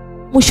mazoezi.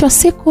 Mwisho wa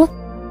siku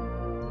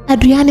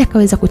Adrian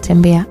akaweza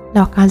kutembea,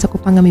 na wakaanza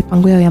kupanga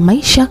mipango yao ya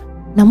maisha,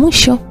 na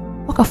mwisho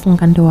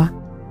wakafunga ndoa.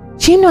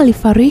 Chino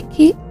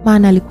alifariki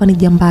maana alikuwa ni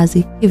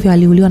jambazi, hivyo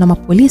aliuliwa na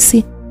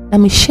mapolisi, na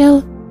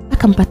Michelle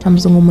akampata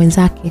mzungu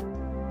mwenzake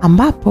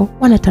ambapo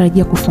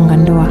wanatarajia kufunga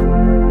ndoa.